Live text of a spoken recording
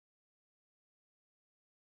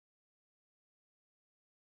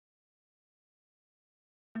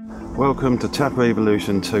Welcome to Tackle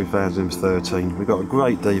Evolution 2013. We've got a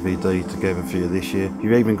great DVD together for you this year.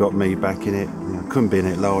 You've even got me back in it. Couldn't be in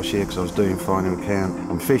it last year because I was doing Final Count.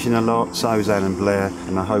 I'm fishing a lot, so is Alan Blair,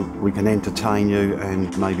 and I hope we can entertain you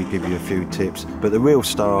and maybe give you a few tips. But the real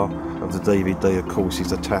star of the DVD, of course, is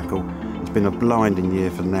the tackle. It's been a blinding year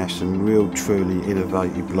for Nash, some real truly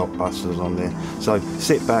innovative blockbusters on there. So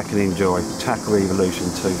sit back and enjoy Tackle Evolution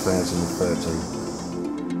 2013.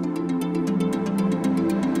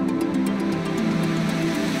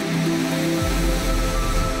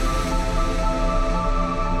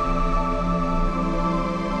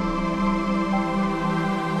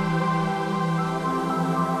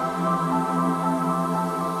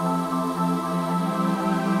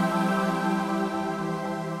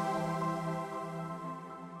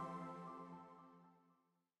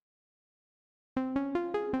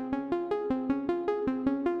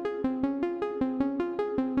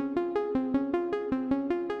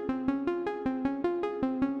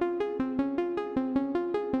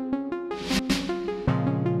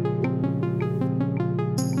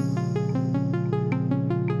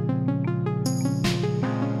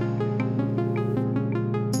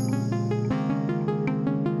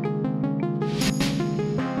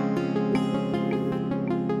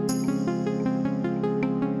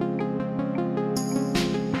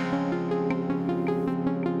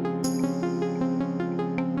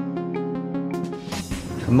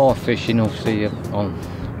 For my fishing, obviously, I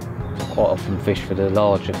quite often fish for the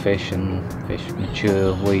larger fish and fish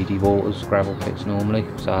mature, weedy waters, gravel pits normally.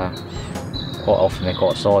 So quite often they're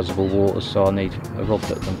quite sizable waters, so I need a rod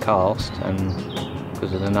that can cast, and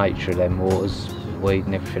because of the nature of them waters, weed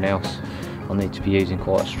and everything else, I need to be using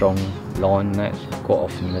quite a strong line, and that's quite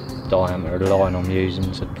often the diameter of the line I'm using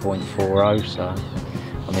is a 0.40, so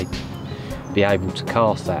I need to be able to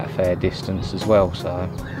cast that a fair distance as well. So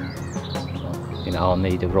I'll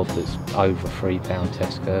need a rod that's over 3 pound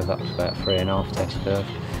test curve up to about 3.5 test curve,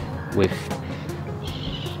 with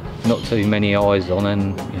not too many eyes on,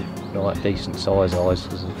 and like decent size eyes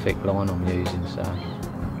because of the thick line I'm using. So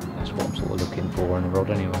that's what I'm sort of looking for in a rod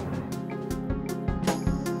anyway.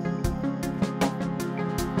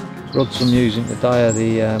 Rods I'm using today are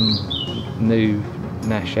the new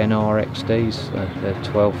Nash NRXDs, the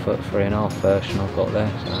 12-foot 3.5 version I've got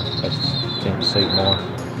there. So that seems to suit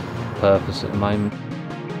my purpose at the moment.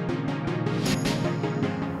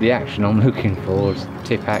 The action I'm looking for is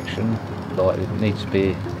tip action. Like, it needs to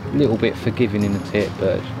be a little bit forgiving in the tip,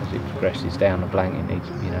 but as it progresses down the blank, it needs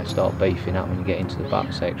to start beefing up when you get into the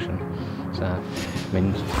butt section. So I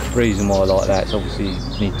mean, the reason why I like that is obviously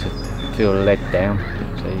you need to feel the lead down,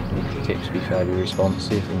 so you need the tip to be fairly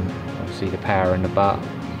responsive, and obviously the power in the butt.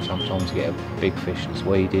 Sometimes you get a big fish that's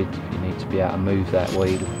weeded, you need to be able to move that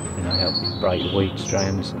weed, help break the weed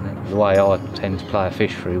strands. And the way I tend to play a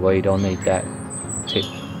fish through weed, I need that tip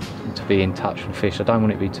to be in touch with fish. I don't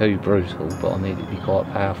want it to be too brutal, but I need it to be quite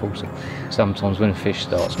powerful. So sometimes when a fish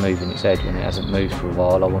starts moving its head when it hasn't moved for a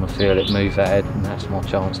while, I want to feel it move that head, and that's my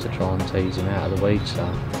chance to try and tease him out of the weed. So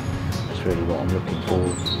that's really what I'm looking for,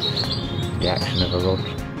 the action of a rod.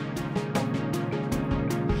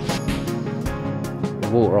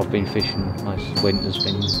 The water I've been fishing most winter's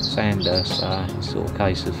been sand dust, so it's sort of a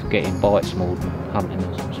case of getting bites more than hunting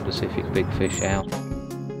a specific big fish out.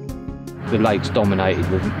 The lake's dominated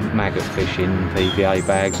with maggot fishing, PVA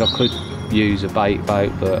bags. I could use a bait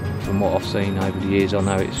boat, but from what I've seen over the years, I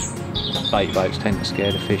know bait boats tend to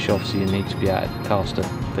scare the fish off, so you need to be able to cast a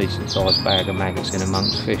decent sized bag of maggots in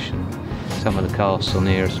amongst fish, and some of the casts on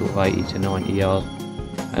here are sort of 80 to 90 yards.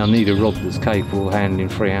 And I need a rod that's capable of handling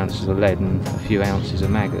 3 ounces of lead and a few ounces of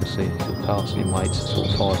maggots, so you're casting weights at sort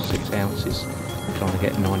of 5–6 ounces, trying to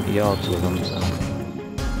get 90 yards with them. So.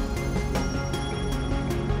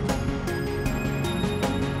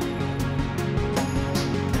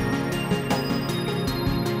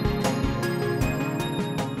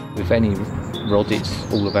 With any rod,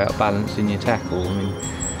 it's all about balancing your tackle. I mean,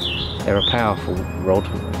 they're a powerful rod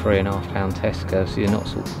with a 3.5 pound test curve, so you're not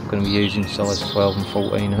sort of going to be using size 12 and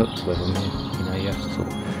 14 hooks with them. You have to sort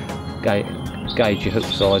of gauge your hook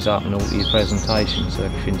size up and alter your presentation so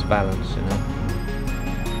everything's balanced.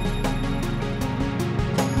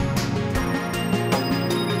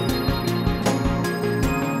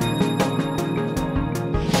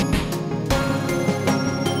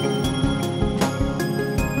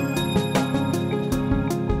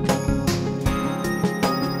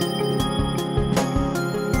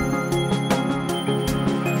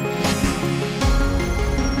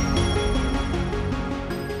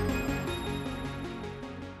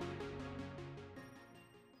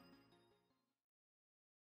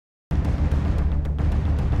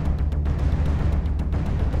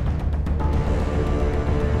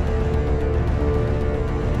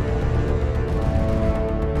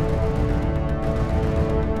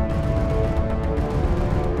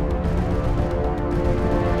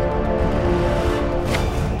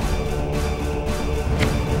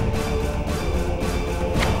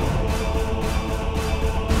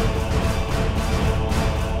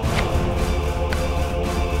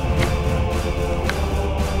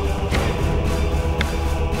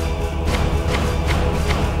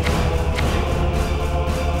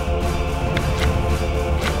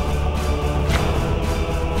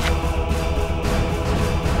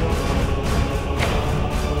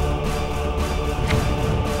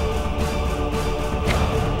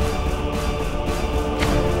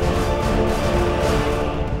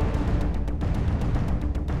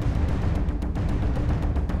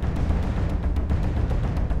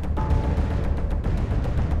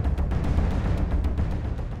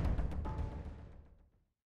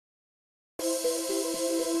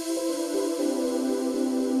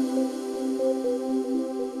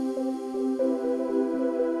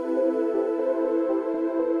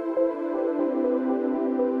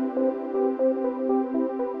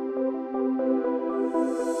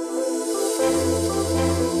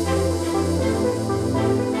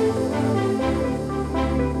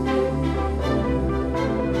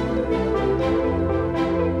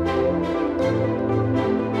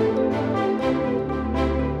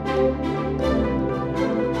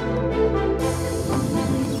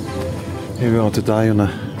 Here we are today on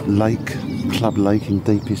a lake, Club Lake in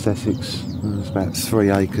deepest Essex. It's about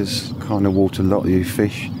 3 acres, kind of water a lot of you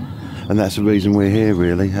fish, and that's the reason we're here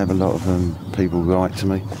really. Have a lot of people write to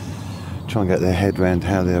me, try and get their head around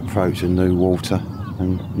how they approach a new water.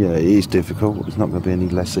 And yeah, it is difficult. It's not going to be any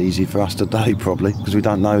less easy for us today probably, because we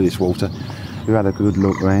don't know this water. We've had a good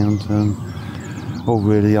look round. All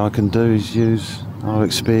really I can do is use our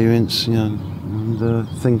experience, you know, and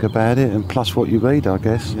think about it, and plus what you read, I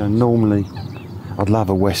guess. You know, normally I'd love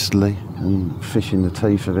a westerly and fish in the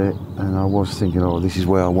teeth of it, and I was thinking, oh, this is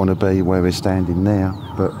where I want to be, where we're standing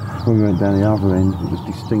now. But when we went down the other end, it was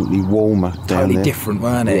distinctly warmer down there. Totally different,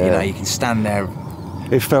 weren't it? Yeah. You know, you can stand there.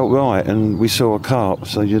 It felt right, and we saw a carp,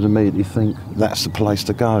 so you'd immediately think that's the place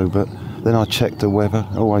to go. But then I checked the weather.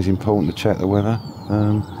 Always important to check the weather,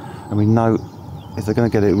 and we know if they're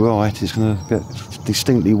going to get it right, it's going to get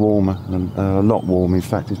distinctly warmer, and a lot warmer. In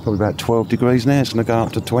fact, it's probably about 12 degrees now. It's going to go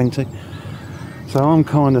up to 20. So I'm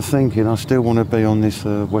kind of thinking I still want to be on this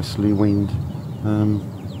westerly wind.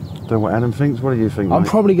 Don't know what Adam thinks. What do you think, I'm mate?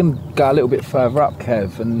 probably going to go a little bit further up,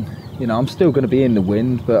 Kev, and you know, I'm still going to be in the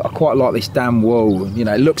wind, but I quite like this dam wall. You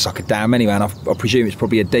know, it looks like a dam anyway, and I presume it's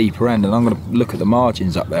probably a deeper end, and I'm going to look at the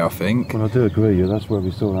margins up there, I think. Well, I do agree with you. That's where we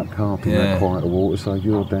saw that carp in that quieter water, so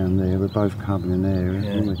you're down there. We're both covering an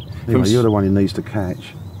area, aren't we? Anyway, you're the one who needs to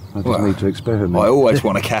catch. I just need to experiment. I always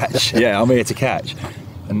want to catch. Yeah, I'm here to catch.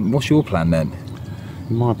 And what's your plan then?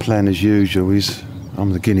 My plan, as usual, is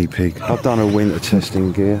I'm the guinea pig. I've done a winter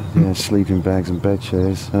testing gear, sleeping bags and bed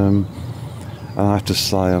chairs. And I have to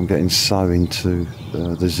say, I'm getting so into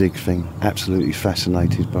the zig thing. Absolutely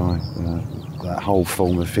fascinated by that whole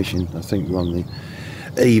form of fishing. I think we're on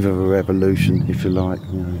the eve of a revolution, if you like.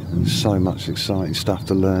 You know, and so much exciting stuff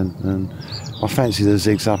to learn. And I fancy the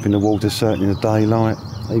zigs up in the water, certainly in the daylight.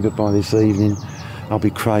 Either by this evening, I'll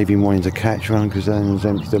be craving wanting to catch one because Anne's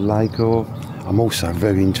emptied the lake, or I'm also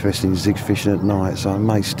very interested in zig fishing at night, so I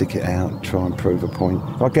may stick it out and try and prove a point.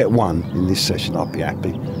 If I get one in this session, I'll be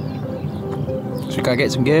happy. Should we go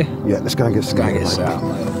get some gear? Yeah, let's go and get some gear, Let's go mate. get some out,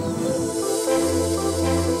 mate.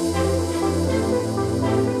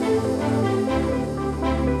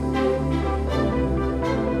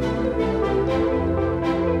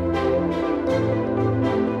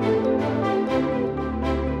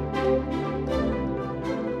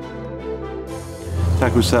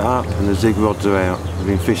 Tackle set up and the zig rods are out. I've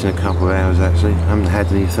been fishing a couple of hours actually, haven't had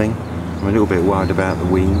anything. I'm a little bit worried about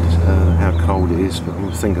the wind, how cold it is, but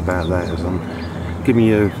we'll think about that as I'm giving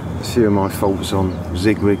you a few of my thoughts on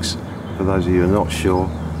zig rigs. For those of you who are not sure,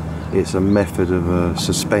 it's a method of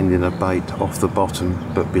suspending a bait off the bottom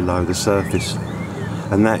but below the surface,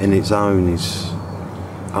 and that in its own is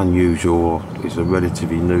unusual, or is a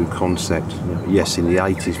relatively new concept. You know, yes, in the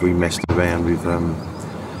 80s we messed around with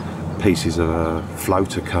pieces of a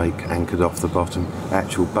floater cake anchored off the bottom,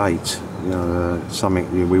 actual bait, you know,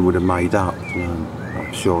 something we would have made up. You know,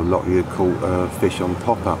 I'm sure a lot of you caught fish on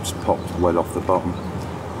pop-ups, popped well off the bottom.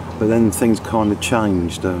 But then things kind of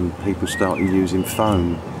changed. People started using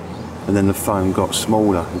foam, and then the foam got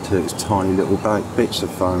smaller until it's tiny little bits of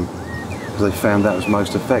foam, because they found that was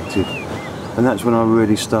most effective. And that's when I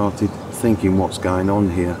really started thinking what's going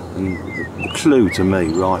on here. And the clue to me,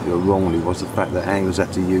 rightly or wrongly, was the fact that anglers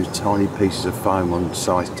had to use tiny pieces of foam on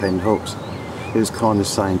size 10 hooks. It was kind of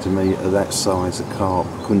saying to me, at that size, the carp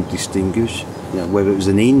couldn't distinguish, you know, whether it was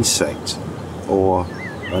an insect or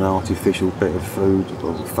an artificial bit of food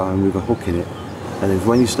or foam with a hook in it. And if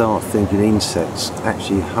when you start thinking insects,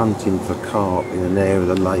 actually hunting for carp in an area of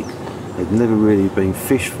the lake they'd never really been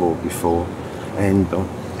fished for before, and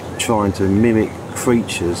trying to mimic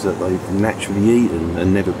creatures that they've naturally eaten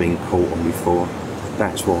and never been caught on before,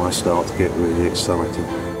 that's why I start to get really excited.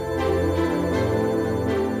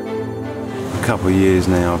 A couple of years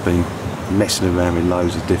now I've been messing around with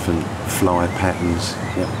loads of different fly patterns,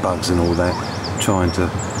 you know, bugs and all that, trying to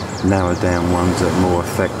narrow down ones that are more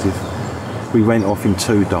effective. We went off in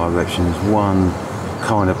two directions, one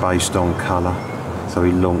kind of based on colour, so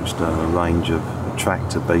we launched a range of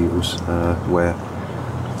tractor beetles where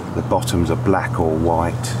the bottoms are black or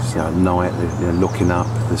white. So at night they're looking up,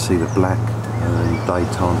 they see the black, and in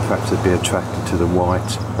daytime perhaps they'd be attracted to the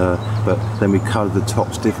white, but then we coloured the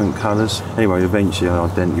tops different colours. Anyway, eventually I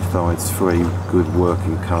identified 3 good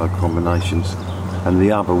working colour combinations, and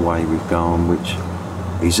the other way we've gone, which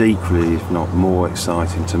is equally if not more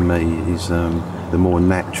exciting to me, is the more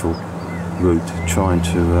natural route, trying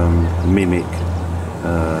to mimic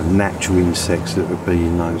natural insects that would be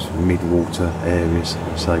in those mid-water areas.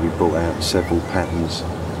 So we brought out several patterns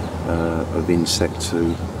of insects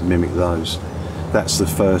to mimic those. That's the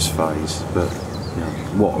first phase, but you know,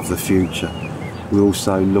 what of the future? We're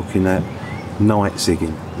also looking at night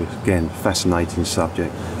zigging, again, fascinating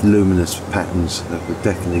subject. Luminous patterns, we're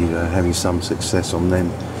definitely having some success on them.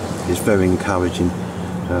 It's very encouraging,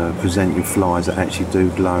 presenting flies that actually do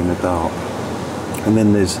glow in the dark. And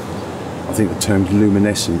then there's, I think the term's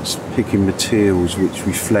luminescence, picking materials which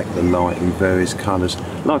reflect the light in various colours.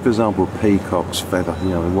 Like for example a peacock's feather, you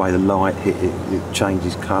know, the way the light hit it, it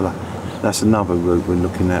changes colour. That's another route we're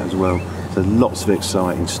looking at as well. So lots of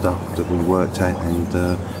exciting stuff that we've worked at,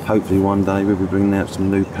 and hopefully one day we'll be bringing out some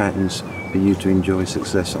new patterns for you to enjoy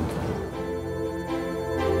success on.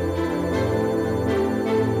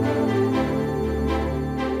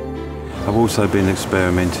 I've also been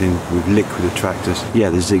experimenting with liquid attractors. Yeah,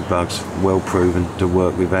 the zig bugs, well proven to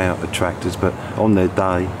work without attractors, but on their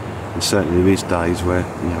day, and certainly there is days where,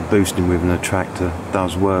 you know, boosting with an attractor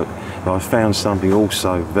does work. But I found something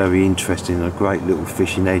also very interesting, a great little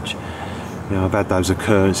fishing edge. You know, I've had those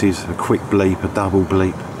occurrences, a quick bleep, a double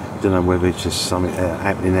bleep. Don't know whether it's just something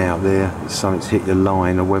happening out there, something's hit your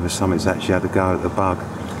line, or whether something's actually had a go at the bug.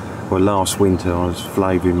 Well, last winter I was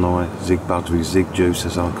flavouring my zig bugs with zig juice,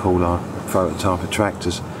 as I call our prototype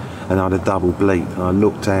attractors, and I had a double bleep, and I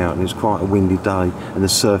looked out and it was quite a windy day, and the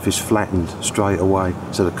surface flattened straight away,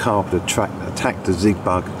 so the carp had attacked the zig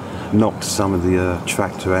bug, knocked some of the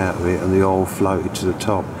attractor out of it, and the oil floated to the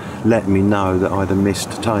top, letting me know that I'd have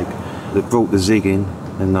missed a take. That brought the zig in,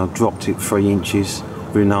 and I dropped it 3 inches.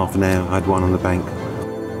 Within half an hour I had one on the bank.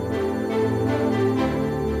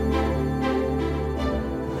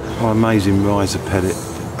 Our amazing riser pellet,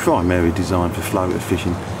 primarily designed for floater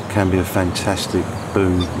fishing, can be a fantastic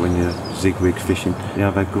boon when you're zig rig fishing. You know,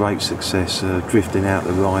 I've had great success drifting out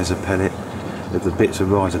the riser pellet, the bits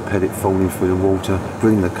of riser pellet falling through the water,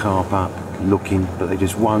 bring the carp up, looking, but they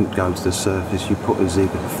just won't go to the surface. You put a zig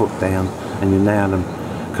a foot down and you nail them.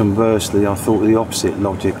 Conversely, I thought the opposite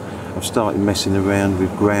logic. I've started messing around with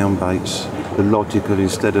ground baits. The logic of,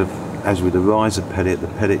 instead of, as with the riser pellet, the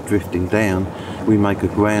pellet drifting down, we make a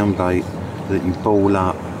ground bait that you ball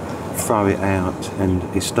up, throw it out, and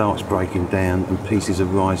it starts breaking down, and pieces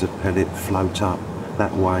of riser pellet float up.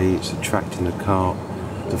 That way it's attracting the carp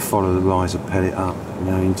to follow the riser pellet up, you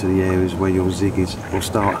know, into the areas where your zig is, or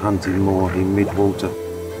start hunting more in mid-water.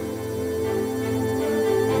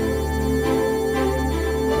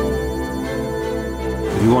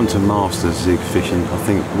 If you want to master zig fishing, I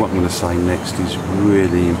think what I'm going to say next is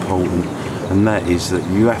really important, and that is that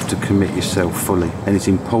you have to commit yourself fully, and it's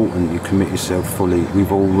important you commit yourself fully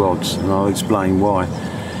with all rods, and I'll explain why.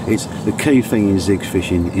 It's the key thing in zig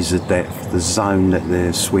fishing is the depth, the zone that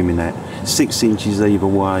they're swimming at. 6 inches either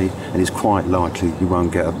way, and it's quite likely you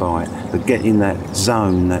won't get a bite. But get in that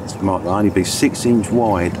zone that might only be 6 inch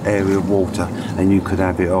wide area of water, and you could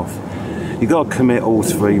have it off. You've got to commit all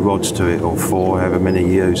 3 rods to it, or 4, however many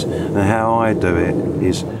you use. And how I do it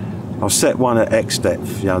is, I'll set one at X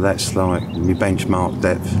depth, you know, that's like my benchmark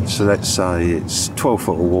depth. So let's say it's 12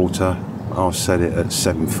 foot of water, I'll set it at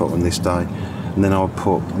 7 foot on this day. And then I'll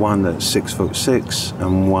put one at 6'6"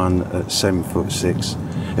 and one at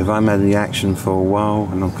 7'6". If I'm having the action for a while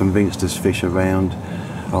and I'm convinced there's fish around,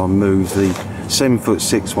 I'll move the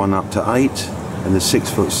 7'6" one up to 8 and the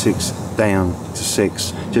 6'6" down to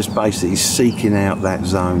 6, just basically seeking out that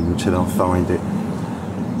zone until I find it.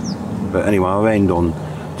 But anyway, I'll end on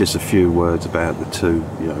just a few words about the 2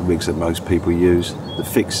 rigs that most people use. The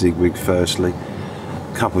fixed zig rig firstly.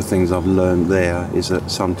 A couple of things I've learned there is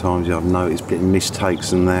that sometimes I've noticed getting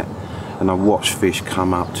mistakes and that, and I watch fish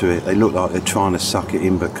come up to it. They look like they're trying to suck it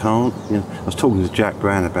in but can't. You know, I was talking to Jack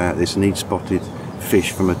Brown about this, and he'd spotted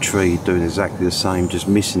fish from a tree doing exactly the same, just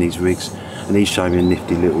missing his rigs, and he showed me a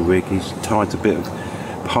nifty little rig. He's tied a bit of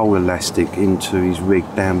pole elastic into his rig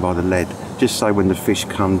down by the lead, just so when the fish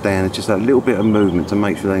come down, it's just that little bit of movement to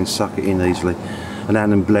make sure they can suck it in easily. And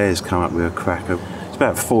Alan Blair's come up with a cracker. It's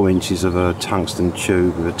about 4 inches of a tungsten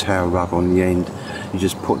tube with a towel rub on the end. You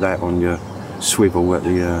just put that on your swivel at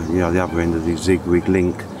the the other end of the zig rig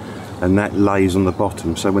link, and that lays on the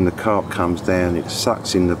bottom, so when the carp comes down it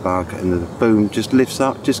sucks in the bug, and the boom just lifts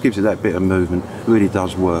up, just gives it that bit of movement. It really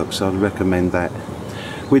does work, so I'd recommend that.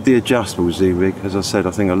 With the adjustable zig rig, as I said,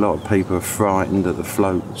 I think a lot of people are frightened that the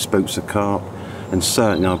float spooks a carp, and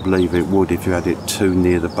certainly I believe it would if you had it too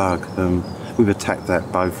near the bug. We've attacked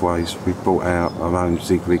that both ways. We've brought out our own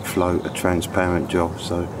zig rig float, a transparent job,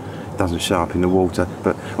 so it doesn't show up in the water.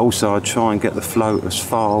 But also I try and get the float as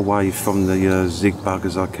far away from the zig bug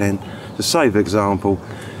as I can. So say, for example,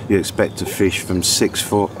 you expect to fish from 6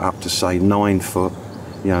 foot up to say 9 foot,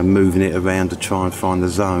 moving it around to try and find the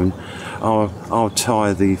zone. I'll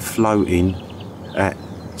tie the float in at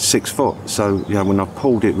 6 foot, so you know, when I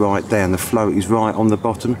pulled it right down, the float is right on the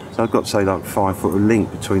bottom, so I've got to say like 5 foot of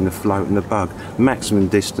link between the float and the bug, maximum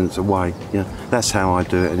distance away. Yeah, that's how I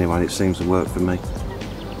do it anyway, and it seems to work for me.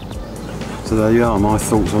 So there you are, my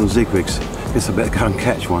thoughts on zigwigs. Guess I better go and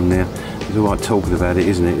catch one now. It's all right talking about it,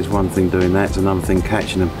 isn't it? It's one thing doing that, it's another thing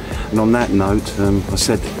catching them. And on that note, I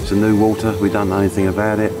said it's a new water, we don't know anything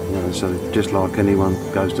about it, you know, so just like anyone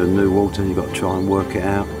goes to a new water, you've got to try and work it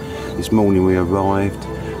out. This morning we arrived,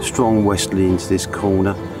 strong westerly into this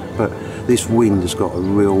corner, but this wind has got a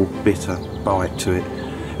real bitter bite to it.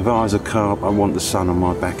 If I was a carp, I want the sun on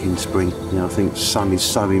my back in spring. You know, I think sun is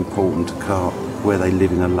so important to carp where they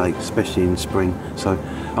live in the lake, especially in spring. So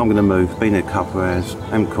I'm going to move. Been here a couple of hours,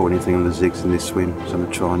 haven't caught anything on the zigs in this swim, so I'm going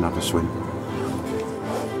to try another swim.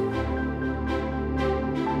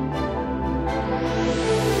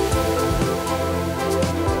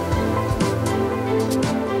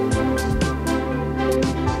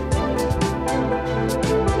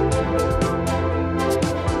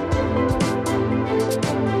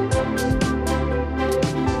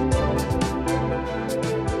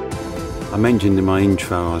 I mentioned in my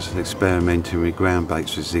intro I was experimenting with ground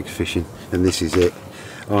baits for zig fishing, and this is it.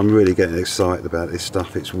 I'm really getting excited about this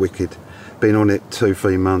stuff, it's wicked. Been on it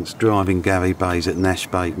 2-3 months, driving Gary Bays at Nash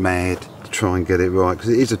bait mad to try and get it right, because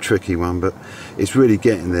it is a tricky one, but it's really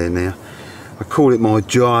getting there now. I call it my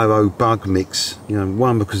gyro bug mix, you know,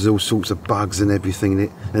 one because there's all sorts of bugs and everything in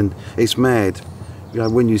it, and it's mad. You know,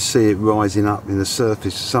 when you see it rising up in the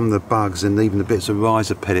surface, some of the bugs and even the bits of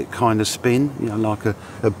riser pellet kind of spin, you know, like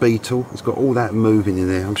a beetle. It's got all that moving in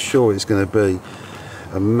there. I'm sure it's going to be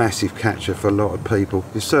a massive catcher for a lot of people.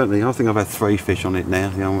 It's certainly, I think I've had 3 fish on it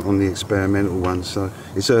now, you know, on the experimental one, so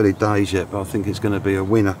it's early days yet, but I think it's going to be a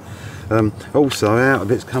winner. Also, out of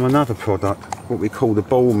it's come another product, what we call the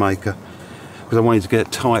ball maker, because I wanted to get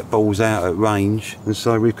tight balls out at range, and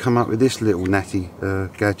so we've come up with this little natty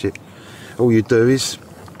gadget. All you do is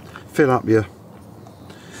fill up the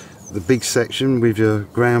big section with your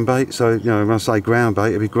ground bait. So, you know, when I say ground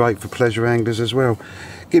bait, it'd be great for pleasure anglers as well.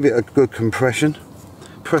 Give it a good compression,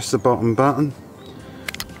 press the bottom button,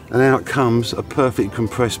 and out comes a perfect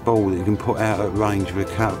compressed ball that you can put out at range with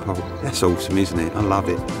a catapult. That's awesome, isn't it? I love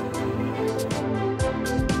it.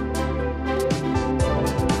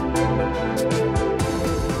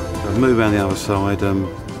 I'll move around the other side.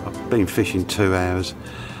 I've been fishing 2 hours.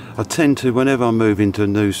 I tend to, whenever I move into a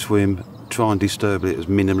new swim, try and disturb it as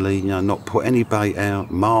minimally, you know, not put any bait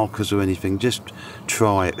out, markers or anything, just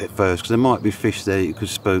try it at first, because there might be fish there you could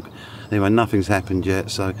spook. Anyway, nothing's happened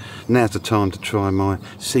yet, so now's the time to try my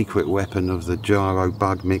secret weapon of the gyro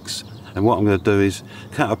bug mix. And what I'm going to do is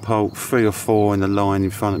catapult 3 or 4 in the line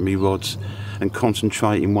in front of me rods and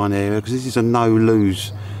concentrate in one area, because this is a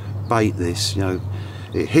no-lose bait, this, you know.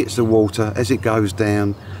 It hits the water, as it goes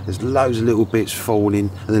down, there's loads of little bits falling,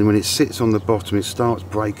 and then when it sits on the bottom it starts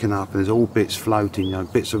breaking up and there's all bits floating, you know,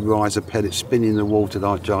 bits of riser pellets spinning in the water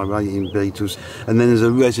like gyrating beetles, and then there's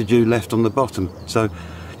a residue left on the bottom. So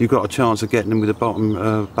you've got a chance of getting them with the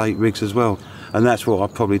bottom bait rigs as well. And that's what I'll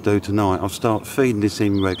probably do tonight. I'll start feeding this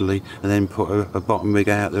in regularly and then put a bottom rig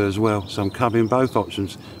out there as well. So I'm covering both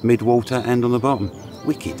options, mid-water and on the bottom.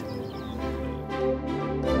 Wicked.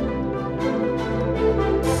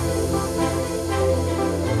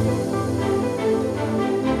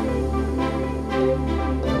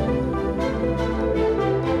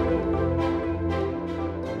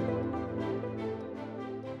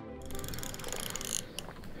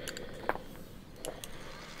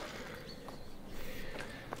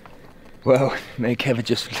 Well, me and Kev are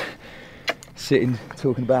just sitting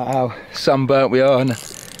talking about how sunburnt we are and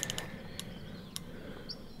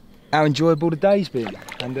how enjoyable the day's been.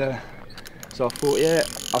 And so I thought, yeah,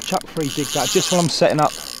 I'll chuck 3 jigs out just while I'm setting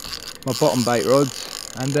up my bottom bait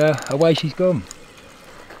rods, and away she's gone.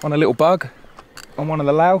 On a little bug, on one of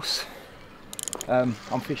the louse. I'm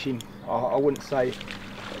fishing, I wouldn't say,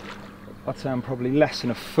 I'd say I'm probably less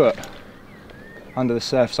than a foot under the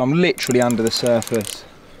surface. I'm literally under the surface.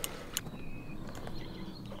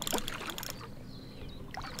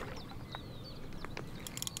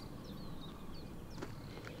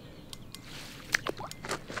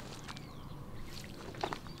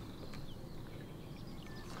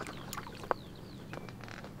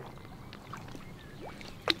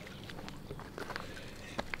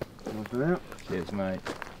 Cheers, mate.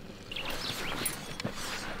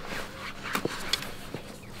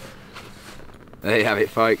 There you have it,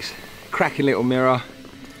 folks. Cracking little mirror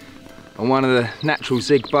on one of the natural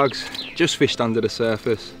zig bugs, just fished under the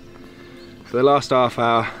surface. For the last half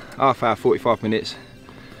hour, 45 minutes,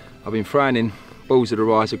 I've been throwing in balls of the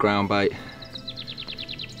riser ground bait,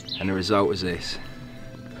 and the result was this.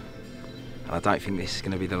 I don't think this is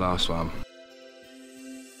going to be the last one.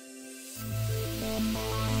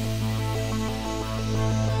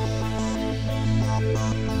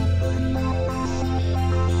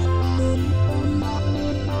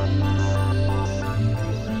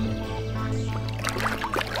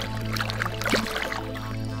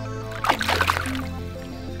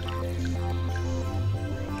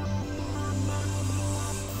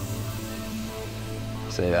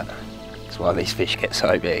 See that? That's why these fish get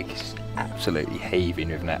so big. It's absolutely heaving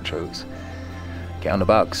with naturals. Get on the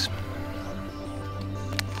bugs.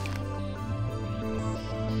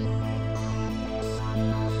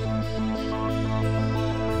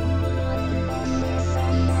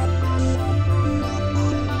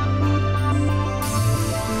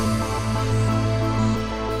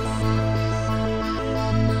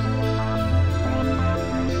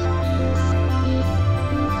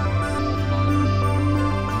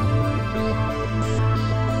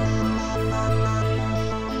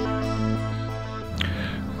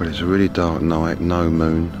 Well, it's a really dark night, no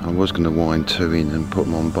moon. I was going to wind 2 in and put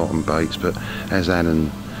them on bottom baits, but as Alan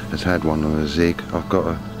has had one on a zig, I've got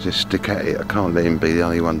to just stick at it. I can't let him be the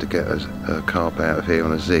only one to get a carp out of here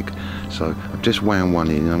on a zig. So I've just wound one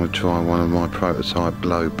in and I'm going to try one of my prototype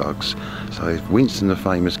glow bugs. So if Winston, the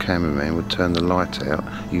famous cameraman, would turn the light out,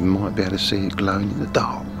 you might be able to see it glowing in the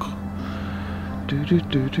dark.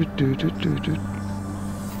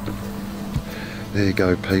 There you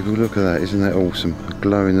go, people, look at that, isn't that awesome? A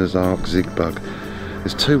glow in the dark zig bug.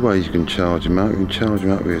 There's 2 ways you can charge them up. You can charge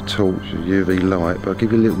them up with a torch or UV light, but I'll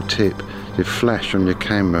give you a little tip. The flash on your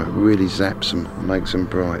camera really zaps them, makes them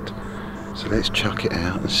bright. So let's chuck it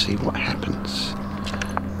out and see what happens.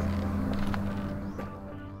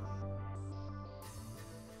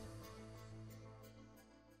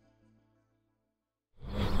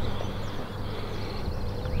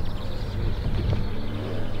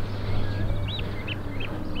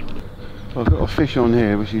 I've got a fish on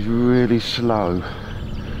here which is really slow.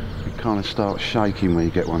 It kind of starts shaking when you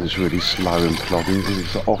get one that's really slow and plodding, because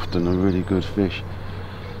it's often a really good fish.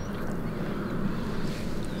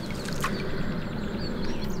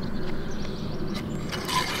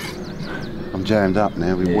 I'm jammed up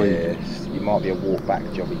now with weed. Yes, you might be a walk back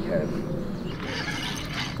jobby, Kev.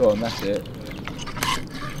 Go on, that's it.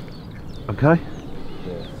 Okay?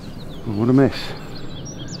 Yeah. Well, what a miss.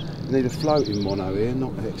 Need a floating mono here,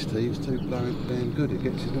 not XT. It's too damn good. It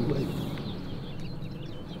gets in the way.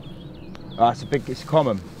 Oh, it's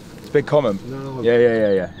common. It's a big common. No.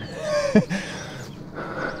 Yeah.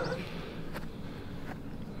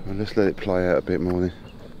 Well, let's let it play out a bit more then.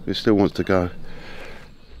 It still wants to go.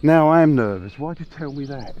 Now I am nervous. Why'd you tell me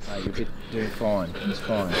that? Mate, you'll be doing fine. It's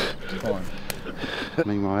fine. It's fine.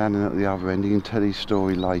 Meanwhile, Alan at the other end, he can tell his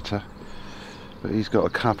story later. But he's got a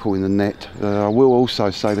couple in the net. I will also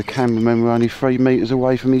say the cameramen were only 3 metres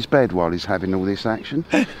away from his bed while he's having all this action.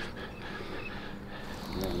 Another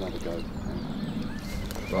go.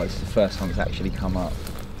 Right, it's the first time it's actually come up.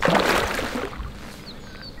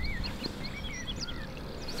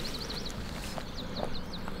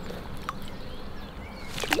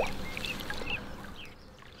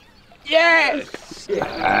 Yes!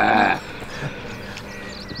 Yeah.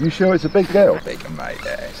 You sure it's a big girl? Big one, mate,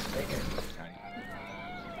 yeah, it's a big one.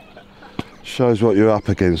 Shows what you're up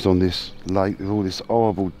against on this lake with all this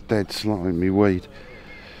horrible dead slimy weed.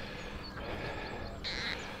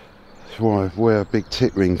 That's where a big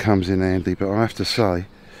tip ring comes in handy, but I have to say,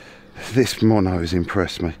 this mono has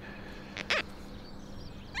impressed me.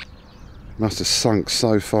 Must have sunk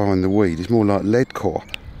so far in the weed, it's more like lead core.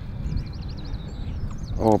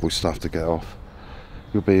 Horrible stuff to get off.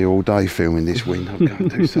 You'll be here all day filming this wind. I'll go and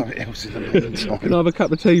do something else in the meantime. Can I have a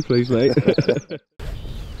cup of tea, please, mate?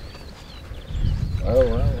 Oh,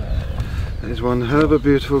 well. There's one hell of a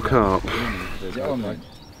beautiful carp. There's it on, mate.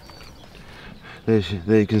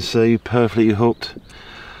 There you can see, perfectly hooked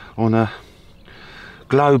on a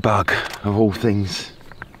glow bug, of all things.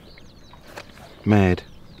 Mad.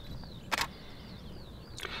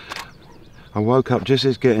 I woke up just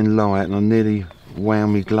as getting light and I nearly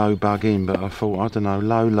wound me glow bug in, but I thought, I don't know,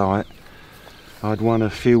 low light. I'd one a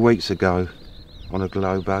few weeks ago on a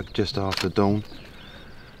glow bug just after dawn.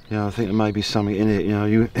 Yeah, I think there may be something in it. You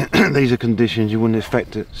know, these are conditions you wouldn't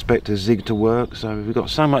expect a zig to work. So we've got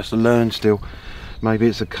so much to learn still. Maybe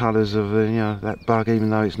it's the colours of that bug, even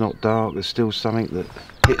though it's not dark. There's still something that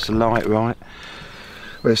hits the light right.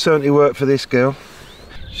 Well, it certainly worked for this girl.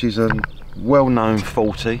 She's a well-known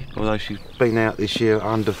 40, although she's been out this year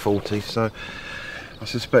under 40. So I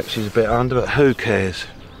suspect she's a bit under, but who cares?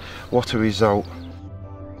 What a result.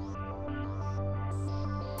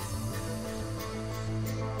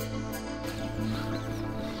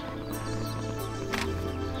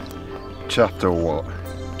 chuffed or what?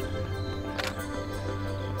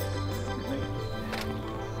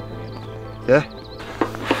 Yeah?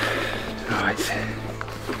 Right.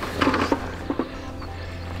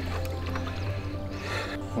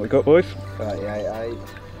 What we got, boys? 38.8.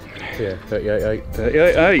 Yeah, 38.8.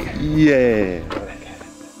 38.8. Yeah.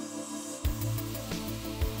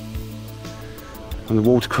 On the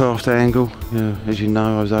watercraft angle, as you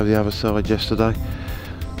know, I was over the other side yesterday.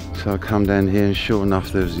 So I come down here and sure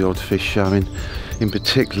enough there was the odd fish showing. In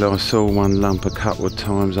particular I saw one lump a couple of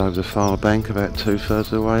times over the far bank about 2/3 of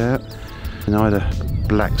the way out. And I had a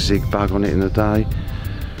black zig bug on it in the day,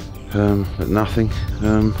 but nothing.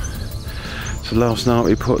 So last night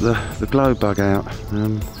we put the glow bug out,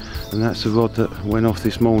 and that's the rod that went off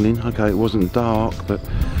this morning. Okay, it wasn't dark, but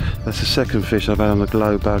that's the second fish I've had on the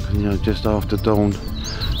glow bug, just after dawn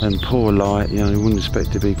and poor light. You wouldn't expect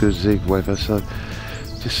it to be good zig weather, so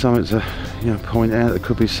just something to point out. There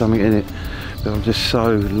could be something in it. But I'm just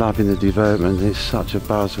so loving the development. It's such a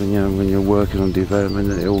buzz when you're working on development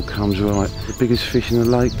that it all comes right. The biggest fish in the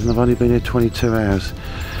lake, and I've only been here 22 hours.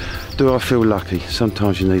 Do I feel lucky?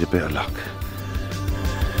 Sometimes you need a bit of luck.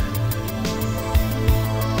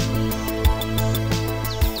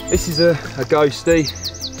 This is a ghosty.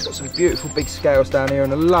 It's got some beautiful big scales down here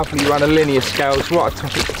and a lovely run of linear scales right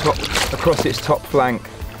across its top flank.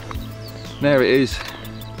 And there it is.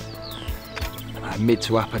 A mid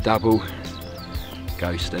to upper double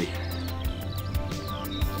ghosty.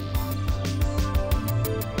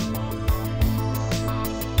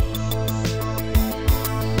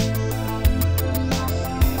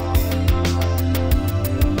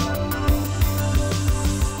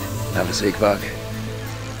 Another zig bug.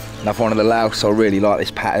 Another one of the louse. I really like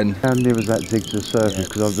this pattern. How near was that zig to the surface?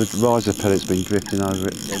 Because the riser pellet's been drifting over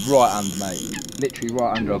it. Yeah, right under, mate. Literally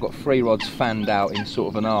right under. I've got 3 rods fanned out in sort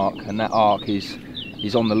of an arc, and that arc is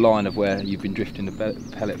on the line of where you've been drifting the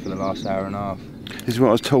pellet for the last hour and a half. This is what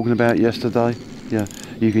I was talking about yesterday. Yeah,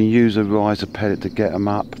 you can use a riser pellet to get them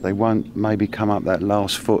up. They won't maybe come up that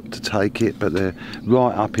last foot to take it, but they're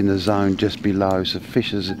right up in the zone just below. So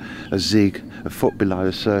fish as a zig a foot below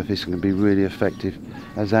the surface can be really effective,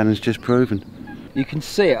 as Alan's just proven. You can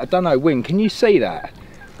see it. I don't know, Wing, can you see that?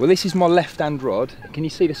 Well, this is my left-hand rod. Can you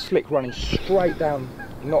see the slick running straight down,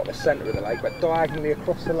 not the centre of the lake, but diagonally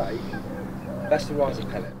across the lake? That's the riser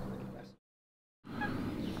pellet.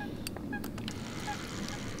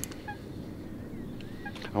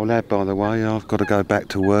 I'll add, by the way, I've got to go back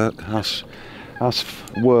to work. Us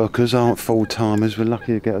workers aren't full-timers. We're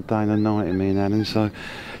lucky to get a day and a night in me and Alan. So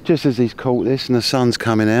just as he's caught this and the sun's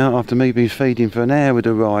coming out, after me being feeding for an hour with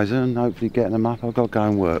the riser and hopefully getting them up, I've got to go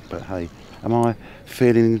and work. But hey, am I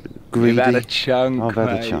feeling greedy? You've had a chunk, I've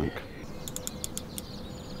had a chunk.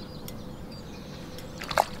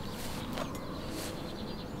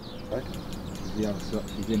 The other side,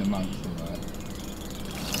 she's in amongst them, right?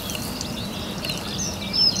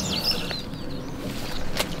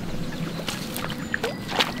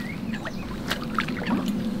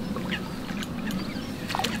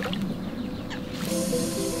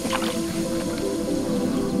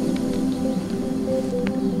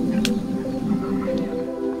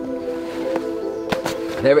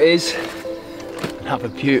 There it is, another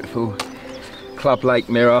beautiful club lake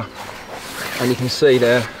mirror, and you can see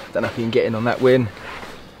there, don't know if you can get in on that win,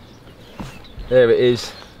 there it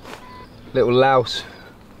is, little louse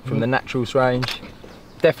from the naturals range.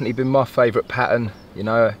 Definitely been my favourite pattern,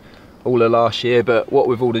 all of last year, but what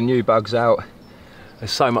with all the new bugs out,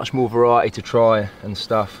 there's so much more variety to try and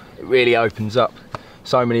stuff. It really opens up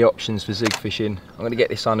so many options for zig fishing. I'm going to get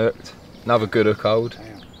this unhooked, another good hook hold.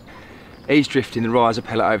 He's drifting the riser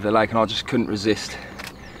pellet over the lake and I just couldn't resist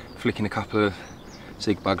flicking a couple of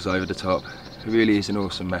zig bugs over the top. It really is an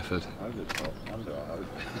awesome method. Over the top, under, I hope.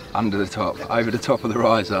 Under the top, over the top of the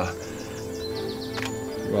riser.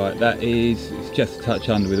 Right, that is, it's just a touch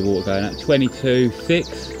under with the water going at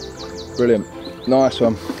 22.6. Brilliant, nice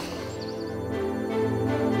one.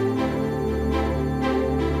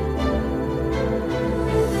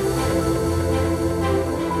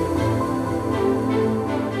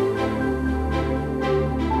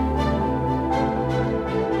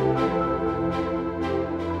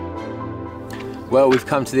 Well, we've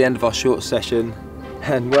come to the end of our short session,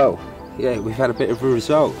 and well, yeah, we've had a bit of a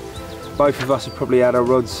result. Both of us have probably had our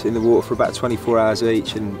rods in the water for about 24 hours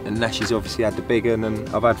each, and Nash has obviously had the big one, and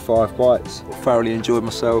I've had 5 bites. Thoroughly enjoyed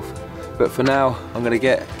myself, but for now, I'm going to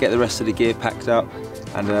get the rest of the gear packed up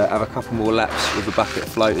and have a couple more laps with the bucket of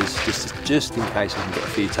floaters, just in case I can get a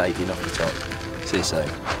few taken off the top. See you soon.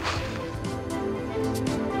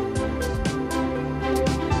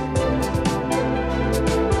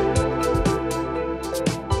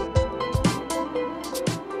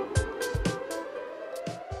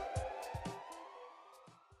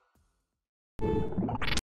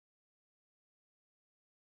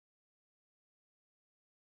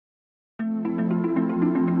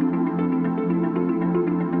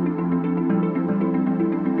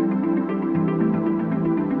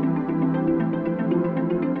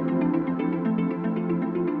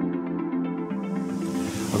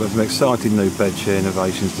 got some exciting new bed chair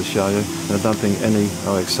innovations to show you, and I don't think any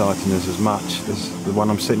are exciting as much as the one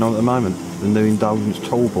I'm sitting on at the moment, the new Indulgence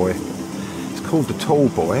Tall Boy. It's called the Tall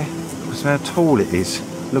Boy because of how tall it is.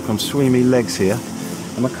 Look, I'm swinging my legs here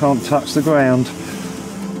and I can't touch the ground.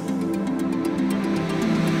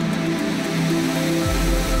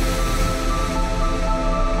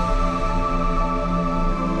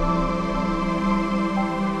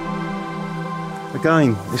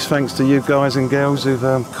 Again, it's thanks to you guys and girls who've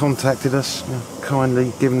contacted us,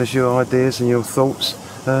 kindly given us your ideas and your thoughts.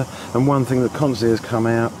 And one thing that constantly has come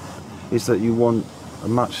out is that you want a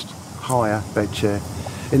much higher bed chair,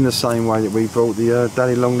 in the same way that we brought the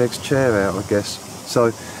Daddy Longlegs chair out, I guess.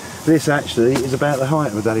 So this actually is about the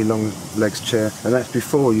height of a Daddy Longlegs chair, and that's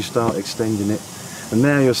before you start extending it. And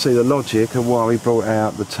now you'll see the logic of why we brought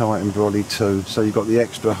out the Titan Brolly 2. So you've got the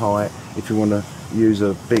extra height if you want to use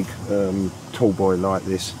a big tall boy like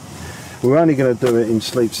this. We're only going to do it in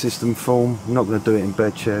sleep system form, we're not going to do it in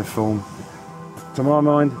bed chair form. To my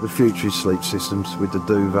mind, the future is sleep systems with the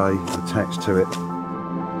duvet attached to it.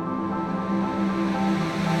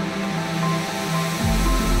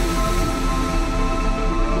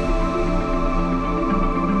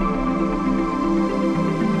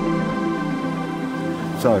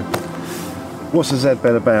 So, what's the Z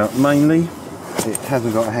bed about? Mainly, it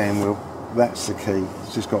hasn't got a hand wheel. That's the key.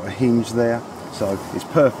 It's just got a hinge there, so it's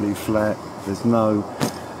perfectly flat. There's no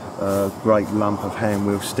great lump of hand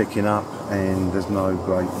wheel sticking up, and there's no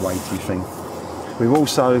great weighty thing. We've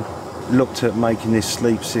also looked at making this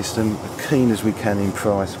sleep system as keen as we can in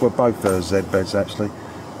price. Well, both those Z beds actually.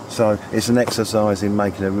 So it's an exercise in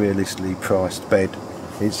making a realistically priced bed.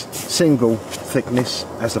 It's single thickness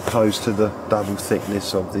as opposed to the double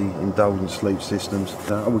thickness of the Indulgence sleep systems.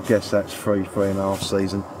 I would guess that's 3.5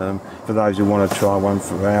 season. For those who want to try one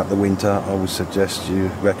throughout the winter, I would suggest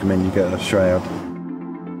recommend you get a shroud.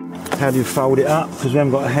 How do you fold it up? Because we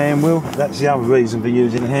haven't got a hand wheel. That's the other reason for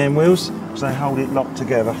using hand wheels, because they hold it locked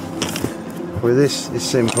together. With this, it's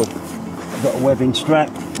simple. I've got a webbing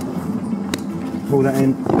strap. Pull that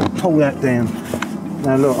in, pull that down.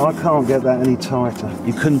 Now look, I can't get that any tighter.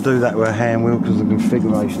 You couldn't do that with a hand wheel because of the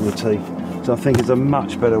configuration of the teeth. So I think it's a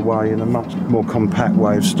much better way and a much more compact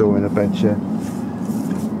way of storing a bed chair.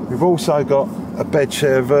 We've also got a bed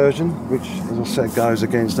chair version, which, as I said, goes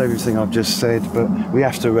against everything I've just said, but we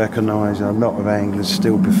have to recognise a lot of anglers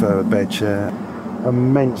still prefer a bed chair.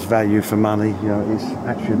 Immense value for money. You know, it's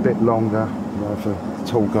actually a bit longer, you know, for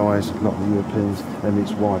tall guys, a lot of the Europeans, and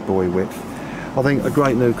it's wide boy width. I think a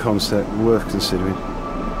great new concept, worth considering.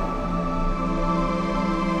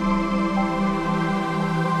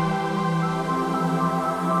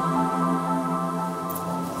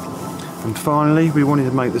 And finally, we wanted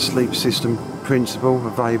to make the sleep system principle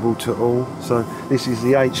available to all. So this is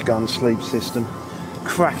the H-Gun sleep system.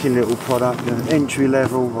 Cracking little product, you know, entry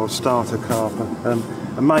level or starter carper.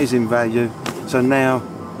 Amazing value. So now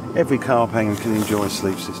every carp hanger can enjoy a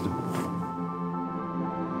sleep system.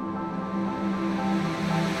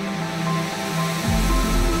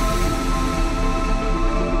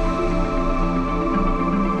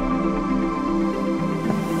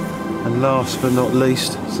 And last but not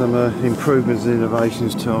least, some improvements and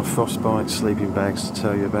innovations to our frostbite sleeping bags to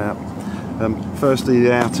tell you about. Firstly,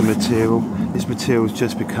 the outer material. This material's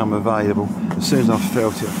just become available. As soon as I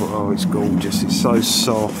felt it, I thought, oh, it's gorgeous. It's so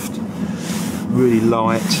soft, really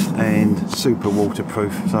light and super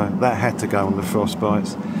waterproof. So that had to go on the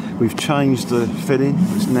frostbites. We've changed the fitting.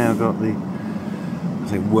 It's now got the, I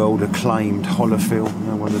think, world acclaimed Holofill, you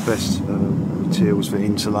know, one of the best materials for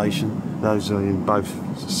insulation. Those are in both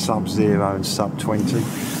sub-0 and sub-20.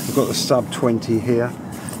 We've got the sub-20 here.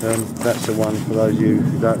 That's the one for those of you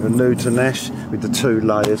who are new to Nash, with the 2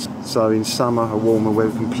 layers. So in summer or warmer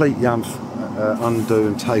weather, completely undo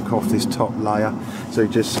and take off this top layer. So you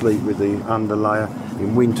just sleep with the under layer.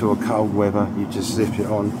 In winter or cold weather, you just zip it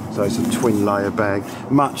on. So it's a twin layer bag.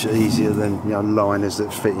 Much easier than, you know, liners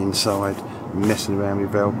that fit inside, messing around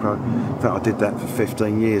with Velcro. In fact, I did that for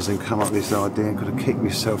 15 years and come up with this idea and could have kicked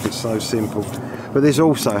myself. It's so simple. But this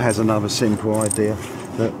also has another simple idea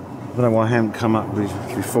that I don't know why I haven't come up with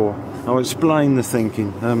before. I'll explain the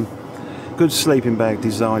thinking. Good sleeping bag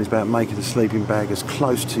design is about making the sleeping bag as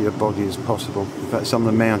close to your body as possible. In fact, some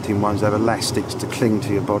of the mountain ones have elastics to cling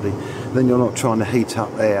to your body. Then you're not trying to heat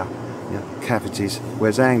up air, you know, cavities,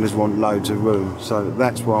 whereas anglers want loads of room. So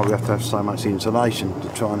that's why we have to have so much insulation to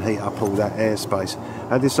try and heat up all that airspace.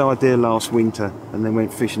 I had this idea last winter and then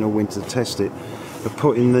went fishing all winter to test it, of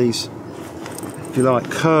putting these, if you like,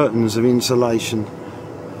 curtains of insulation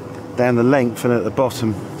down the length and at the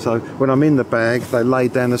bottom. So when I'm in the bag, they lay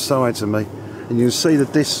down the sides of me. and you can see the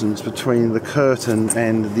distance between the curtain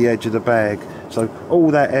and the edge of the bag. So all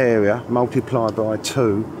that area multiplied by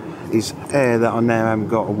 2 is air that I now haven't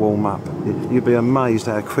got to warm up. You'd be amazed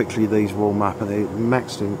how quickly these warm up, and they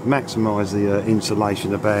maximise the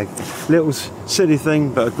insulation of the bag. Little silly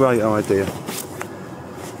thing, but a great idea.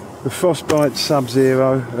 The Frostbite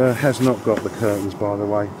Sub-Zero has not got the curtains, by the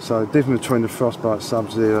way. So the difference between the Frostbite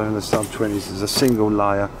Sub-Zero and the Sub-20s is a single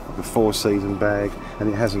layer of a 4-season bag, and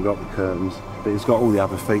it hasn't got the curtains, but it's got all the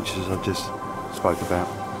other features I've just spoke about.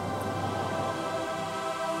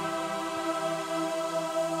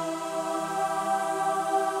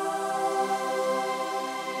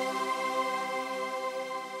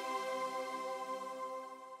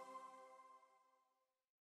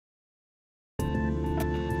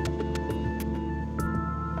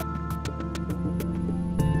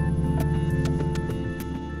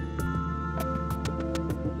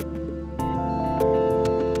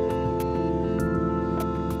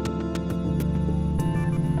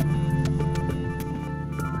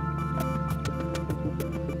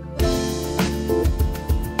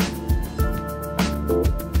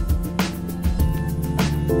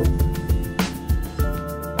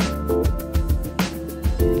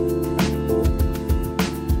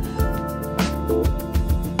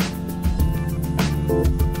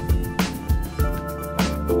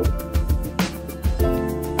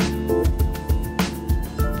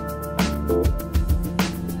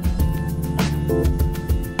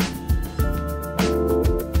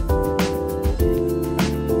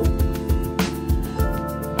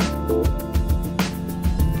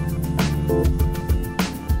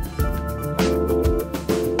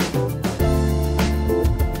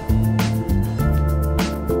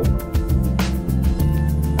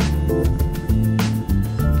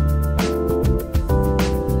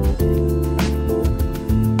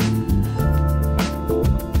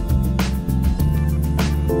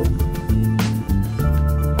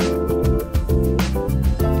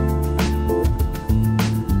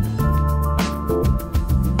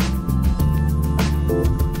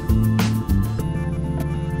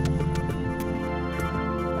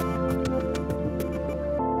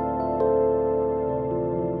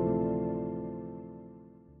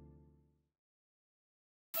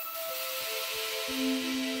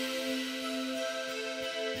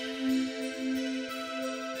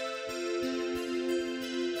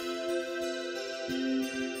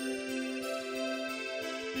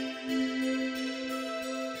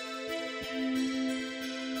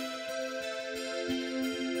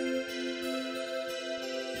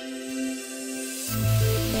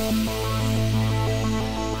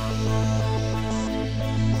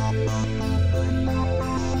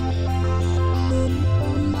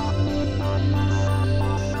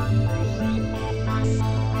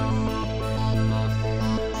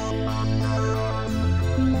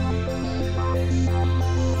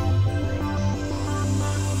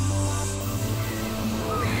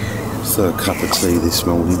 Third cup of tea this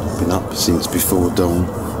morning. Been up since before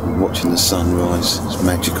dawn, watching the sunrise. It's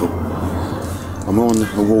magical. I'm on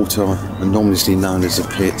a water anomalously known as a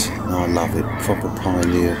pit, and I love it. Proper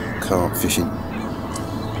pioneer carp fishing.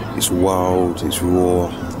 It's wild, it's raw,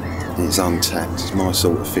 and it's untapped. It's my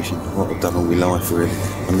sort of fishing. What I've done all my life, really.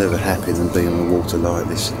 I'm never happier than being on the water like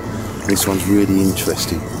this. This one's really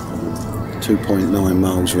interesting. 2.9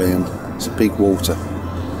 miles round. It's a big water.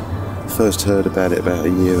 First heard about it about a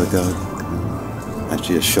year ago.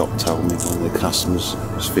 Actually, a shop told me, one of the customers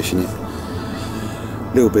was fishing it.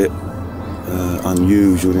 A little bit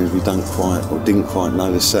unusual, and we didn't quite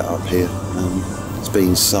know the setup here. It's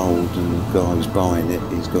being sold, and the guy who's buying it,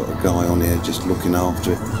 he's got a guy on here just looking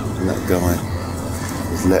after it, and that guy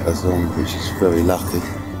has let us on, which is very lucky.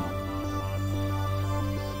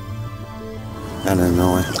 Anna and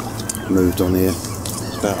I moved on here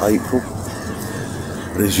about April.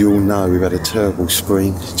 But as you all know, we've had a terrible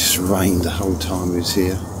spring. It just rained the whole time we was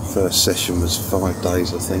here. First session was 5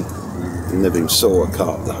 days, I think. We never even saw a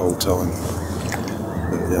carp the whole time.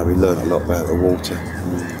 But yeah, we learned a lot about the water.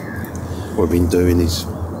 What we've been doing is,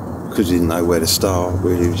 because we didn't know where to start,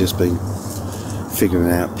 really, we've just been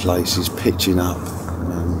figuring out places, pitching up,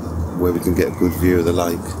 where we can get a good view of the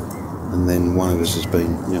lake. And then one of us has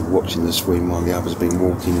been, watching the swim while the other's been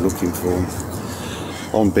walking, looking for them.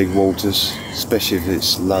 On big waters, especially if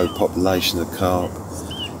it's low population of carp,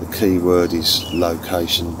 the key word is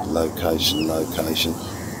location, location, location.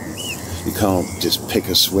 You can't just pick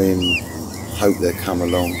a swim, hope they come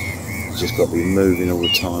along. You've just got to be moving all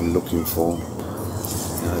the time, looking for them.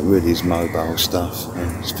 It really is mobile stuff.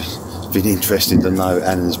 It's been interesting to know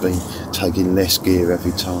Anna's been taking less gear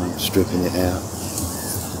every time, stripping it out.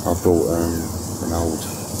 I brought an old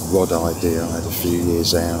rod idea I had a few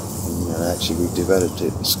years out, and actually we developed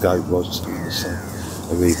it, the scope rods, so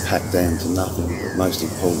they really packed down to nothing, but most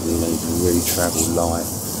importantly you can really travel light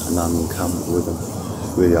and unencumbered with them.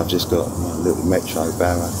 Really I've just got a little metro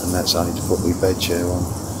barrow, and that's only to put my bed chair on,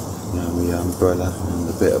 my umbrella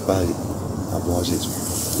and a bit of bait, otherwise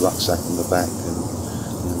it's rucksack on the back and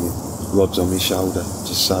rods on my shoulder,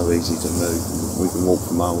 just so easy to move. We can walk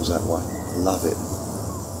for miles that way. I love it.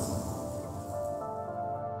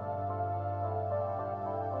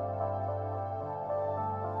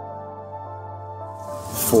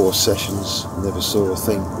 Four sessions, never saw a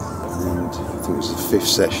thing. And I think it was the 5th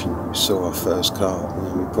session we saw our first carp.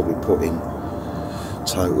 We probably put in a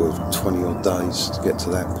total of 20 odd days to get to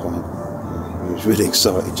that point. I was really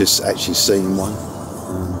excited just actually seeing one.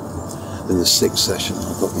 In the 6th session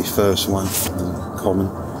I got my first one, common.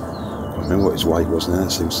 I can't remember what his weight was now,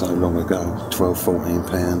 it seems so long ago, 12-14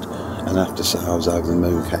 pound, and I have to say I was over the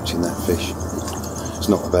moon catching that fish. It's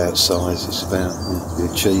not about size, it's about the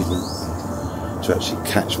achievement. To actually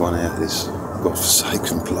catch one out of this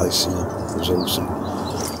godforsaken place, it was awesome.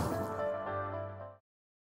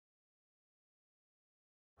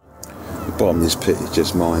 The bottom of this pit is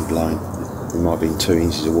just mind blowing. You might be in 2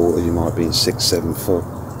 inches of water, you might be in 6-7 foot.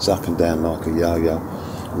 It's up and down like a yo-yo.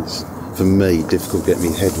 It's, for me, difficult to get my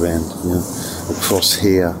head round. Across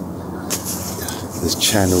here, there's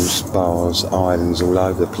channels, bars, islands all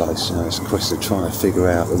over the place. It's a question of trying to figure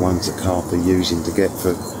out the ones that carp are using to get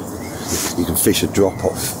through. You can fish a drop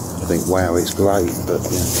off. I think, wow, it's great, but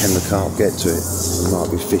can the carp get to it? You might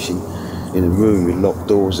be fishing in a room with locked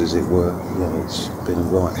doors, as it were. It's been a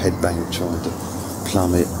right headbang trying to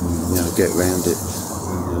plumb it and get around it.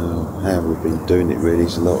 How we've been doing it really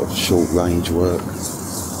is a lot of short range work,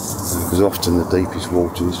 because often the deepest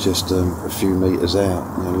water is just a few metres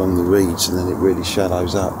out along the reeds, and then it really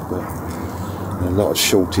shallows up. But a lot of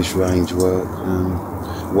shortish range work,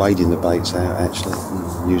 wading the baits out actually,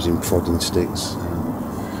 using prodding sticks,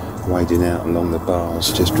 wading out along the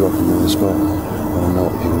bars, just dropping on the spot. I know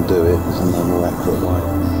if you can do it, there's no more accurate way.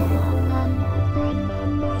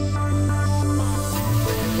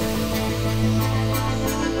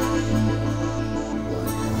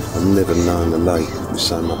 I've never known a lake with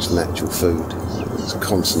so much natural food. There's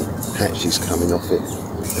constant hatches coming off it,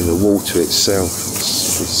 and the water itself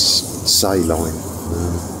is saline.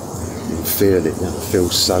 You can feel it, it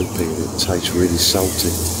feels soapy, it tastes really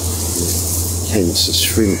salty. Hence the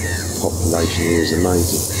shrimp population here is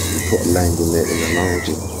amazing. You put a landing net in the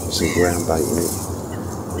margin, some ground bait in it,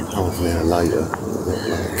 and half an hour later you've got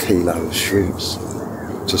like a kilo of shrimps.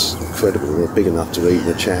 Just incredible, they're big enough to eat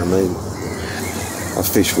the chow mein. I've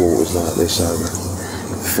fished waters like this over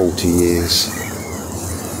 40 years,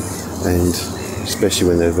 and especially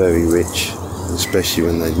when they're very rich, and especially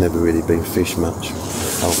when they've never really been fished much,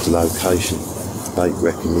 after location, bait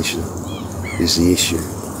recognition is the issue.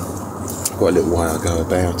 Quite a little way I go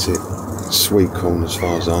about it. Sweet corn, as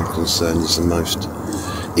far as I'm concerned, is the most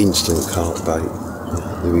instant carp bait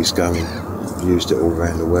there is going. I've used it all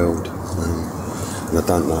around the world. And I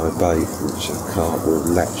don't know a bait which a carp will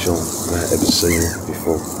latch on without ever seeing it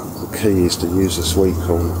before. The key is to use the sweet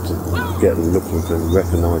corn to get them looking for and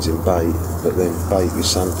recognising bait, but then bait with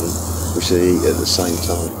something which they eat at the same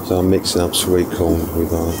time. So I'm mixing up sweet corn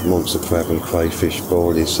with monster crab and crayfish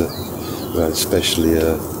boilies that are especially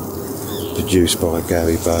produced by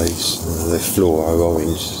Gary Bays. They're fluoro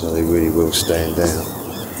orange, so they really will stand out.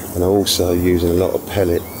 And I'm also using a lot of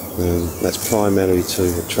pellet. That's primarily to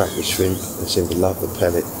attract the shrimp. They seem to love the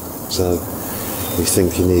pellet. So my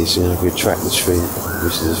thinking is, if we attract the shrimp,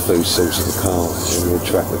 which is a food source of the carp, then we'll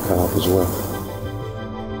attract the carp as well.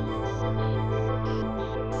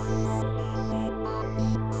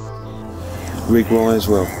 Rig-wise,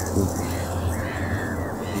 well,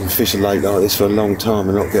 you can fish a lake like this for a long time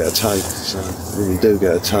and not get a take. So when you do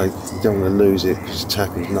get a take, you don't want to lose it because the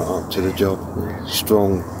tackle's not up to the job.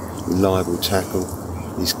 Strong, reliable tackle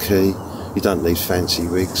is key. You don't need fancy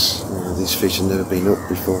rigs. These fish have never been hooked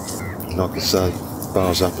before. Like I say,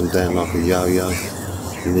 bars up and down like a yo-yo.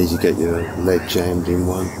 You need to get your lead jammed in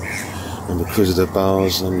one. And because of the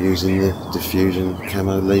bars, I'm using the diffusion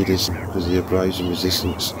camo leaders because of the abrasion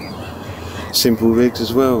resistance. Simple rigs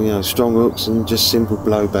as well, strong hooks and just simple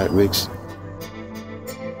blowback rigs.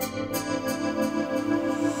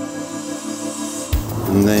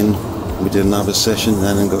 And then we did another session,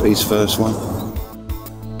 Alan got his first one.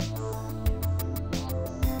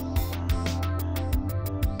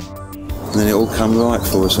 And then it all come right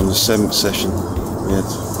for us on the 7th session. We had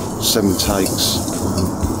 7 takes.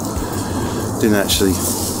 Didn't actually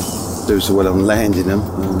do so well on landing them.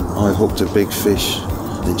 I hooked a big fish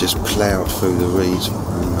and just ploughed through the reeds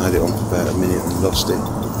I had it on for about a minute and lost it.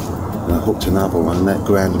 And I hooked another one, and that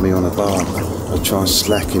grounded me on a bar. I tried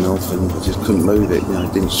slacking off and I just couldn't move it,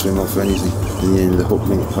 it didn't swim off or anything. In the end, the hook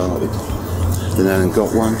link parted. Then Alan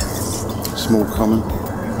got one, small common.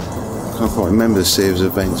 I can't quite remember the series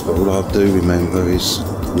of events, but all I do remember is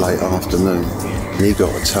late afternoon. And he got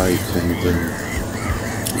a take and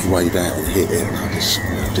he weighed out and hit it. And I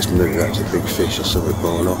just knew that was a big fish. I saw it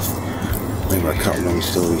boil off. Anyway, cut a long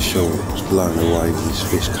story short, I was blown away when this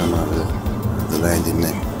fish come over the landing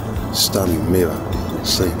net. Stunning mirror, you can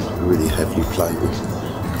see, really heavily plated.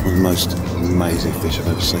 One of the most amazing fish I've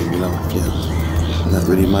ever seen in my life, And that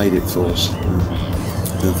really made it for us.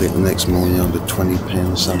 And I think the next morning under 20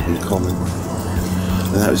 pounds, something common.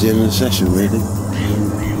 And that was the end of the session, really.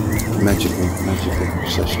 Magical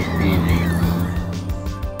session.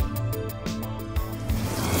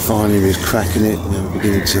 Finally we was cracking it,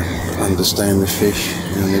 beginning to understand the fish,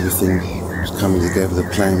 and everything was coming together, the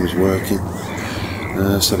plan was working.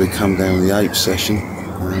 So we come down the 8th session,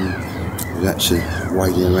 we were actually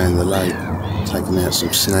wading around the lake, taking out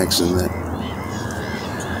some snags and that.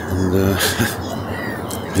 And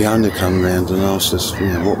the owner come round and asked us,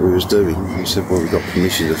 what we was doing. We said, well, we got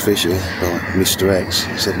permission to fish here by Mr. X.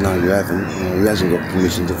 He said, no, you haven't. He hasn't got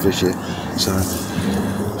permission to fish here. So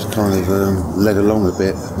it's kind of led along a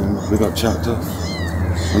bit, and we got chucked off.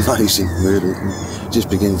 Amazing, really. Just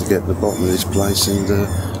beginning to get to the bottom of this place, and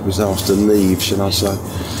was asked to leave, shall I say.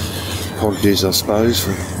 Apologies, I suppose,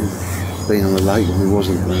 for being on the lake and we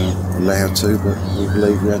wasn't allowed to, but we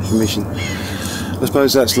believe we had permission. I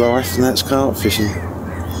suppose that's life, and that's carp fishing.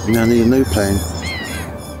 You now need a new plan.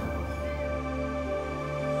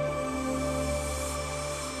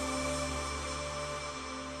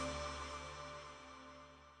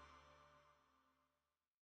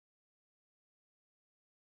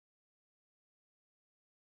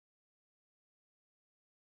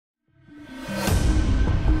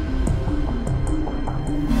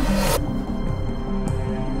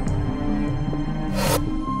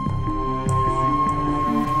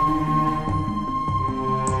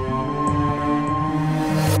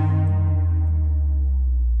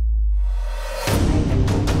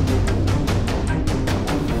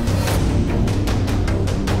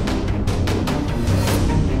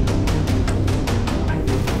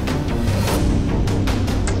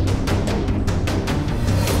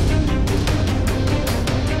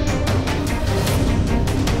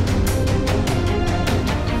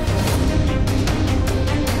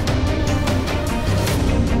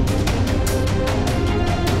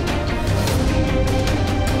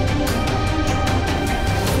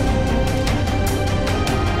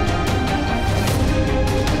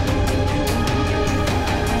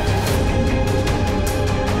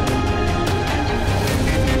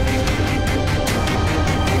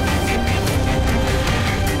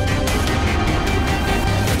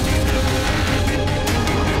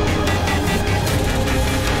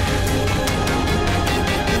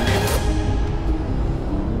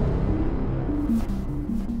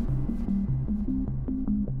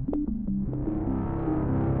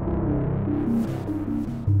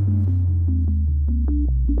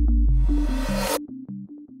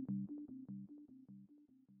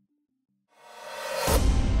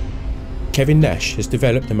 Kevin Nash has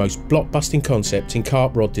developed the most blockbusting concept in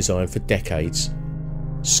carp rod design for decades: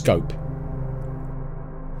 scope.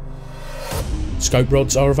 Scope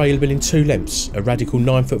rods are available in two lengths, a radical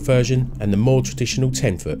 9-foot version and the more traditional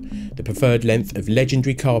 10-foot, the preferred length of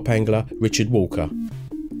legendary carp angler Richard Walker.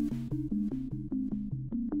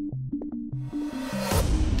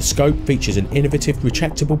 The scope features an innovative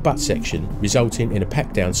retractable butt section, resulting in a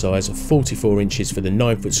pack down size of 44 inches for the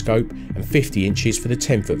 9-foot scope and 50 inches for the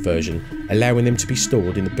 10-foot version, allowing them to be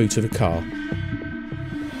stored in the boot of a car.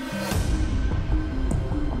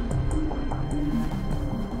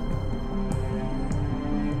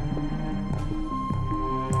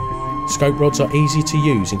 Scope rods are easy to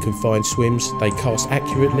use in confined swims, they cast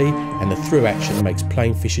accurately, and the through action makes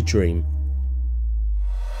playing fish a dream.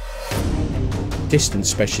 Distance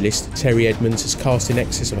specialist Terry Edmonds has cast in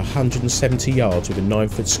excess of 170 yards with a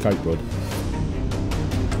 9-foot scope rod.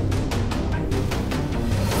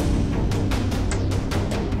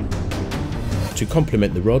 To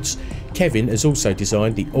complement the rods, Kevin has also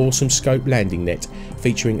designed the awesome scope landing net,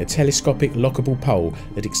 featuring a telescopic lockable pole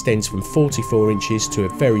that extends from 44 inches to a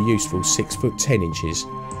very useful 6 foot 10 inches.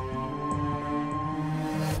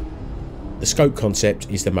 The scope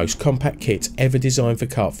concept is the most compact kit ever designed for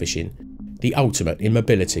carp fishing, the ultimate in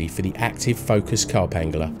mobility for the active focused carp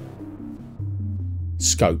angler.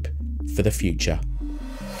 Scope for the future.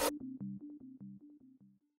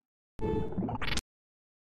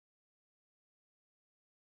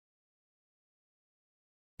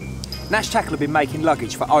 Nash Tackle have been making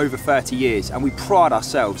luggage for over 30 years and we pride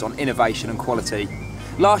ourselves on innovation and quality.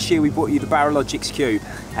 Last year we brought you the Barrelogix Cube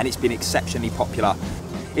and it's been exceptionally popular.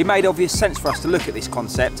 It made obvious sense for us to look at this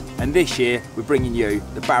concept, and this year we're bringing you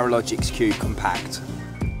the Barrelogix Cube Compact.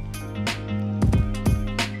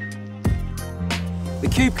 The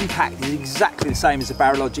Cube Compact is exactly the same as the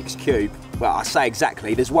Barrelogix Cube. Well, I say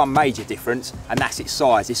exactly, there's one major difference and that's its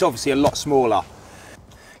size. It's obviously a lot smaller.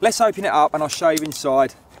 Let's open it up and I'll show you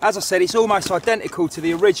inside. As I said, it's almost identical to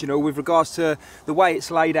the original with regards to the way it's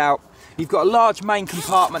laid out. You've got a large main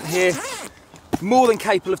compartment here, more than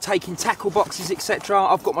capable of taking tackle boxes, etc.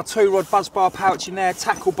 I've got my 2-rod buzz bar pouch in there,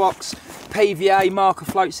 tackle box, PVA, marker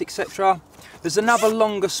floats, etc. There's another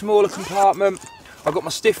longer, smaller compartment. I've got my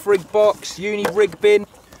stiff rig box, uni rig bin.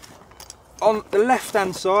 On the left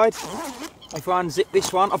hand side, if I unzip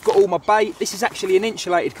this one, I've got all my bait. This is actually an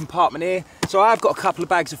insulated compartment here, so I've got a couple of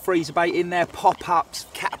bags of freezer bait in there, pop-ups,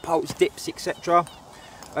 catapults, dips, etc.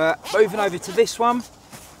 Moving over to this one,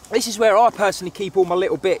 this is where I personally keep all my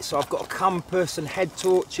little bits. So I've got a compass and head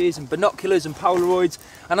torches and binoculars and Polaroids,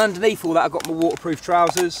 and underneath all that I've got my waterproof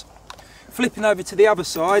trousers. Flipping over to the other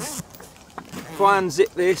side, if I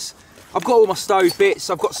unzip this, I've got all my stove bits,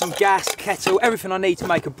 I've got some gas, kettle, everything I need to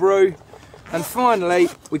make a brew. And finally,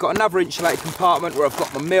 we've got another insulated compartment where I've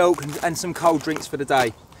got my milk and some cold drinks for the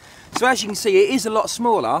day. So as you can see, it is a lot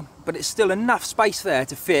smaller, but it's still enough space there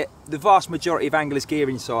to fit the vast majority of anglers' gear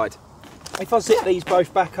inside. If I zip these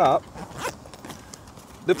both back up,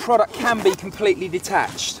 the product can be completely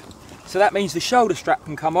detached. So that means the shoulder strap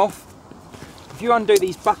can come off. If you undo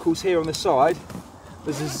these buckles here on the side,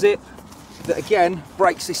 there's a zip that again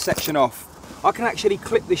breaks this section off. I can actually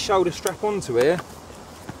clip this shoulder strap onto here,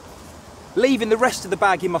 leaving the rest of the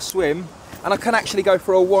bag in my swim, and I can actually go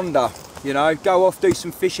for a wander, you know, go off, do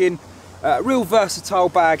some fishing. Real versatile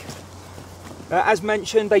bag. As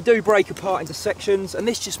mentioned, they do break apart into sections, and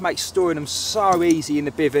this just makes storing them so easy in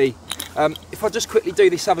the bivvy. If I just quickly do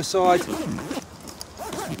this other side,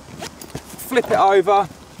 flip it over,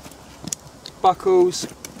 buckles,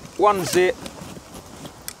 one zip,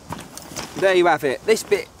 there you have it. This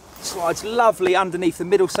bit slides lovely underneath the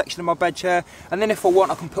middle section of my bed chair, and then if I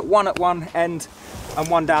want I can put one at one end and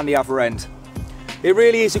one down the other end. It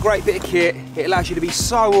really is a great bit of kit. It allows you to be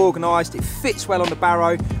so organised, it fits well on the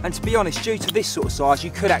barrow, and to be honest, due to this sort of size,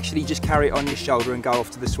 you could actually just carry it on your shoulder and go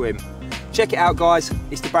off to the swim. Check it out guys,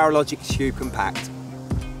 it's the Barrelogix Cube Compact.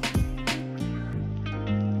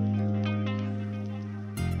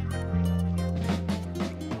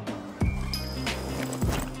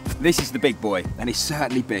 This is the big boy, and it's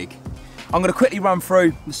certainly big. I'm going to quickly run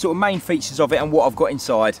through the sort of main features of it and what I've got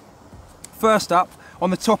inside. First up,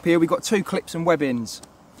 on the top here we've got 2 clips and webbings.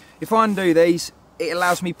 If I undo these, it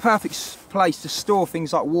allows me perfect place to store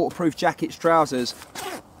things like waterproof jackets, trousers.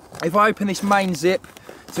 If I open this main zip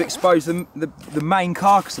to expose the main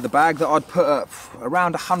carcass of the bag that I'd put at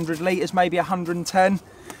around 100 litres, maybe 110,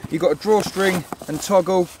 you've got a drawstring and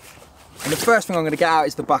toggle, and the first thing I'm going to get out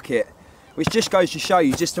is the bucket, which just goes to show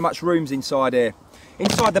you just how much room's inside here.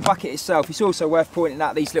 Inside the bucket itself, it's also worth pointing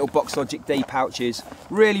out these little Box Logic D pouches.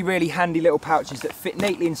 Really handy little pouches that fit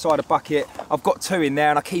neatly inside a bucket. I've got 2 in there,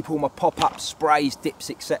 and I keep all my pop-ups, sprays, dips,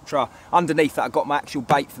 etc. Underneath that I've got my actual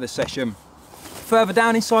bait for the session. Further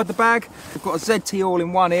down inside the bag, I've got a ZT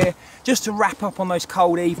all-in-one here, just to wrap up on those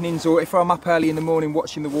cold evenings or if I'm up early in the morning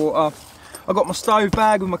watching the water. I've got my stove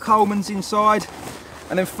bag with my Coleman's inside,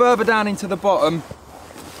 and then further down into the bottom,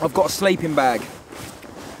 I've got a sleeping bag.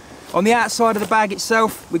 On the outside of the bag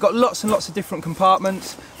itself, we've got lots and lots of different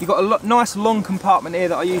compartments. You've got a nice long compartment here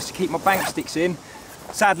that I use to keep my bank sticks in.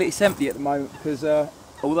 Sadly it's empty at the moment because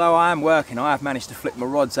although I am working, I have managed to flip my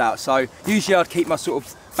rods out. So usually I'd keep my sort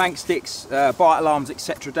of bank sticks, bite alarms,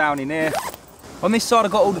 etc. down in here. On this side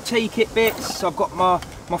I've got all the tea kit bits. I've got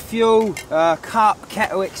my fuel, cup,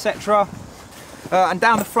 kettle, etc. And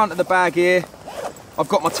down the front of the bag here, I've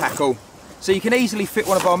got my tackle. So you can easily fit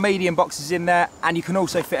one of our medium boxes in there, and you can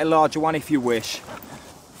also fit a larger one if you wish.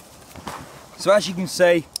 So as you can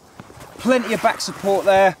see, plenty of back support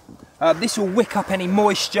there. This will wick up any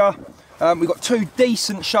moisture. We've got 2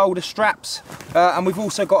 decent shoulder straps, and we've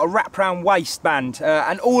also got a wraparound waistband,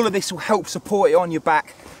 and all of this will help support it on your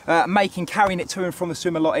back, making carrying it to and from the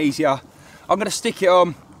swim a lot easier. I'm going to stick it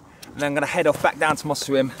on, and then I'm going to head off back down to my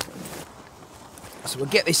swim. So we'll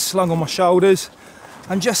get this slung on my shoulders,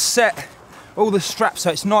 and just set all the straps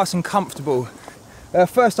so it's nice and comfortable.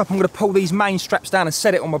 First up I'm going to pull these main straps down and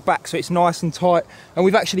set it on my back so it's nice and tight, and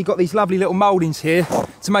we've actually got these lovely little mouldings here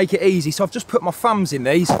to make it easy. So I've just put my thumbs in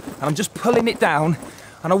these and I'm just pulling it down,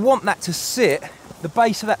 and I want that to sit, the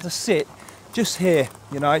base of that to sit just here,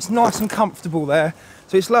 you know, it's nice and comfortable there.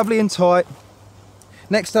 So it's lovely and tight.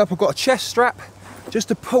 Next up, I've got a chest strap just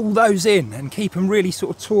to pull those in and keep them really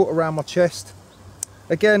sort of taut around my chest.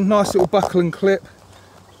 Again, nice little buckle and clip.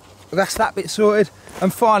 That's that bit sorted.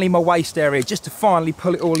 And finally my waist area, just to finally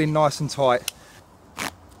pull it all in nice and tight.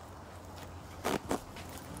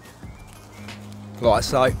 Like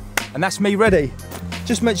so. And that's me ready.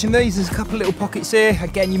 Just mention these, there's a couple of little pockets here.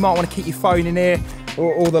 Again, you might want to keep your phone in here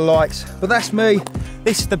or all the lights. But that's me.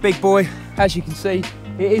 This is the big boy. As you can see,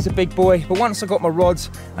 it is a big boy. But once I've got my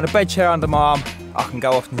rods and a bed chair under my arm, I can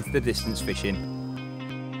go off into the distance fishing.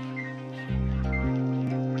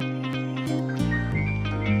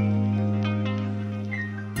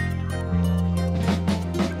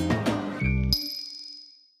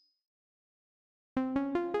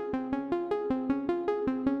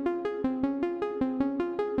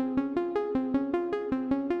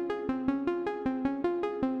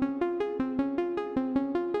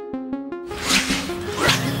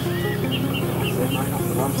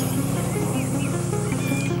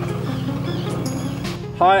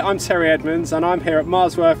 Hi, I'm Terry Edmonds and I'm here at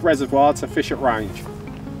Marsworth Reservoir to fish at range.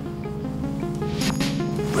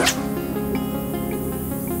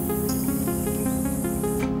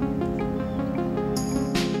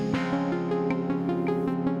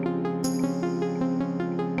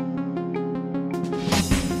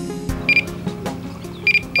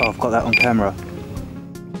 Oh, I've got that on camera.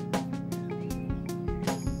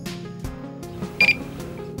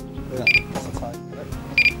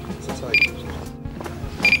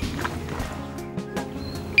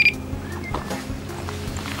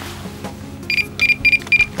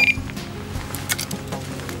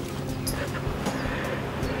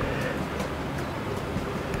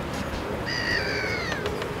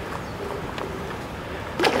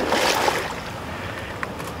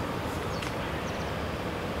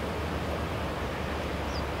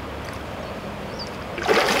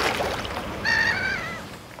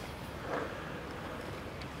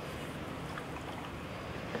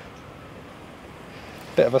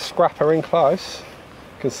 Bit of a scrapper in close,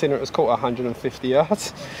 considering it was caught 150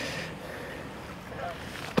 yards.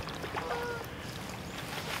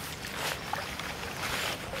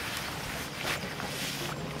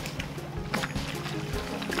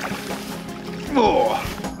 Oh.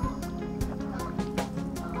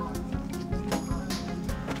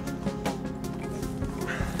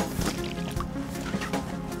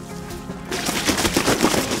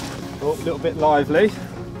 Oh, a little bit lively.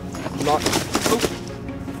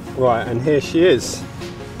 Right, and here she is.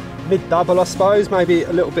 Mid-double, I suppose, maybe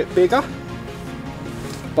a little bit bigger.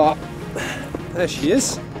 But there she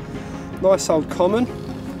is. Nice old common.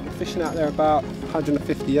 Fishing out there about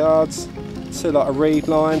 150 yards. To like a reed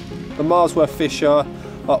line. The Marsworth fish are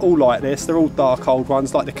all like this. They're all dark old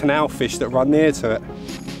ones, like the canal fish that run near to it.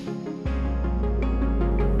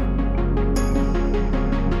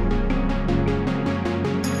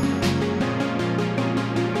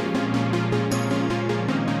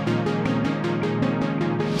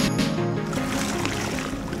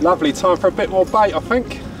 Lovely, time for a bit more bait, I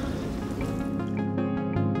think.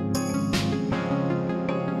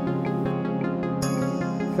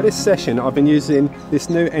 For this session, I've been using this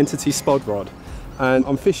new Entity spod rod, and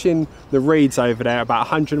I'm fishing the reeds over there about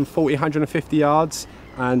 140, 150 yards,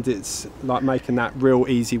 and it's like making that real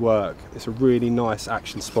easy work. It's a really nice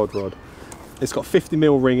action spod rod. It's got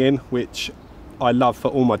 50mm ring in, which I love for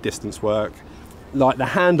all my distance work. Like the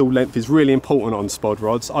handle length is really important on spod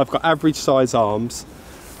rods. I've got average size arms,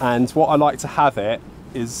 and what I like to have it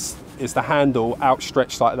is the handle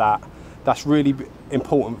outstretched like that. That's really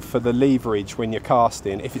important for the leverage when you're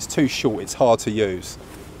casting. If it's too short, it's hard to use.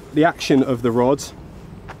 The action of the rod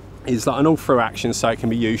is like an all-through action, so it can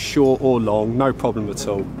be used short or long, no problem at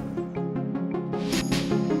all.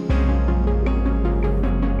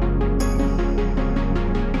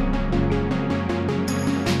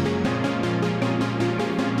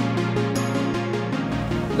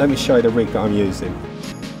 Let me show you the rig that I'm using.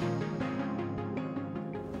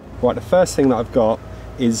 Right, the first thing that I've got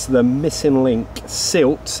is the missing link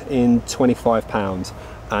silt in 25 pounds,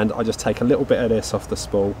 and I just take a little bit of this off the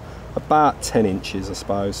spool, about 10 inches I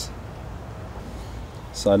suppose.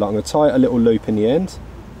 So like, I'm going to tie a little loop in the end,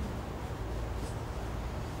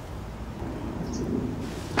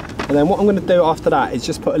 and then what I'm going to do after that is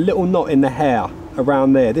just put a little knot in the hair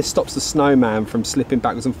around there. This stops the snowman from slipping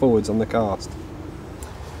backwards and forwards on the cast.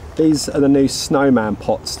 These are the new snowman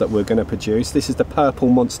pots that we're going to produce. This is the purple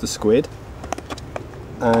monster squid,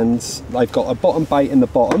 and they've got a bottom bait in the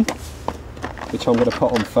bottom, which I'm going to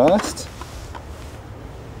put on first.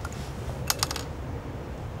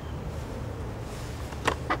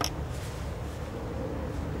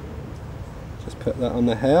 Just Put that on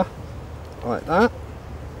the hair, like that.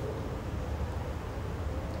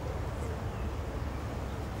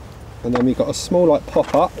 And then we've got a small like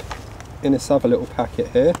pop-up in this other little packet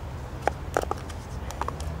here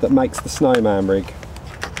that makes the snowman rig.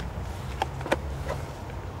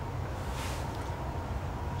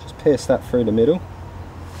 Just pierce that through the middle.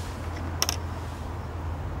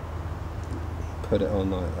 Put it on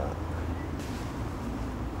like that.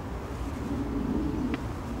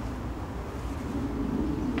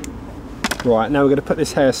 Right, now we're going to put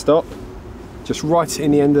this hair stop just right in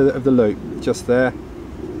the end of the loop, just there.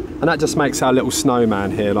 And that just makes our little snowman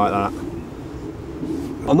here like that.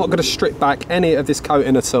 I'm not going to strip back any of this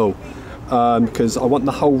coating at all because I want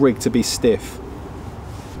the whole rig to be stiff.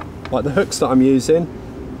 Like the hooks that I'm using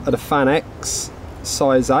are the Fan X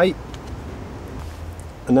size 8.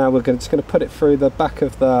 And now we're just going to put it through the back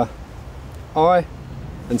of the eye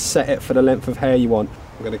and set it for the length of hair you want.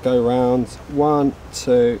 I'm going to go around 1,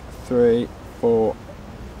 2, 3, 4,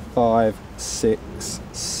 5, 6,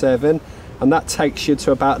 7, and that takes you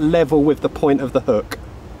to about level with the point of the hook.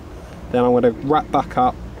 Then I'm going to wrap back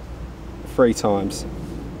up 3 times.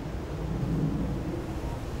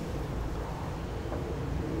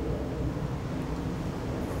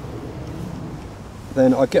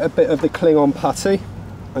 Then I get a bit of the cling-on putty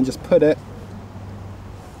and just put it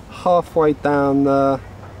halfway down the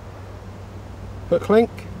hook link.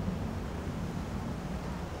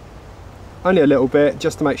 Only a little bit,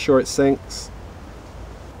 just to make sure it sinks.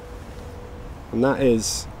 And that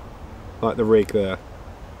is like the rig there.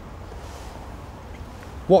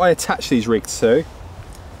 What I attach these rigs to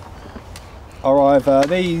are either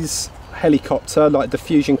these helicopter, like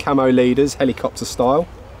diffusion camo leaders, helicopter style.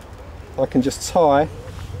 I can just tie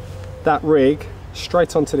that rig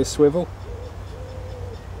straight onto this swivel.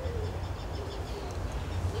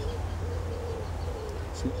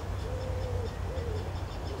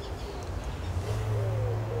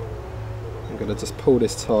 I'm going to just pull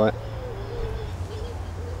this tight.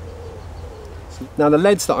 Now the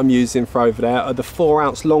leads that I'm using for over there are the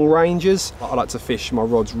 4-ounce long ranges. I like to fish my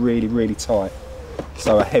rods really, really tight,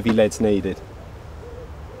 so a heavy lead's needed.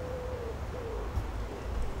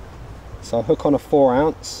 So I hook on a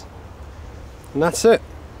 4-ounce, and that's it.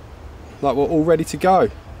 Like, we're all ready to go.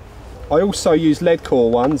 I also use lead core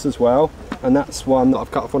ones as well, and that's one that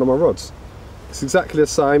I've cut off one of my rods. It's exactly the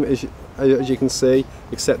same as you can see,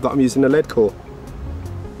 except that I'm using a lead core.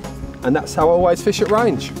 And that's how I always fish at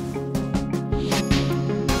range.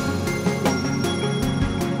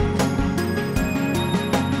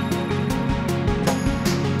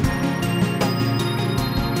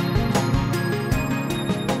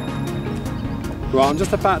 Right, I'm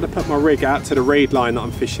just about to put my rig out to the reed line that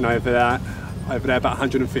I'm fishing over there about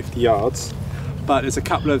 150 yards. But there's a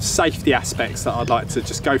couple of safety aspects that I'd like to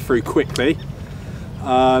just go through quickly.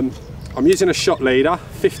 I'm using a shot leader,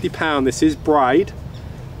 50 pound this is, braid.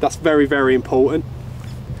 That's very, very important.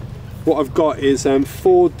 What I've got is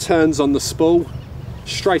 4 turns on the spool,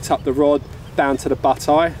 straight up the rod, down to the butt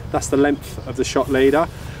eye. That's the length of the shot leader.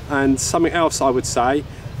 And something else I would say,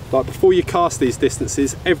 like before you cast these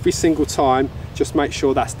distances, every single time, just make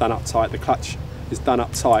sure that's done up tight, the clutch is done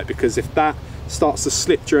up tight, because if that starts to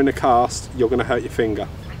slip during the cast, you're going to hurt your finger.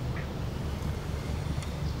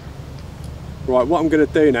 Right, what I'm going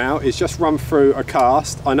to do now is just run through a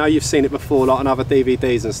cast. I know you've seen it before, like on other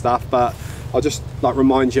DVDs and stuff, but I'll just like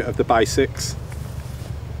remind you of the basics.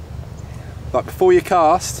 Like before you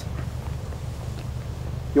cast,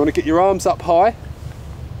 you want to get your arms up high.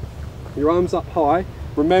 Your arms up high.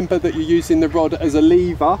 Remember that you're using the rod as a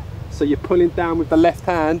lever, so you're pulling down with the left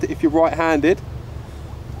hand if you're right-handed.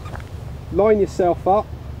 Line yourself up,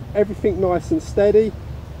 everything nice and steady,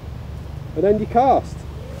 and then you cast.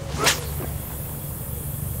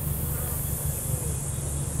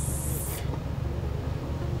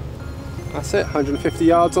 That's it, 150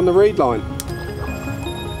 yards on the reed line.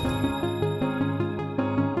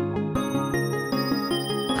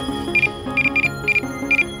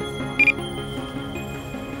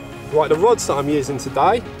 Right, the rods that I'm using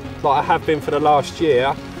today, like I have been for the last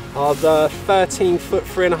year, are the 13-foot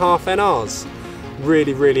 3.5 NRs.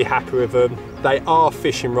 Really, really happy with them. They are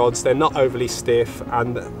fishing rods, they're not overly stiff,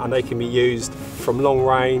 and they can be used from long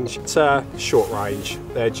range to short range.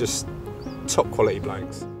 They're just top quality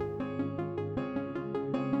blanks.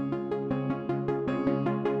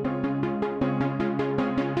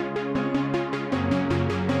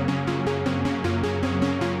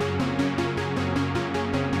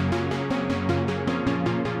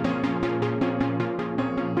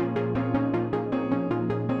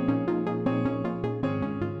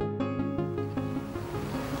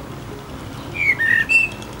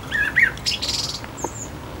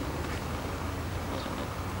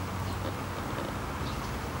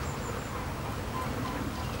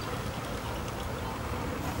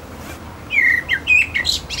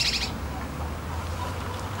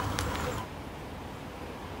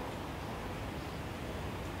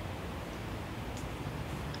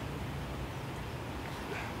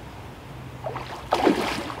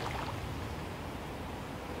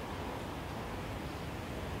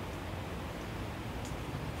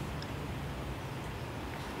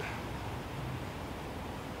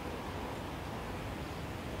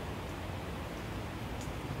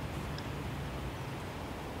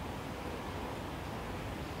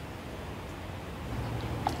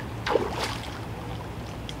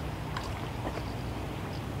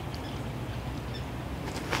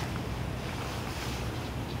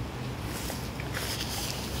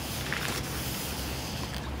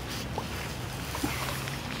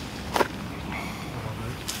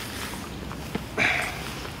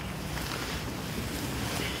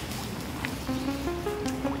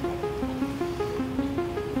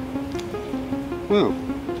 Well,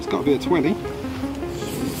 it's got to be a 20. Give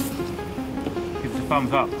us a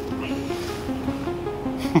thumbs up.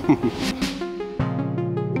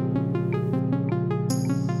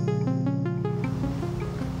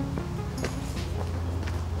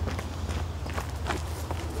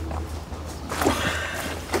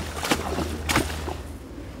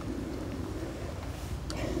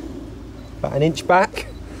 About an inch back.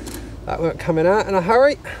 That weren't coming out in a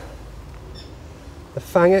hurry. The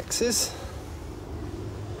Fang X's.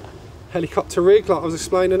 Helicopter rig, like I was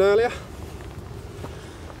explaining earlier.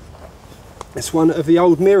 It's one of the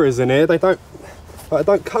old mirrors in here. They don't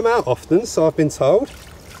come out often, so I've been told.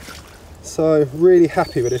 So really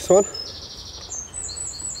happy with this one.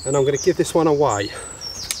 And I'm going to give this one away.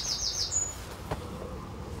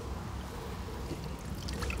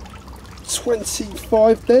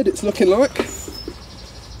 $25 dead, it's looking like.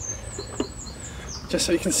 Just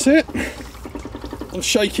so you can see it. I'm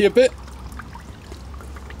shaky a bit.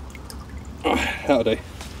 Oh, that'll do.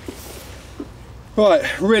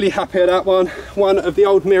 Right, really happy with that one. One of the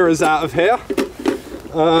old mirrors out of here.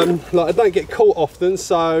 Like I don't get caught often,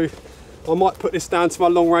 so I might put this down to my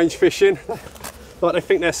long range fishing. Like they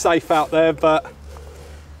think they're safe out there, but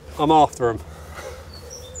I'm after them.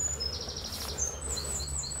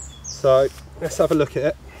 So let's have a look at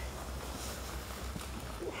it.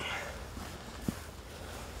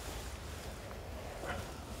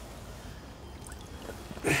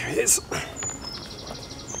 There it is.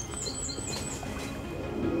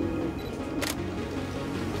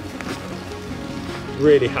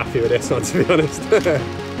 Really happy with this one, to be honest.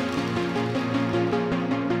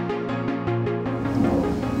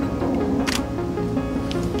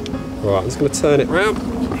 Right, I'm just going to turn it round.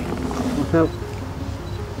 Help.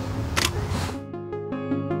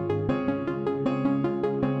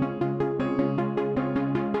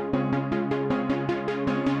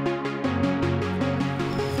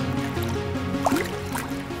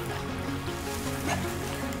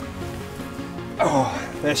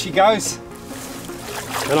 Oh, there she goes.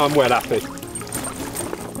 And I'm well happy.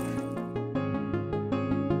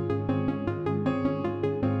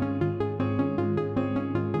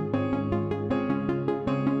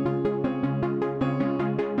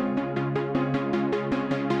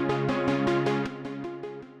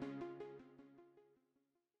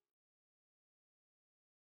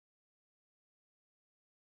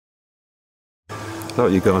 A lot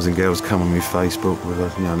of you guys and girls come on my Facebook with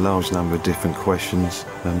a large number of different questions.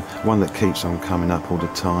 One that keeps on coming up all the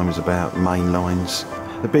time is about main lines.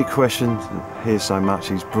 The big question here so much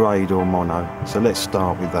is braid or mono. So let's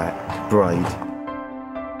start with that, braid.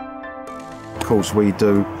 Of course we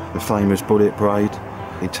do the famous bullet braid.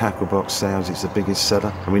 In tackle box sales it's the biggest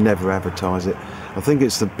seller and we never advertise it. I think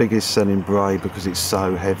it's the biggest selling braid because it's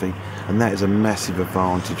so heavy, and that is a massive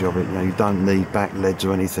advantage of it. You don't need back leads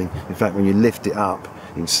or anything. In fact, when you lift it up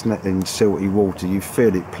in silty water, you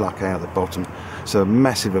feel it pluck out the bottom. So a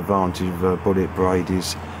massive advantage of a bullet braid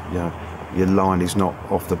is, your line is not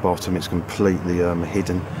off the bottom; it's completely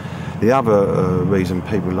hidden. The other reason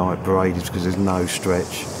people like braid is because there's no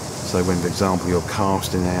stretch. So when, for example, you're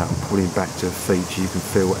casting out and pulling back to a feature, you can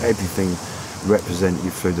feel everything represent you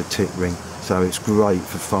through the tip ring. So it's great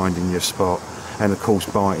for finding your spot. And of course,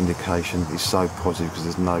 bite indication is so positive because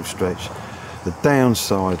there's no stretch. The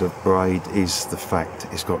downside of braid is the fact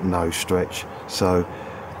it's got no stretch. So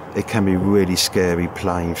it can be really scary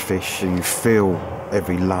playing fish. You feel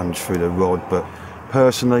every lunge through the rod, but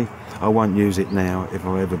personally, I won't use it now if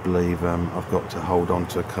I ever believe I've got to hold on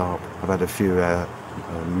to a carp. I've had a few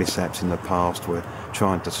mishaps in the past where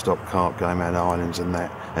trying to stop carp going around islands and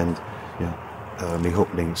that, and my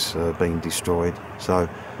hook links being destroyed. So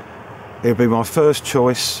it would be my first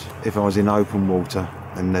choice if I was in open water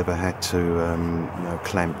and never had to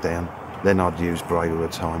clamp down. Then I'd use braid all the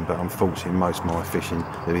time, but unfortunately most of my fishing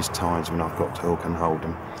there is times when I've got to hook and hold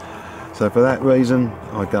them. So for that reason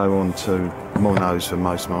I go on to monos for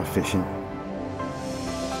most of my fishing.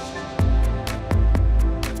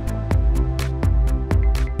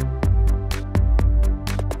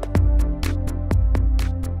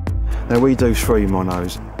 Now we do 3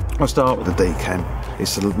 monos. I'll start with the decam.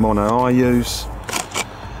 It's the mono I use,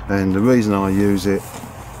 and the reason I use it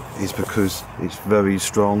is because it's very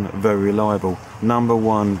strong, very reliable. Number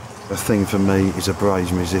one thing for me is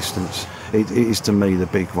abrasion resistance. It is to me the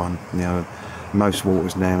big one. Most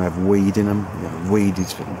waters now have weed in them. Weed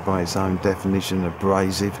is by its own definition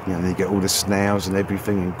abrasive. You get all the snails and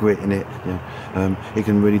everything and grit in it. It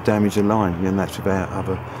can really damage a line, and that's without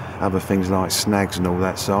other things like snags and all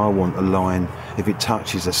that. So I want a line, if it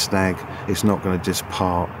touches a snag, it's not going to just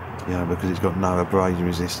part, because it's got no abrasion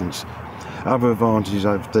resistance. Other advantages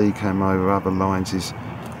over D-cam over other lines is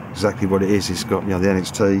exactly what it is. It's got, you know, the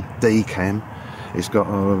NXT D-cam. It's got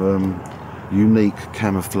a unique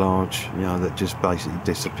camouflage, you know, that just basically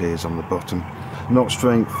disappears on the bottom. Knot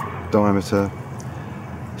strength, diameter,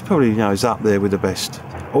 it's probably, you know, it's up there with the best.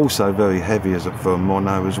 Also very heavy for a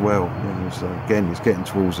mono as well. You know, so again, it's getting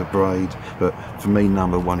towards a braid, but for me,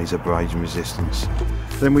 number one is abrasion resistance.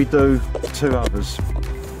 Then we do two others.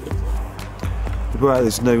 We brought out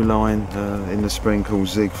this new line in the spring called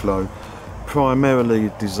Zig Flow,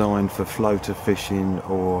 primarily designed for floater fishing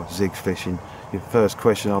or zig fishing. Your first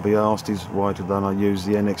question I'll be asked is, why did I use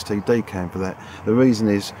the NXT D-cam for that? The reason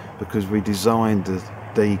is because we designed the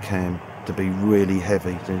D-cam to be really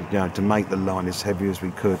heavy, to make the line as heavy as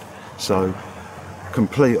we could. So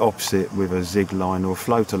complete opposite with a zig line or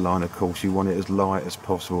floater line. Of course, you want it as light as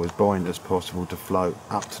possible, as buoyant as possible, to float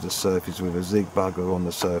up to the surface with a zig bugger on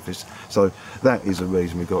the surface. So that is the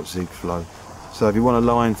reason we got Zig Flow. So if you want a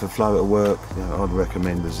line for floater work, you know, I'd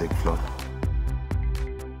recommend the Zig Flow.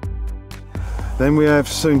 Then we have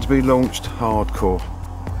soon to be launched Hardcore.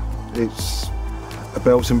 It's a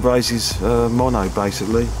belts and braces mono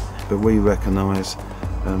basically, but we recognise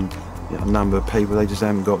a number of people, they just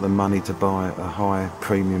haven't got the money to buy a high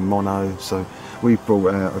premium mono, so we've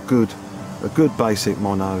brought out a good basic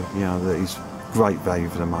mono, you know, that is great value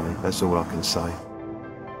for the money. That's all I can say.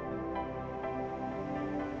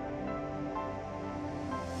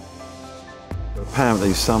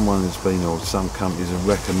 Apparently someone has been, or some companies have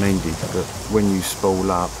recommended, that when you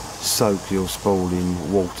spool up, soak your spool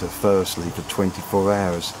in water firstly for 24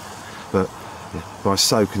 hours. But by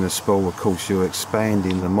soaking the spool, of course, you're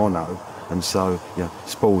expanding the mono, and so, you know,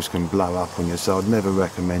 spools can blow up on you, so I'd never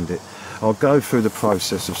recommend it. I'll go through the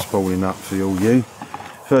process of spooling up for all you.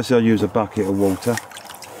 Firstly, I'll use a bucket of water.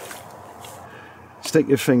 Stick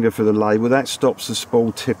your finger through the label, that stops the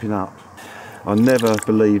spool tipping up. I never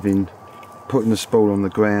believe in putting the spool on the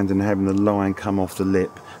ground and having the line come off the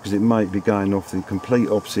lip, because it might be going off the complete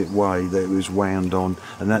opposite way that it was wound on,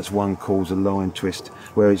 and that's one cause of line twist,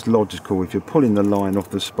 where it's logical. If you're pulling the line off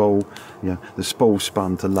the spool, you know, the spool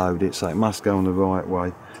spun to load it, so it must go on the right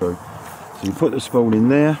way through. So you put the spool in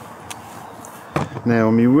there. Now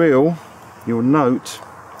on my reel, you'll note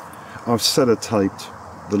I've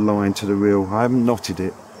sellotaped the line to the reel. I haven't knotted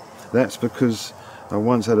it. That's because I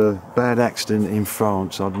once had a bad accident in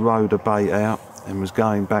France. I'd rowed a bait out and was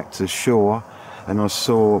going back to shore, and I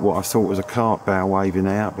saw what I thought was a carp bow waving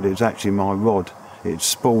out, but it was actually my rod. It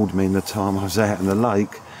spooled me in the time I was out in the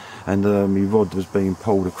lake, and my rod was being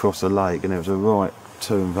pulled across the lake, and it was a right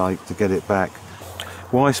turn ache to get it back.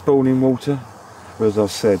 Why spool in water? Well, as I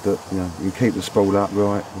said, that, you know, you keep the spool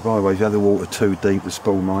upright. By the way, if you have the water too deep, the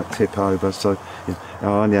spool might tip over. So, you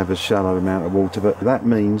know, I only have a shallow amount of water, but that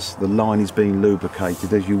means the line is being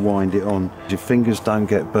lubricated as you wind it on. Your fingers don't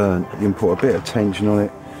get burnt. You can put a bit of tension on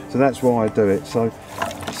it. So that's why I do it. So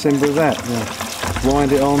simple as that. You know,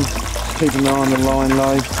 wind it on, keep an eye on the line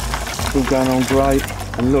low. It's all going on great.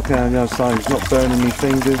 And look how, you know, so it's not burning my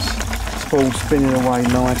fingers. Spool spinning away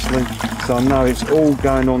nicely. So I know it's all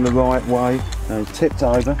going on the right way. It tipped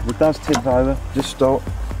over. If it does tip over, just stop.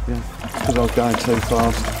 Because I was going too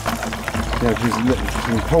fast. It's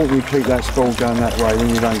important you keep that spool going that way,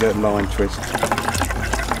 then you don't get line twist.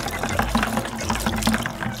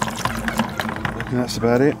 And that's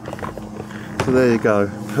about it. So there you go,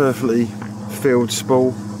 perfectly filled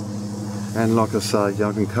spool. And like I say,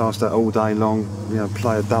 I can cast that all day long. You know,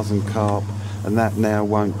 play a dozen carp, and that now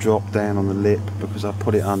won't drop down on the lip because I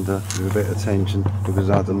put it under with a bit of tension because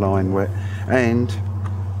I had the line wet. And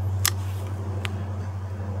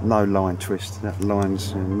no line twist. That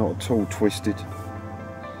line's not at all twisted,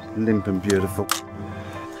 limp and beautiful.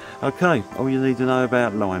 Okay, all you need to know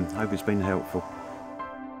about line. Hope it's been helpful.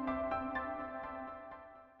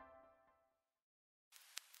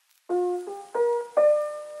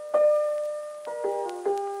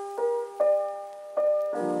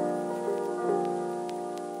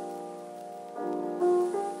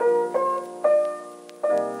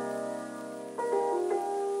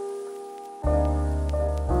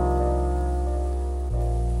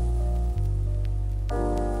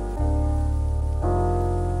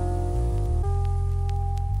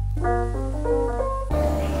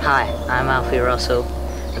 Hi, I'm Alfie Russell.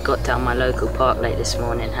 I got down my local park late this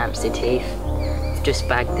morning, Hampstead Heath. I've just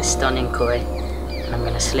bagged this stunning koi, and I'm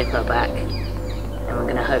going to slip her back, and we're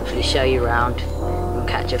going to hopefully show you around and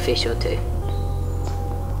catch a fish or two.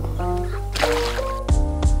 Hi,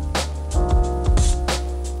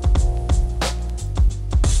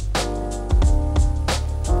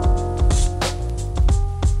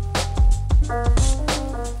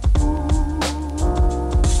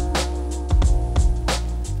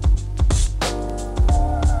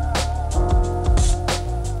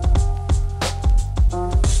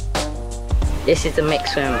 This is the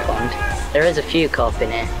mixed swimming pond. There is a few carp in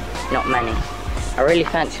here, not many. I really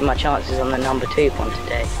fancy my chances on the number 2 pond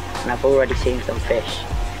today, and I've already seen some fish.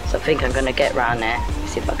 So I think I'm going to get round there and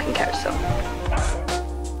see if I can catch some.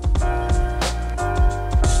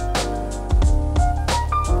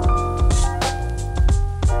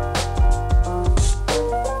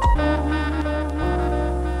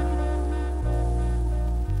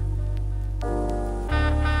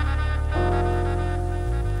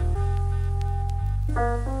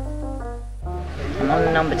 I'm on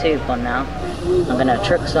the number 2 pond now. I'm going to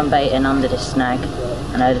trick some bait in under this snag.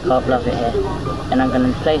 I know the carp love it here. And I'm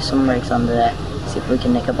going to place some rigs under there, see if we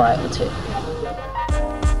can nick a bite or two.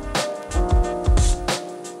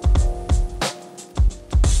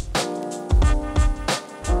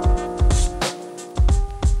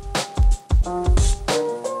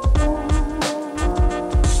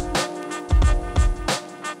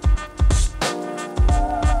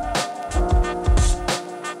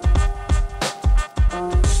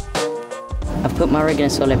 I've put my rig in a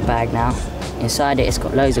solid bag now. Inside it, it's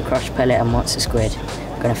got loads of crushed pellet and monster squid.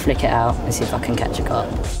 I'm going to flick it out and see if I can catch a carp.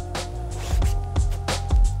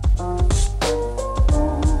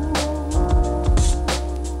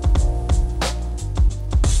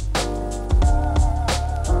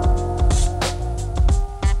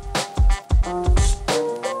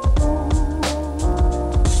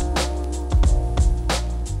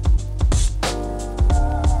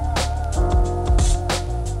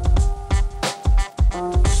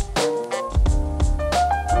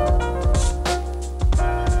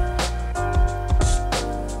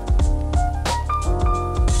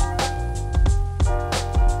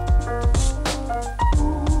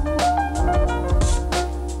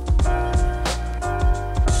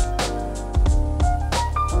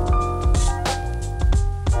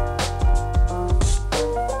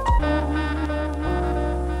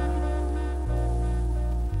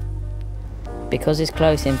 Because it's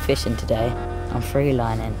close in fishing today, I'm free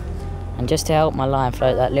lining. And just to help my line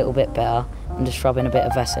float that little bit better, I'm just rubbing a bit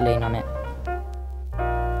of Vaseline on it.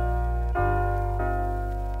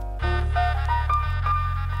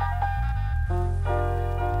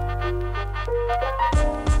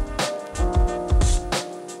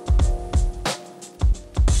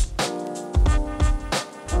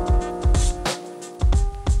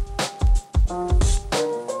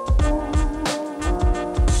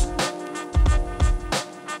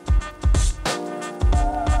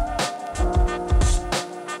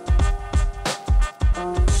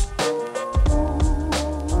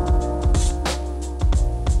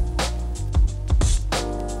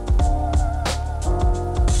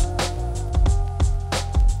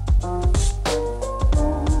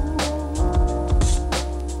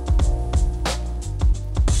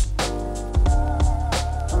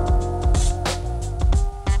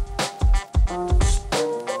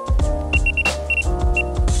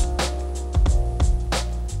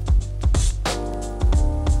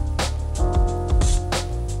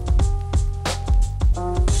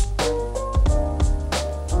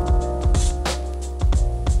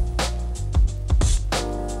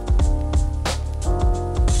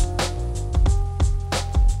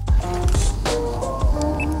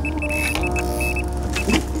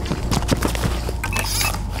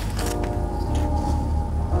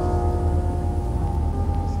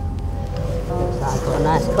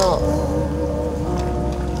 Nice carp.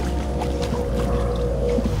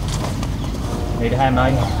 Need a hand,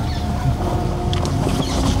 mate?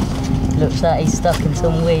 Looks like he's stuck in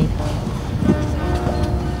some weed.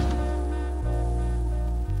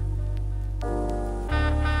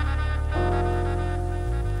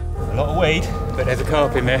 A lot of weed, but there's a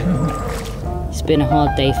carp in there. It's been a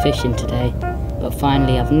hard day fishing today, but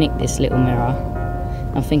finally I've nicked this little mirror.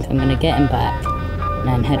 I think I'm going to get him back and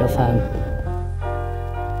then head off home.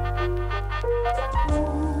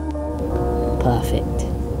 Perfect.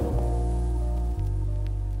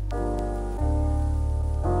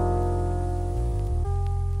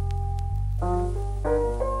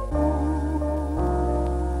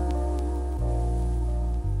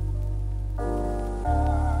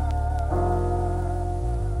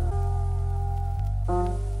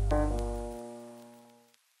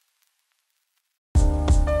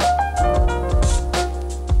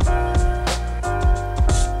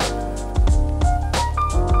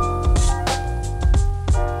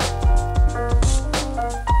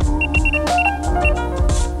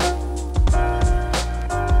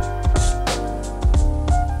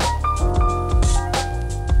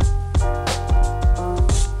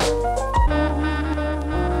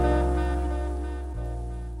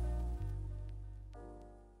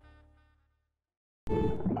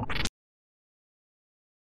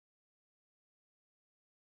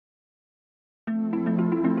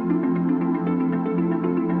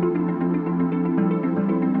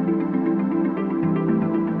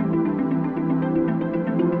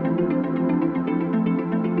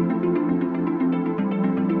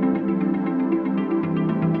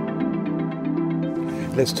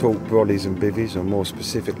 Let's talk brollies and bivvies, or more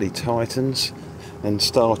specifically Titans, and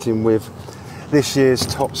starting with this year's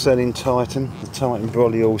top selling Titan, the Titan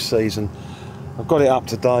brolly all season. I've got it up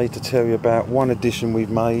today to tell you about one addition we've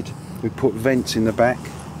made. We put vents in the back,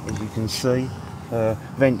 as you can see,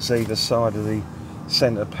 vents either side of the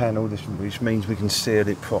centre panel, which means we can seal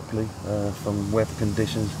it properly from weather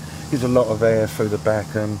conditions. Gives a lot of air through the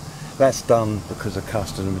back, and that's done because of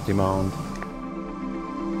customer demand.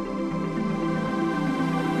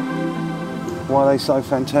 Why are they so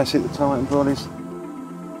fantastic, the Titan brollies?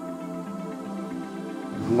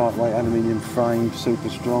 Lightweight aluminium frame, super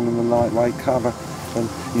strong, and the lightweight cover. And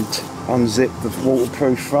you unzip the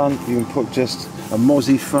waterproof front, you can put just a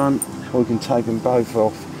mozzie front, or you can take them both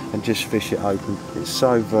off and just fish it open. It's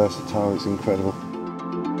so versatile, it's incredible.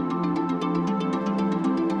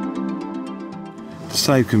 To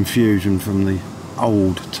save confusion from the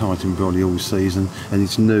old Titan brolly all season and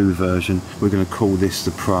its new version, we're going to call this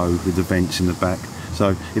the Pro with the vents in the back. So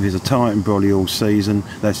if it's a Titan brolly all season,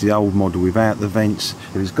 that's the old model without the vents.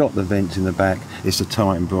 If it's got the vents in the back, it's the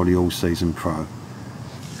Titan brolly all season Pro.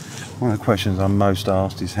 One of the questions I'm most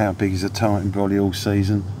asked is how big is a Titan brolly all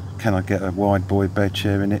season? Can I get a wide buoy bed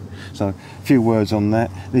chair in it? So a few words on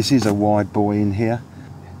that. This is a wide buoy in here.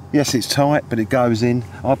 Yes, it's tight, but it goes in.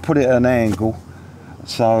 I put it at an angle,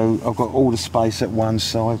 so I've got all the space at one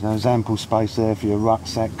side. There's ample space there for your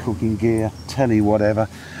rucksack, cooking gear, telly, whatever.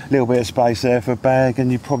 A little bit of space there for a bag,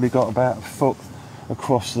 and you've probably got about a foot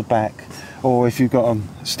across the back. Or if you've got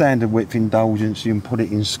a standard width indulgence, you can put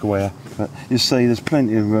it in square. But you see there's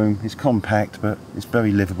plenty of room. It's compact, but it's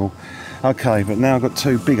very livable. Okay, but now I've got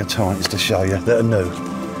two bigger Titans to show you that are new.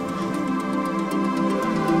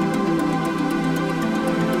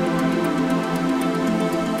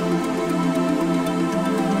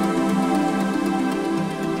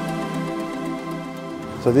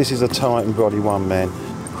 So this is a Titan brolly one man.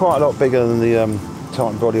 Quite a lot bigger than the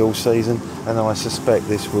Titan brolly all season, and I suspect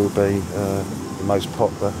this will be the most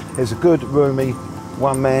popular. It's a good roomy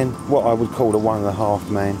one man, what I would call a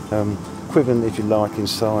 1.5 man. Equivalent, if you like, in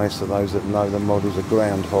size to those that know the models, a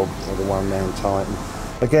groundhog or the one man Titan.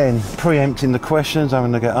 Again, preempting the questions I'm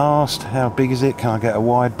going to get asked, how big is it, can I get a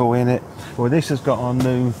wide buoy in it? Well, this has got our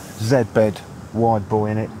new Z bed wide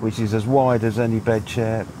buoy in it, which is as wide as any bed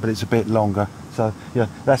chair, but it's a bit longer. So yeah,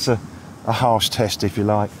 that's a harsh test, if you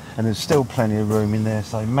like, and there's still plenty of room in there,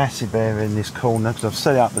 so massive area in this corner, because I've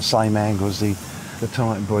set it up the same angle as the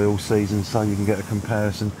Titan brolly all season, so you can get a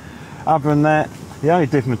comparison. Other than that, the only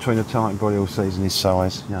difference between the Titan brolly all season is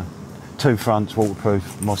size. You know, two fronts,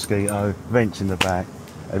 waterproof, mosquito, vents in the back,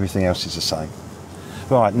 everything else is the same.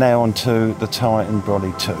 Right, now on to the Titan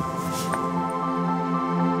brolly 2.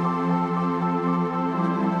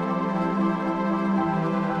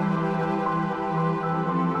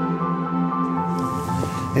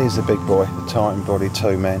 Here's the big boy, the Titan brolly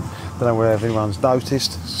 2 man. Don't know whether everyone's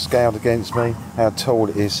noticed, scaled against me, how tall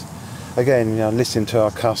it is. Again, you know, listening to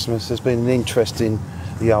our customers, there's been an interest in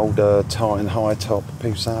the old Titan high top.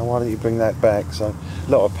 People say, oh, why don't you bring that back? So a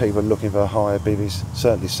lot of people are looking for higher bivvies.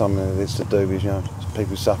 Certainly something of it's to do with, you know,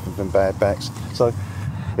 people suffering from bad backs. So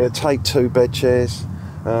it'll take 2 bed chairs.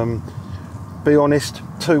 Be honest,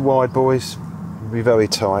 2 wide buoys be very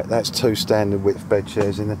tight. That's 2 standard width bed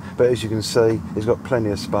chairs in there, but as you can see, it's got plenty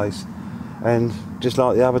of space, and just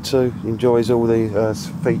like the other 2, enjoys all the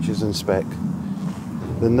features and spec.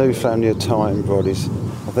 The new family of Titan brollies,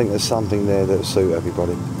 I think there's something there that'll suit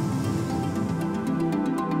everybody.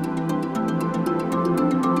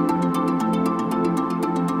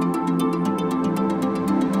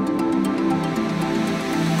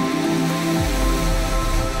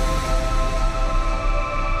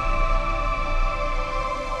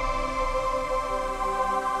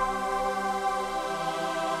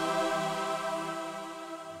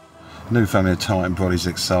 New family of Titan brollies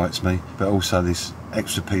excites me, but also this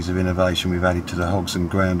extra piece of innovation we've added to the hogs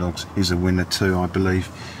and groundhogs is a winner too, I believe.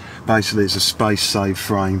 Basically, it's a space save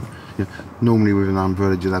frame. You know, normally with an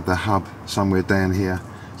umbrella you'd have the hub somewhere down here,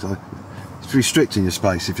 so it's restricting your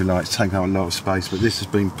space, if you like. It's taking up a lot of space, but this has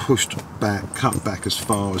been pushed back, cut back as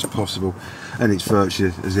far as possible, and it's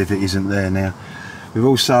virtually as if it isn't there now. We've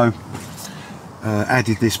also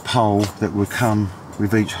added this pole that will come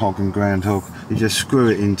with each hog and groundhog. You just screw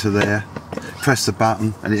it into there, press the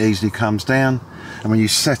button, and it easily comes down. And when you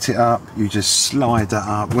set it up, you just slide that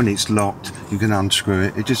up. When it's locked, you can unscrew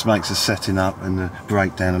it. It just makes the setting up and the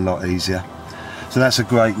breakdown a lot easier. So that's a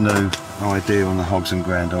great new idea on the hogs and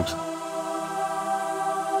groundhogs.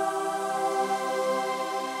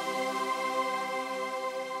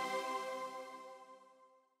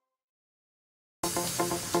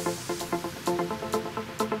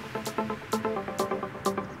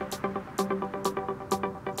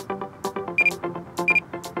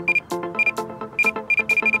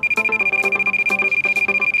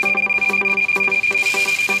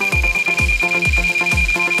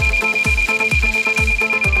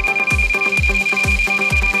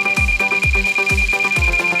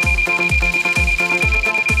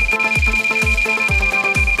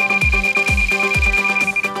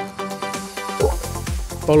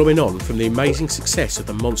 Following on from the amazing success of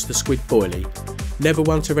the monster squid boilie, never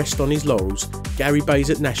one to rest on his laurels, Gary Bays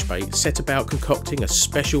at Nash Bait set about concocting a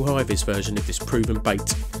special high-vis version of this proven bait.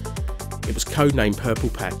 It was codenamed Purple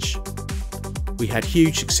Patch. We had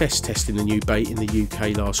huge success testing the new bait in the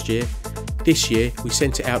UK last year. This year we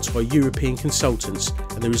sent it out to our European consultants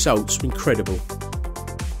and the results were incredible.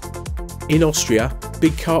 In Austria,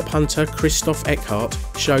 big carp hunter Christoph Eckhart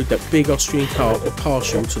showed that big Austrian carp were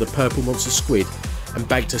partial to the purple monster squid and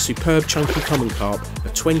bagged a superb chunky common carp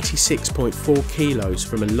of 26.4 kilos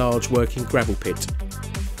from a large working gravel pit.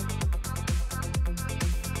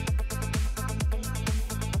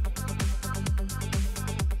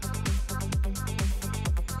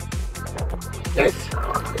 Yes.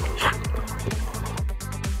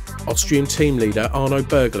 Austrian team leader Arno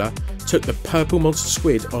Bergler took the purple monster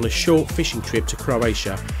squid on a short fishing trip to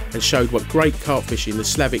Croatia and showed what great carp fishing the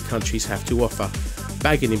Slavic countries have to offer,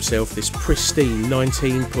 bagging himself this pristine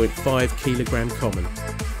 19.5 kilogram common.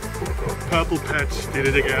 Purple Patch did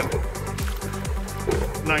it again.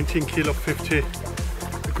 19 kilo 50,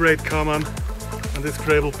 a great common and this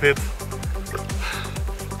gravel pit.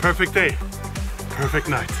 Perfect day, perfect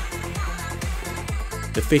night.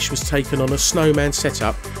 The fish was taken on a snowman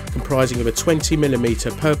setup comprising of a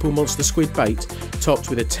 20mm purple monster squid bait topped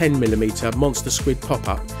with a 10mm monster squid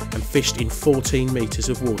pop-up and fished in 14 metres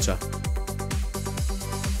of water.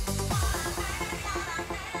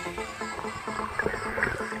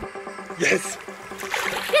 Yes!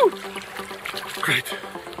 Whew. Great.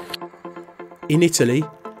 In Italy,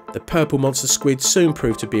 the purple monster squid soon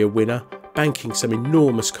proved to be a winner, banking some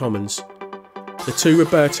enormous commons. The two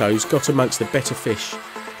Robertos got amongst the better fish,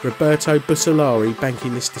 Roberto Bussolari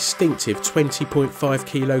banking this distinctive 20.5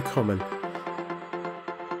 kilo common.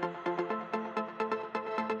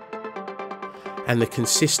 And the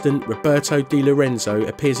consistent Roberto Di Lorenzo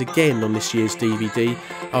appears again on this year's DVD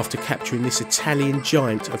after capturing this Italian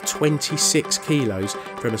giant of 26 kilos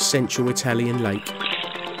from a central Italian lake.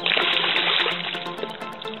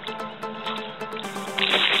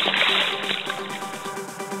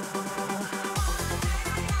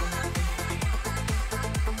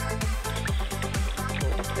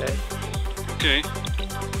 Okej.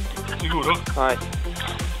 Sicuro? Vai.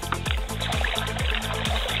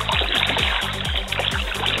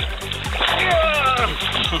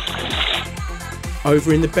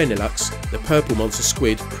 Over in the Benelux, the purple monster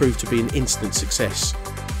squid proved to be an instant success.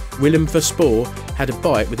 Willem Verspoor had a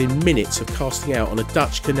bite within minutes of casting out on a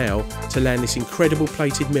Dutch canal to land this incredible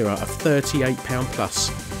plated mirror of 38 pound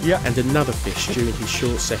plus, and another fish during his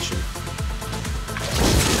short session.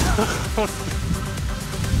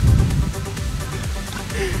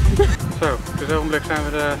 Zo, op dit ogenblik zijn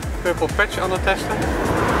we de Purple Patch aan het testen.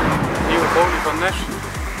 Nieuwe bolie van Nash.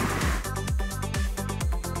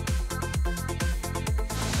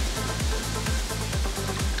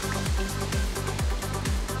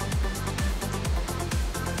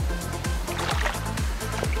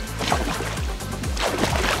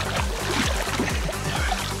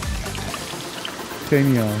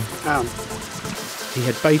 Genial. He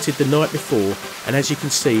had baited the night before, and as you can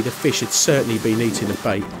see, the fish had certainly been eating the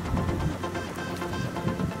bait.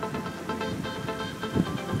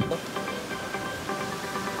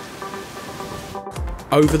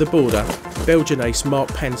 Over the border, Belgian ace Mark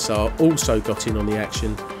Pansar also got in on the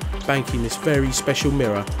action, banking this very special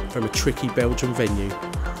mirror from a tricky Belgian venue.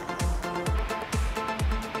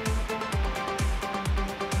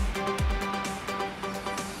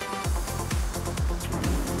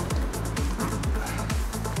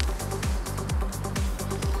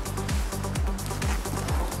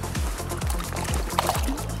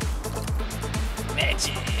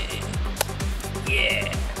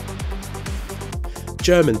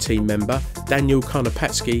 German team member Daniel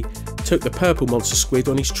Karnapatsky took the purple monster squid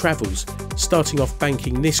on his travels, starting off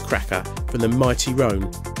banking this cracker from the mighty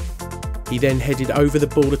Rhone. He then headed over the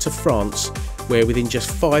border to France, where within just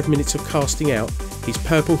 5 minutes of casting out, his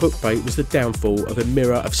purple hook bait was the downfall of a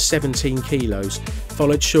mirror of 17 kilos,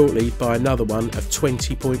 followed shortly by another one of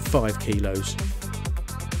 20.5 kilos.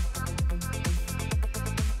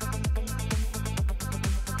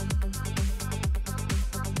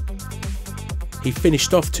 He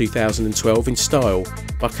finished off 2012 in style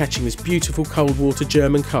by catching this beautiful cold water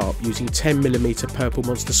German carp using 10mm purple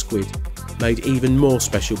monster squid, made even more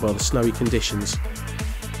special by the snowy conditions.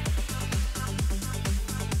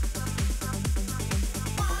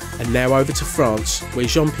 And now over to France, where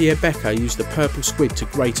Jean-Pierre Becker used the purple squid to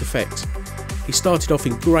great effect. He started off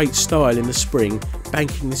in great style in the spring,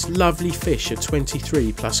 banking this lovely fish of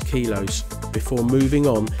 23 plus kilos, before moving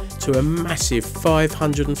on to a massive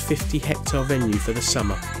 550 hectare venue for the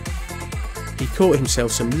summer. He caught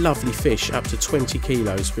himself some lovely fish up to 20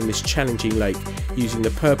 kilos from this challenging lake using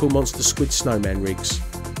the purple monster squid snowman rigs.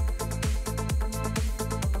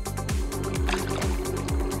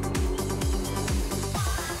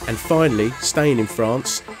 And finally, staying in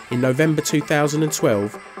France, in November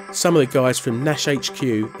 2012, some of the guys from Nash HQ,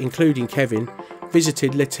 including Kevin,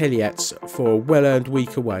 visited Les Telliats for a well-earned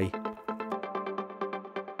week away.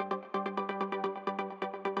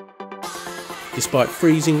 Despite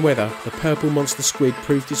freezing weather, the purple monster squid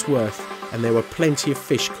proved its worth, and there were plenty of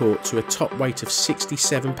fish caught to a top weight of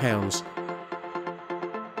 67 pounds.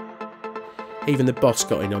 Even the boss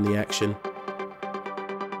got in on the action.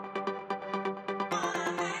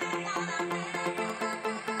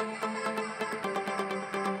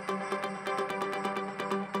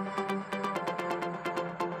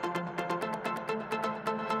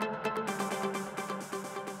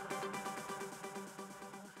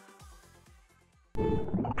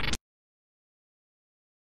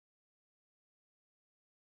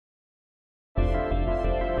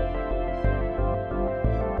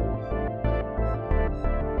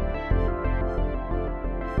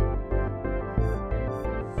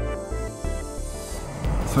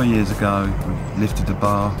 Three years ago, we lifted the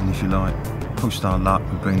bar and, if you like, pushed our luck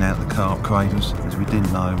with bringing out the carp cradles, because we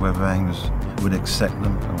didn't know whether anglers would accept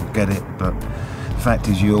them or get it, but the fact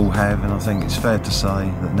is you all have, and I think it's fair to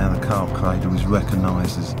say that now the carp cradle is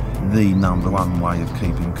recognised as the #1 way of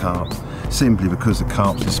keeping carp, simply because the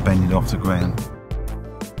carp's suspended off the ground.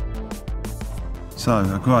 So,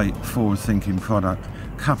 a great forward-thinking product.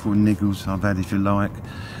 A couple of niggles I've had, if you like.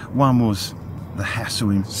 One was the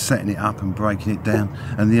hassle in setting it up and breaking it down,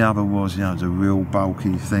 and the other was, you know, the real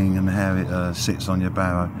bulky thing and how it sits on your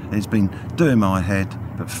barrow. It's been doing my head,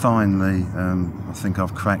 but finally I think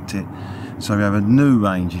I've cracked it. So we have a new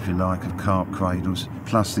range, if you like, of carp cradles,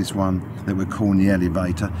 plus this one that we're calling the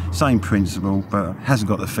Elevator. Same principle, but hasn't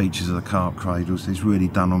got the features of the carp cradles. It's really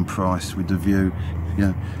done on price with the view, you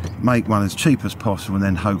know, make one as cheap as possible, and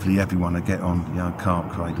then hopefully everyone will get on, you know, carp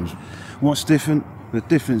cradles. What's different? The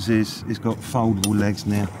difference is it's got foldable legs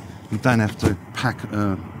now. You don't have to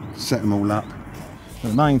set them all up.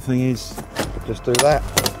 But the main thing is, just do that,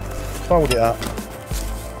 fold it up,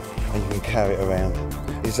 and you can carry it around.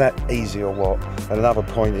 Is that easy or what? And another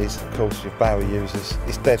point is, of course, your barrow users,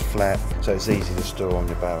 it's dead flat, so it's easy to store on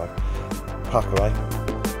your barrow. Pucker, eh?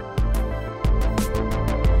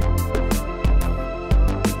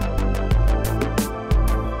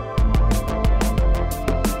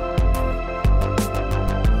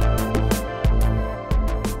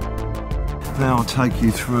 Now I'll take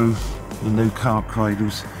you through the new carp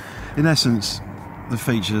cradles. In essence, the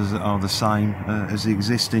features are the same as the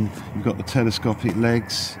existing. You've got the telescopic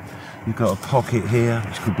legs, you've got a pocket here,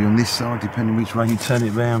 which could be on this side, depending which way you turn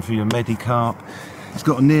it round for your Medicarp. It's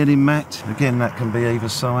got a kneeling mat, again that can be either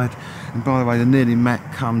side. And by the way, the kneeling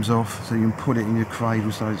mat comes off, so you can put it in your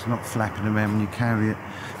cradle so it's not flapping around when you carry it.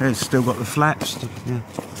 It's still got the flaps to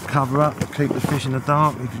cover up, keep the fish in the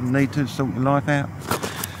dark if you need to sort your life out.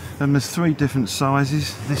 And there's three different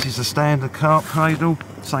sizes. This is a standard carp cradle,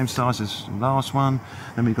 same size as the last one.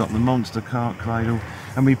 Then we've got the monster carp cradle,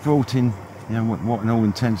 and we brought in, you know, what in all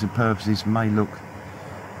intents and purposes may look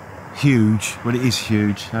huge. Well, it is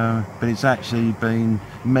huge, but it's actually been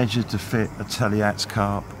measured to fit a Telliats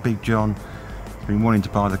carp. Big John has been wanting to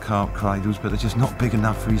buy the carp cradles, but they're just not big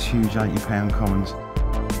enough for his huge 80-pound commons.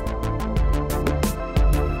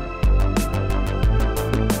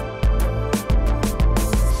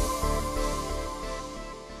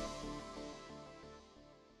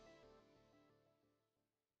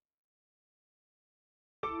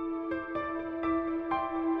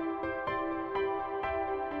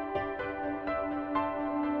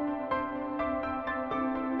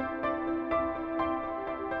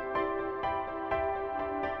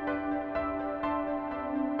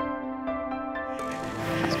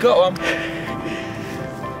 Got one.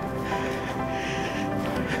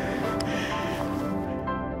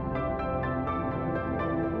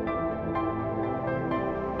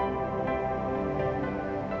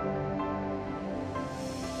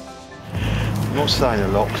 I'm not saying a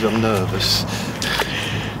lot because I'm nervous.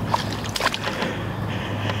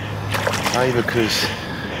 A, because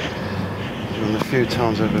on the few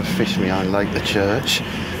times I've ever fished my own lake, the church,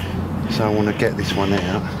 so I want to get this one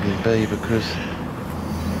out, and B, because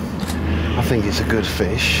I think it's a good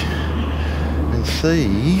fish, and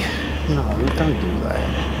C, no, don't do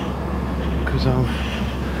that, because I'm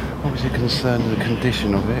obviously concerned with the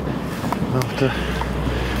condition of it after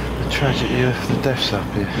the tragedy of the deaths up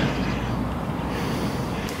here.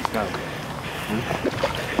 Go.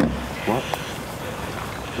 What?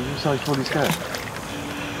 Did you say fully scared?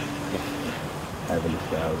 heavily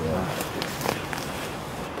scaled, yeah.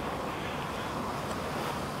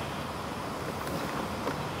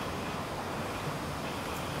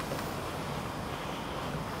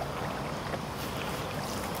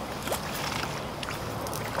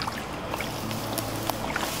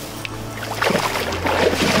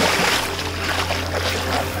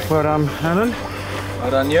 Well done, Alan.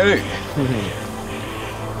 Well done, you.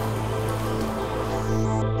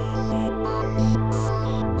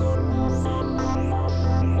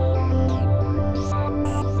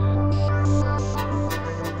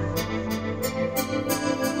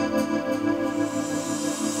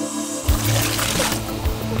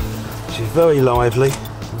 She's very lively,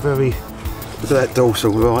 very, look at that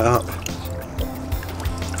dorsal right up.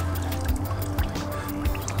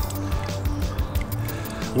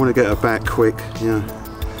 I want to get her back quick, yeah.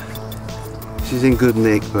 She's in good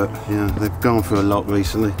nick, but yeah, they've gone through a lot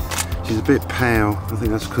recently. She's a bit pale, I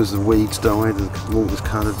think that's because the weeds died, the water's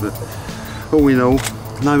coloured, but all in all,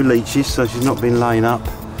 no leeches, so she's not been laying up.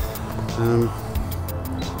 I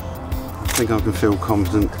think I can feel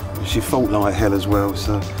confident. She fought like hell as well,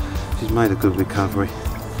 so she's made a good recovery.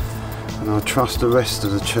 And I trust the rest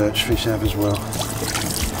of the church fish have as well.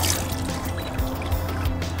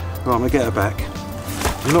 Right, I'm going to get her back.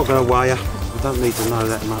 I'm not going to weigh her, I don't need to know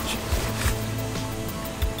that much.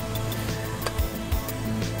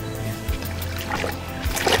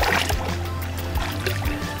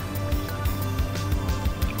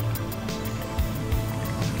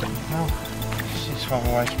 Oh, she's swum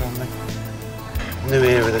away from me. New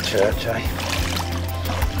era of the church, eh?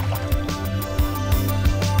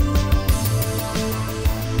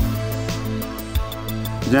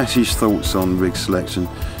 Nash's thoughts on rig selection.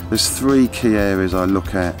 There's three key areas I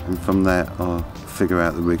look at, and from that I figure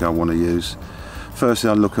out the rig I want to use. Firstly,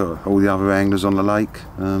 I look at all the other anglers on the lake.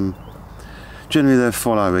 Generally they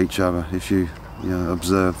follow each other if you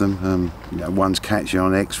observe them. One's catching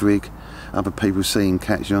on X rig, other people see him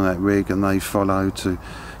catching on that rig and they follow to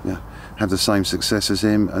have the same success as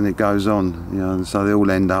him, and it goes on. And so they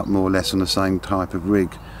all end up more or less on the same type of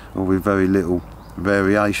rig, or with very little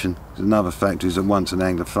variation. Another factor is that once an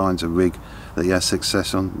angler finds a rig that he has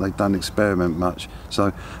success on, they don't experiment much.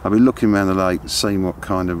 So I'll be looking around the lake, seeing what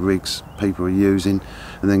kind of rigs people are using,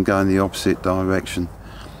 and then going the opposite direction.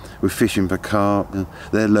 We're fishing for carp,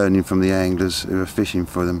 they're learning from the anglers who are fishing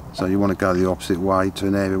for them, so you want to go the opposite way to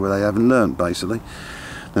an area where they haven't learnt, basically.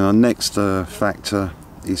 Then our next factor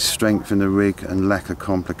is strength in the rig and lack of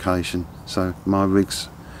complication. So my rigs,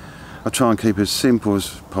 I try and keep it as simple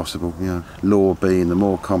as possible, law being the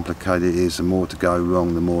more complicated it is, the more to go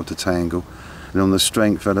wrong, the more to tangle. And on the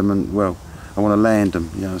strength element, well, I want to land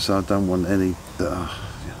them, so I don't want any that are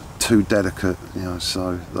too delicate,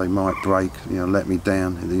 so they might break, let me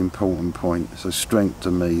down at the important point. So strength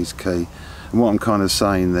to me is key. And what I'm kind of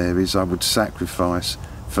saying there is I would sacrifice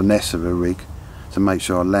finesse of a rig to make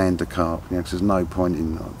sure I land the carp, because there's no point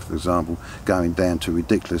in, for example, going down to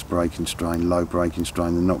ridiculous breaking strain, low breaking strain,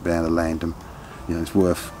 and not being able to land them. It's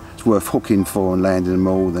worth hooking 4 and landing them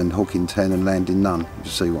all than hooking 10 and landing none, if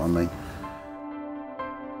you see what I mean.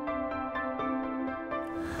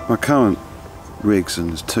 My current rigs, and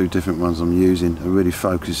there's 2 different ones I'm using, are really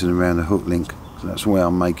focusing around the hook link. So that's where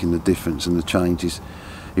I'm making the difference and the changes.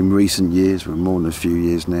 In recent years, well, more than a few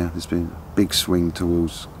years now, there's been a big swing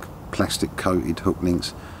towards plastic coated hook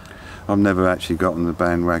links. I've never actually got on the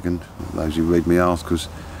bandwagon. Those who read my articles,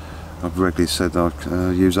 I've regularly said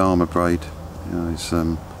I use armour braid. It's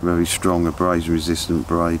very strong, abrasion resistant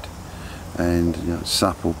braid, and it's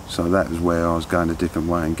supple, so that was where I was going a different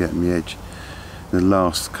way and getting the edge. In the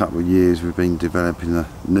last couple of years we've been developing a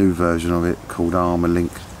new version of it called Armour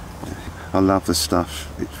Link. I love the stuff,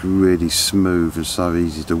 it's really smooth and so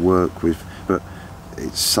easy to work with, but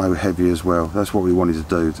it's so heavy as well. That's what we wanted to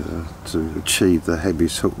do to achieve the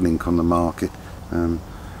heaviest hook link on the market, and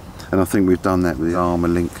I think we've done that with the Armour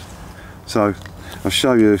Link. So I'll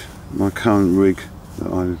show you my current rig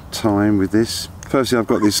that I'm tying with this. Firstly, I've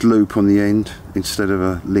got this loop on the end instead of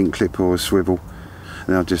a link clip or a swivel.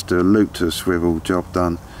 Then I'll just do a loop to a swivel, job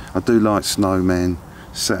done. I do like snowman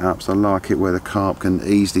setups. I like it where the carp can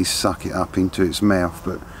easily suck it up into its mouth,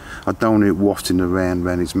 but I don't want it wafting around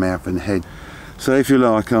its mouth and head. So if you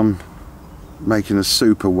like, I'm making a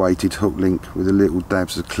super weighted hook link with a little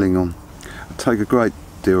dabs of Klingon. I take a great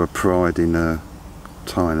deal of pride in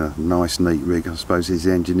tying a nice neat rig. I suppose it's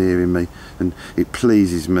the engineer in me, and it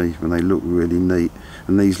pleases me when they look really neat,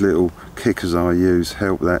 and these little kickers I use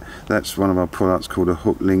help that. That's one of our products called a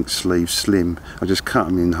hook link sleeve slim. I just cut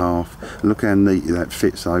them in half, and look how neatly that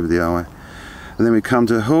fits over the eye. And then we come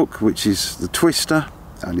to a hook, which is the twister,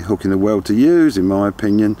 only hook in the world to use in my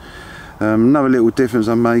opinion. Another little difference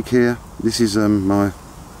I make here, this is my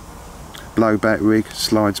blowback rig,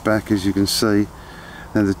 slides back as you can see.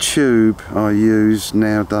 Now the tube I use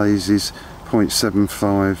nowadays is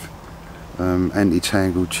 0.75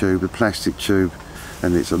 anti-tangle tube, a plastic tube,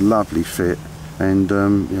 and it's a lovely fit, and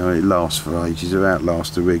you know, it lasts for ages, it'll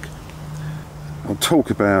outlast the rig. I'll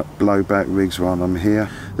talk about blowback rigs while I'm here.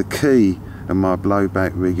 The key of my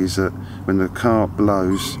blowback rig is that when the carp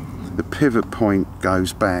blows, the pivot point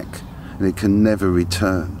goes back and it can never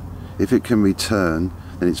return. If it can return,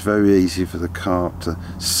 then it's very easy for the carp to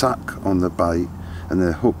suck on the bait and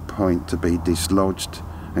the hook point to be dislodged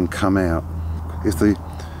and come out. If the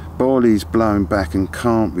boilie is blown back and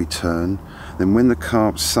can't return, then when the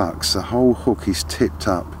carp sucks, the whole hook is tipped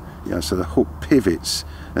up, you know, so the hook pivots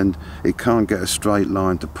and it can't get a straight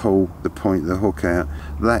line to pull the point of the hook out.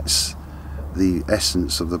 That's the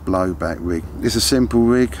essence of the blowback rig. It's a simple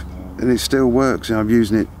rig and it still works. You know, I'm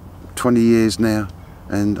using it 20 years now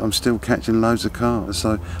and I'm still catching loads of carp,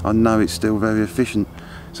 so I know it's still very efficient.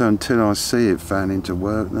 So until I see it found into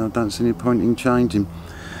work, I don't see any point in changing.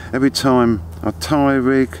 Every time I tie a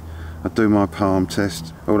rig, I do my palm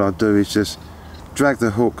test. All I do is just drag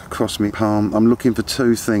the hook across my palm. I'm looking for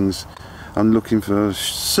two things. I'm looking for, as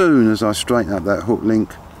soon as I straighten up that hook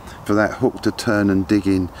link, for that hook to turn and dig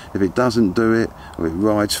in. If it doesn't do it, or it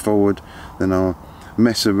rides forward, then I'll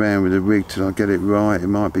mess around with the rig till I get it right. It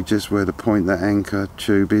might be just where the point that anchor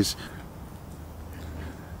tube is.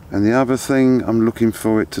 And the other thing I'm looking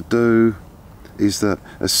for it to do is that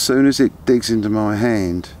as soon as it digs into my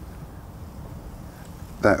hand,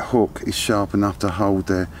 that hook is sharp enough to hold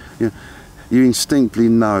there. You instinctively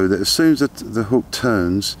know that as soon as the hook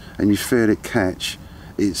turns and you feel it catch,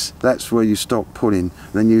 that's where you stop pulling.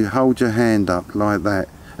 Then you hold your hand up like that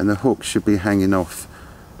and the hook should be hanging off.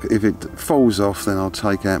 If it falls off, then I'll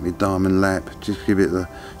take out my diamond lap, just give it the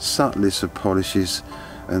subtlest of polishes,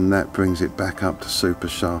 and that brings it back up to super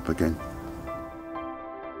sharp again.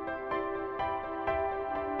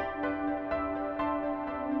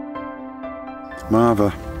 My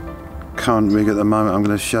other current rig at the moment I'm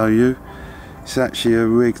going to show you, it's actually a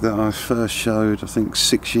rig that I first showed I think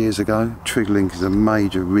 6 years ago. TriggerLink is a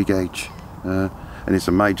major rig edge, and it's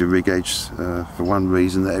a major rig edge for one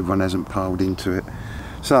reason, that everyone hasn't piled into it.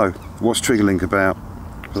 So what's TriggerLink about,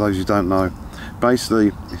 for those who don't know?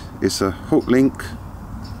 Basically it's a hook link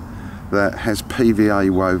that has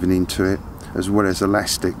PVA woven into it as well as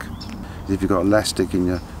elastic. If you've got elastic in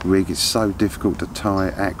your rig, it's so difficult to tie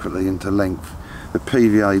accurately into length. The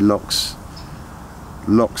PVA locks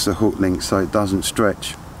the hook link so it doesn't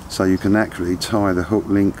stretch, so you can accurately tie the hook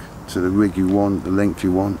link to the rig you want, the length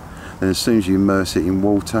you want. Then as soon as you immerse it in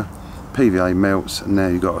water, PVA melts and now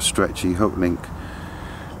you've got a stretchy hook link.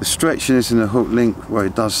 The stretchiness in the hook link, well,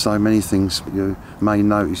 it does so many things. You may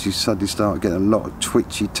notice you suddenly start getting a lot of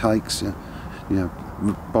twitchy takes, you know,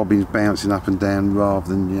 bobbins bouncing up and down rather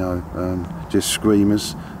than just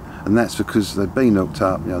screamers. And that's because they've been hooked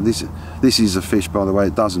up. This is a fish, by the way,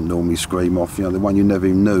 it doesn't normally scream off. The one you never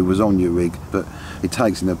even knew was on your rig, but he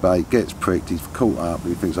takes in the bait, gets pricked, he's caught up,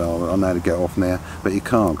 he thinks, oh, I know how to get off now, but he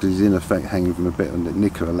can't because he's in effect hanging from a bit of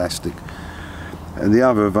knicker elastic. And the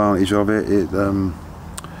other advantage of it,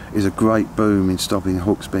 is a great boom in stopping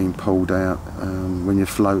hooks being pulled out when you're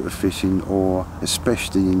floater fishing, or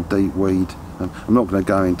especially in deep weed. I'm not going to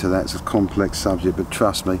go into that, it's a complex subject, but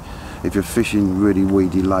trust me, if you're fishing really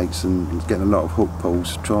weedy lakes and getting a lot of hook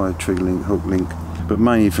pulls, try a TriggerLink hook link. But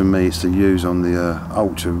mainly for me it's to use on the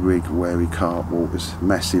ultra rig wary carp waters,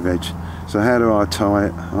 massive edge. So how do I tie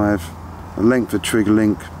it? I have a length of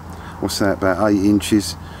TriggerLink, what's that, about 8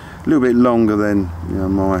 inches, a little bit longer than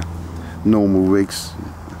my normal rigs,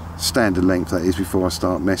 standard length that is, before I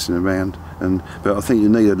start messing around. But I think you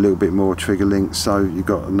need a little bit more TriggerLink so you've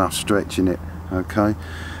got enough stretch in it, okay?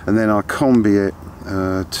 And then I combi it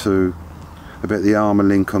to a bit of the armour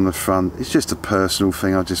link on the front. It's just a personal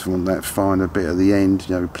thing, I just want that finer bit at the end,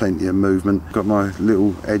 plenty of movement. Got my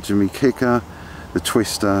little edge of me kicker, the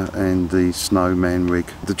twister and the snowman rig.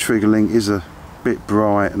 The TriggerLink is a bit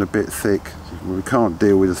bright and a bit thick. We can't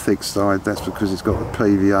deal with the thick side, that's because it's got the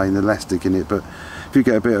PVA and elastic in it, but if you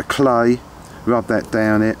get a bit of clay, rub that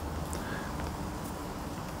down it,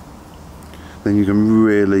 then you can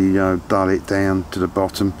really dull it down to the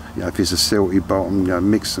bottom. If it's a silty bottom,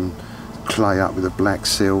 mix some clay up with a black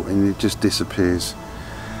silt and it just disappears.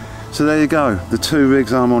 So there you go, the two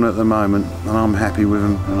rigs I'm on at the moment, and I'm happy with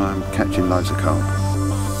them and I'm catching loads of carp.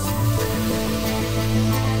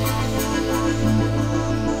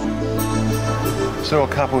 Saw a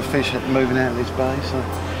couple of fish moving out of this bay, so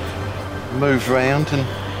moved round and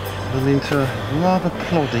I'm into a rather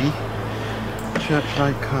ploddy church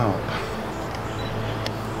lake carp.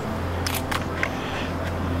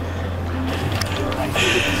 There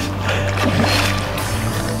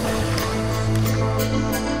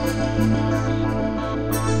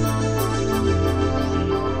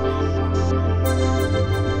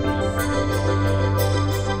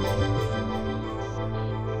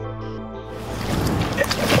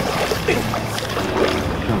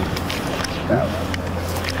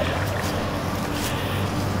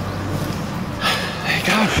you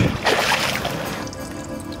go.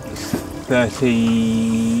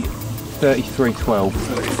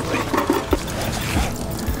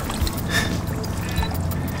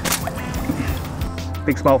 33.12.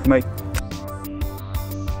 Big smile for me.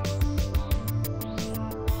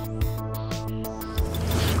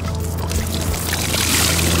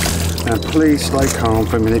 Now please stay calm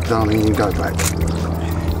for a minute, darling, and go back.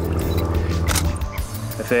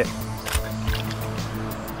 That's it.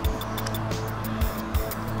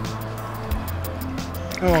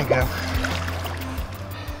 Go on, girl.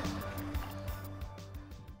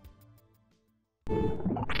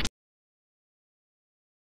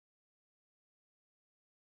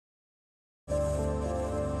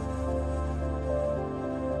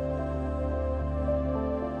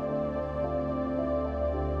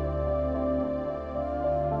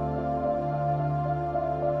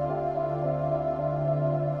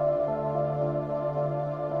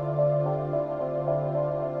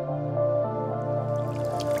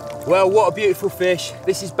 Well, what a beautiful fish.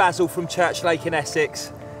 This is Basil from Church Lake in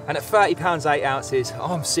Essex, and at £30 8 ounces,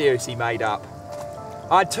 I'm seriously made up.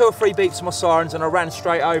 I had 2 or 3 beeps on my sirens and I ran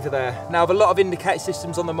straight over there. Now, with a lot of indicator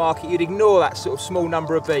systems on the market, you'd ignore that sort of small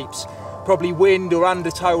number of beeps, probably wind or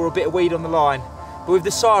undertow or a bit of weed on the line. But with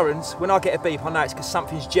the sirens, when I get a beep, I know it's because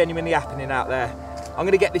something's genuinely happening out there. I'm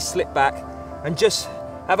gonna get this slip back and just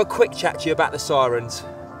have a quick chat to you about the sirens.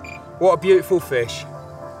 What a beautiful fish.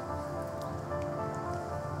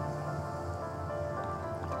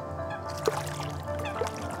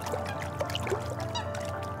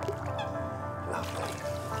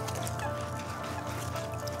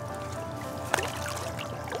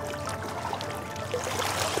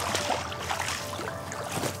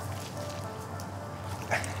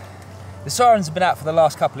 The sirens have been out for the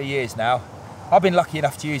last couple of years now. I've been lucky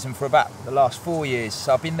enough to use them for about the last 4 years,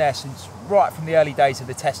 so I've been there since right from the early days of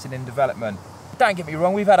the testing and development. Don't get me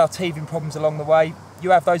wrong, we've had our teething problems along the way.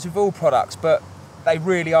 You have those with all products, but they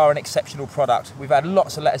really are an exceptional product. We've had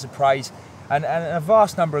lots of letters of praise and a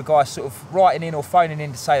vast number of guys sort of writing in or phoning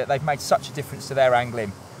in to say that they've made such a difference to their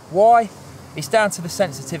angling. Why? It's down to the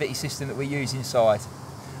sensitivity system that we use inside.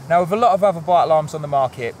 Now, with a lot of other bite alarms on the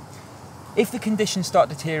market, if the conditions start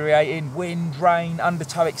deteriorating, wind, rain,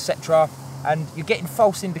 undertow, etc., and you're getting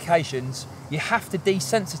false indications, you have to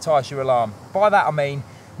desensitise your alarm. By that I mean,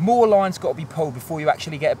 more lines got to be pulled before you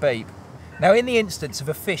actually get a beep. Now, in the instance of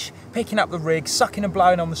a fish picking up the rig, sucking and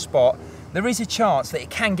blowing on the spot, there is a chance that it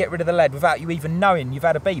can get rid of the lead without you even knowing you've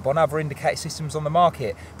had a beep on other indicator systems on the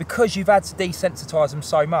market, because you've had to desensitise them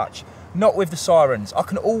so much. Not with the sirens. I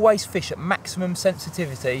can always fish at maximum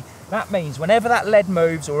sensitivity. That means whenever that lead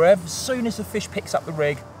moves or as soon as the fish picks up the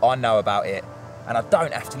rig, I know about it. And I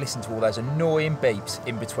don't have to listen to all those annoying beeps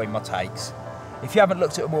in between my takes. If you haven't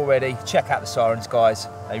looked at them already, check out the sirens, guys.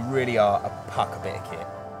 They really are a pucker bit of kit.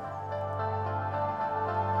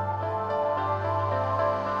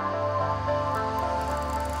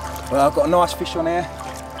 Well, I've got a nice fish on here.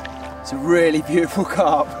 It's a really beautiful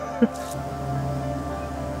carp.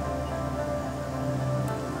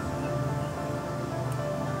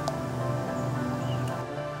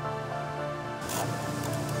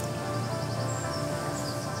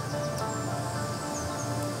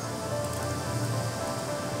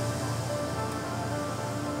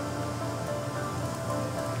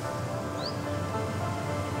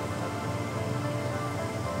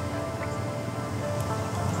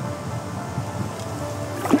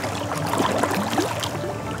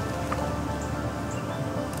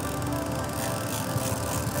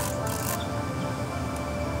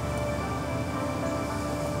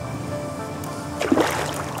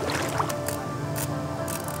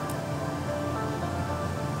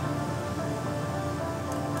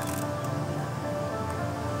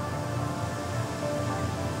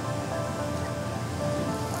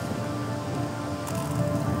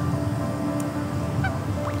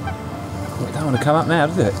 It don't want to come up now,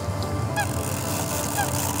 does it?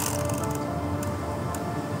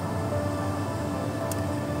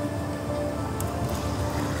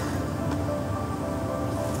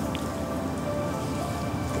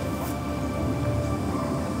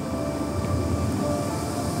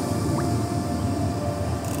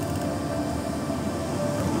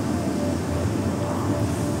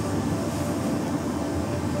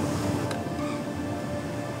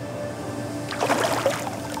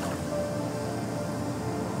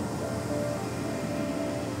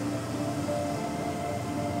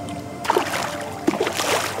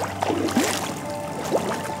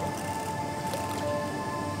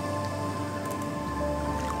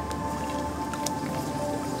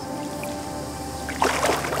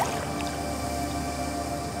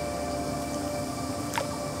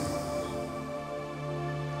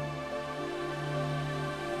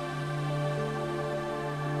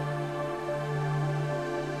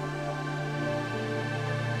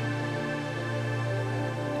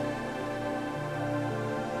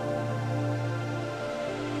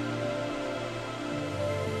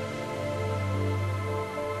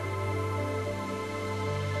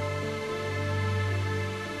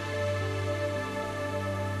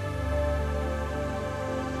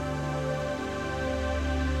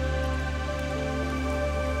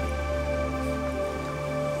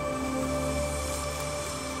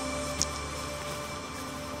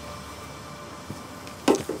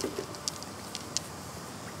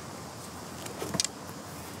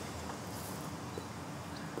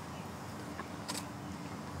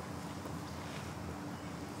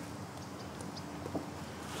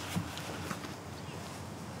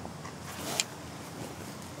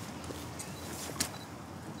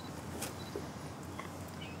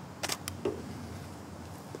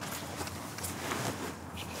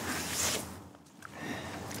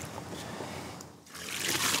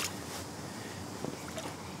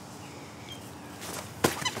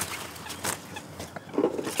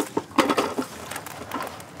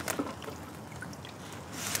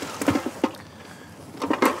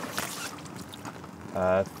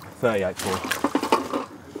 38.4.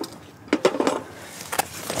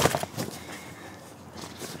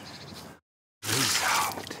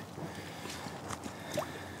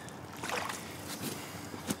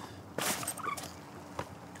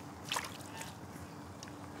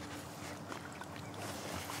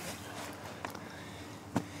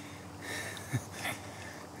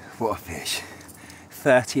 What a fish.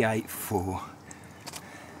 38.4.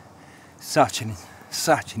 Such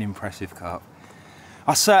an impressive carp.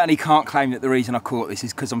 I certainly can't claim that the reason I caught this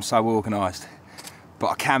is because I'm so organised, but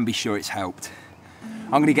I can be sure it's helped.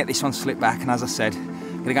 I'm going to get this one slipped back, and as I said,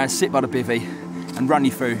 I'm going to go and sit by the bivvy and run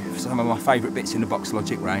you through some of my favourite bits in the Box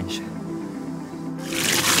Logic range.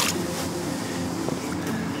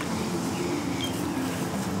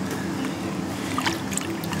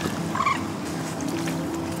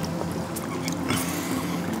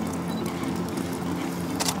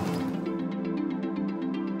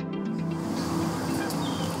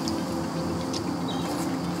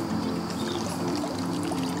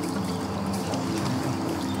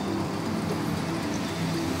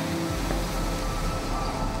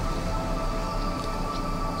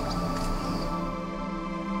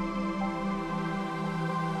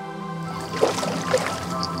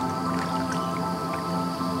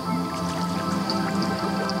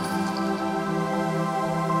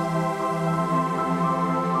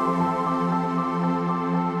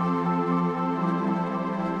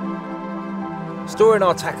 Storing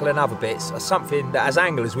our tackle and other bits are something that as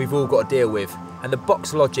anglers we've all got to deal with, and the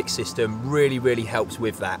Box Logic system really helps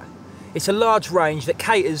with that. It's a large range that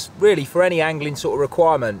caters really for any angling sort of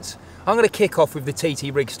requirements. I'm going to kick off with the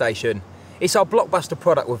TT Rig Station. It's our blockbuster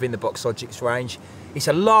product within the Box Logic's range. It's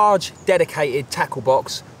a large dedicated tackle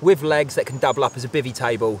box with legs that can double up as a bivvy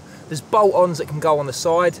table. There's bolt-ons that can go on the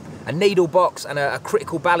side, a needle box and a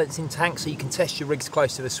critical balancing tank so you can test your rigs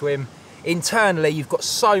close to the swim. Internally, you've got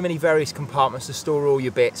so many various compartments to store all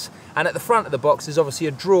your bits, and at the front of the box there's obviously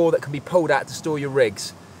a drawer that can be pulled out to store your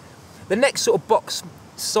rigs. The next sort of box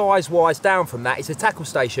size-wise down from that is a tackle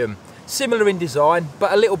station. Similar in design,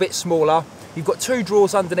 but a little bit smaller. You've got two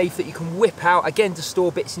drawers underneath that you can whip out, again to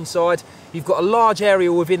store bits inside. You've got a large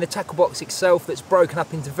area within the tackle box itself that's broken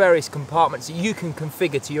up into various compartments that you can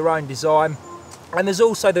configure to your own design. And there's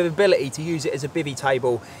also the ability to use it as a bivvy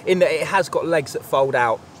table, in that it has got legs that fold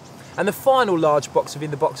out. And the final large box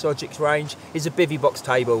within the Box Logic's range is a bivvy box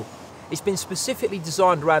table. It's been specifically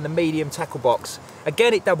designed around the medium tackle box.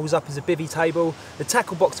 Again, it doubles up as a bivvy table. The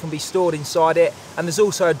tackle box can be stored inside it, and there's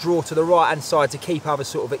also a drawer to the right hand side to keep other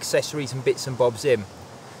sort of accessories and bits and bobs in.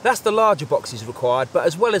 That's the larger boxes required, but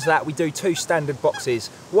as well as that we do two standard boxes.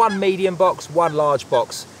 One medium box, one large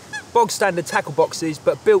box. Bog standard tackle boxes,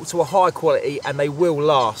 but built to a high quality, and they will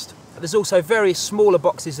last. There's also various smaller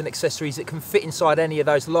boxes and accessories that can fit inside any of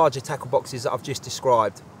those larger tackle boxes that I've just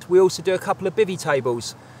described. We also do a couple of bivvy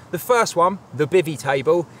tables. The first one, the bivvy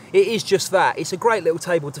table, it is just that. It's a great little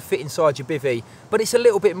table to fit inside your bivvy, but it's a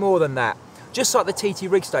little bit more than that. Just like the TT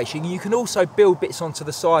Rig Station, you can also build bits onto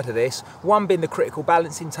the side of this, one being the critical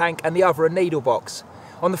balancing tank and the other a needle box.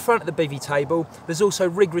 On the front of the bivvy table, there's also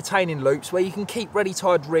rig retaining loops where you can keep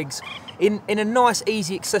ready-tied rigs in a nice,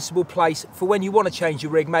 easy, accessible place for when you want to change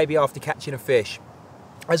your rig, maybe after catching a fish.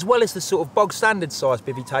 As well as the sort of bog standard size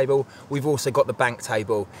bivvy table, we've also got the bank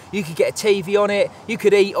table. You could get a TV on it, you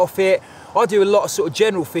could eat off it. I do a lot of sort of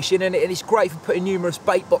general fishing, and it's great for putting numerous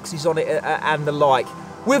bait boxes on it and the like.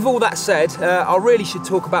 With all that said, I really should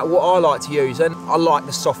talk about what I like to use, and I like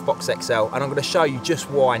the Softbox XL, and I'm going to show you just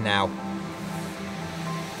why now.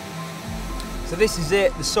 So this is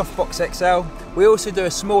it, the Softbox XL. We also do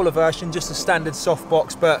a smaller version, just a standard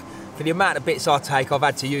softbox, but for the amount of bits I take, I've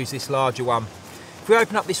had to use this larger one. If we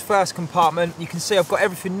open up this first compartment, you can see I've got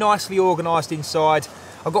everything nicely organised inside.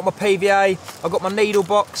 I've got my PVA, I've got my needle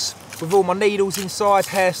box with all my needles inside,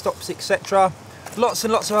 hair stops, etc. Lots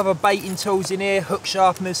and lots of other baiting tools in here, hook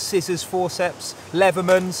sharpeners, scissors, forceps,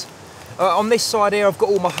 Leathermans. On this side here, I've got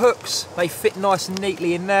all my hooks. They fit nice and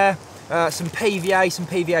neatly in there. Some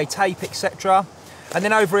PVA tape, etc. And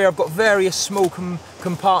then over here I've got various small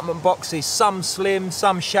compartment boxes, some slim,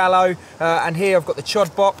 some shallow, and here I've got the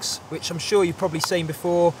chod box, which I'm sure you've probably seen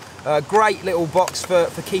before. Great little box for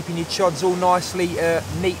keeping your chods all nicely,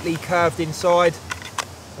 neatly curved inside.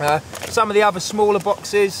 Some of the other smaller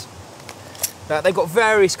boxes, they've got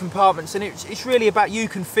various compartments, and it's really about you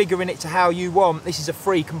configuring it to how you want. This is a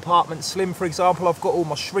 3 compartment slim, for example. I've got all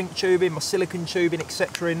my shrink tubing, my silicone tubing,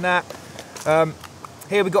 etc. in that.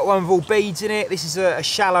 Here we've got one with all beads in it. This is a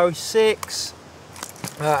shallow 6.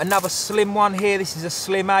 Another slim one here, this is a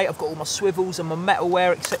Slim 8. I've got all my swivels and my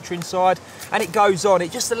metalware, etc. inside, and it goes on.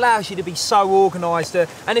 It just allows you to be so organised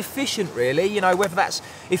and efficient, really. You know, whether that's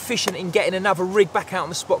efficient in getting another rig back out on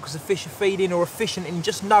the spot because the fish are feeding, or efficient in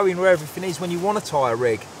just knowing where everything is when you want to tie a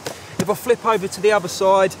rig. If I flip over to the other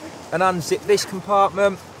side and unzip this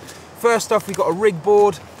compartment, first off we've got a rig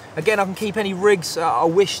board. Again, I can keep any rigs I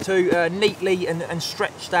wish to neatly and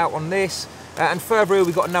stretched out on this. And further here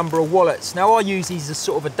we've got a number of wallets. Now I use these as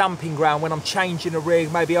sort of a dumping ground when I'm changing a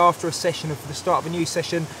rig, maybe after a session or for the start of a new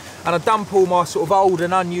session, and I dump all my sort of old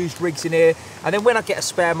and unused rigs in here, and then when I get a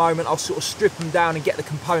spare moment I'll sort of strip them down and get the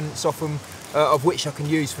components off them of which I can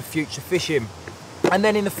use for future fishing. And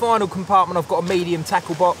then in the final compartment I've got a medium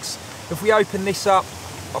tackle box. If we open this up,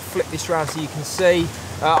 I'll flip this around so you can see,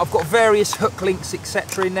 I've got various hook links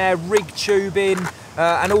etc. in there, rig tubing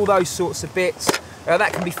and all those sorts of bits.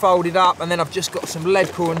 That can be folded up, and then I've just got some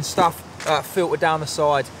lead core and stuff filtered down the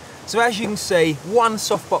side. So as you can see, one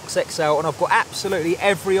softbox XL, and I've got absolutely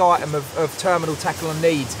every item of terminal tackle I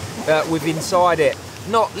need with inside it.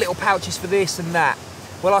 Not little pouches for this and that.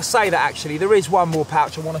 Well, I say that actually, there is one more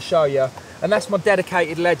pouch I want to show you, and that's my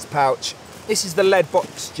dedicated leads pouch. This is the Lead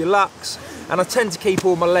Box Deluxe, and I tend to keep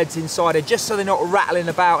all my leads inside it just so they're not rattling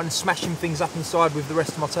about and smashing things up inside with the rest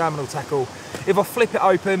of my terminal tackle. If I flip it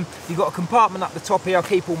open, you've got a compartment up the top here. I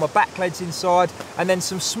keep all my back leads inside, and then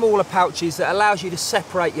some smaller pouches that allows you to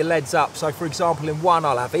separate your leads up. So for example, in one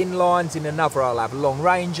I'll have inlines, in another I'll have long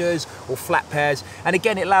rangers or flat pairs, and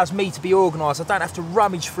again it allows me to be organised. I don't have to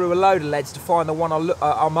rummage through a load of leads to find the one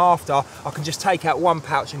I'm after. I can just take out one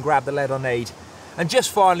pouch and grab the lead I need. And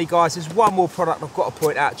just finally guys, there's one more product I've got to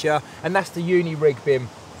point out to you, and that's the Uni Rig Bin.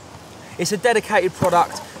 It's a dedicated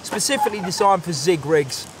product specifically designed for zig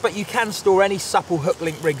rigs, but you can store any supple hook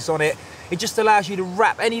link rigs on it. It just allows you to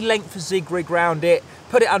wrap any length of zig rig around it,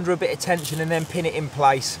 put it under a bit of tension and then pin it in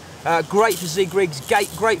place. Great for zig rigs,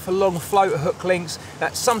 great for long floater hook links.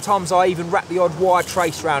 Sometimes I even wrap the odd wire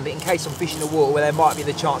trace around it in case I'm fishing a water where there might be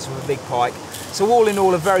the chance of a big pike. So all in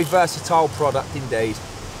all, a very versatile product indeed.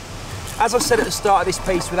 As I said at the start of this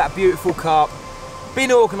piece with that beautiful carp,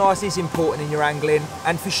 being organised is important in your angling,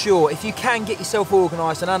 and for sure, if you can get yourself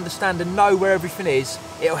organised and understand and know where everything is,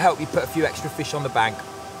 it'll help you put a few extra fish on the bank.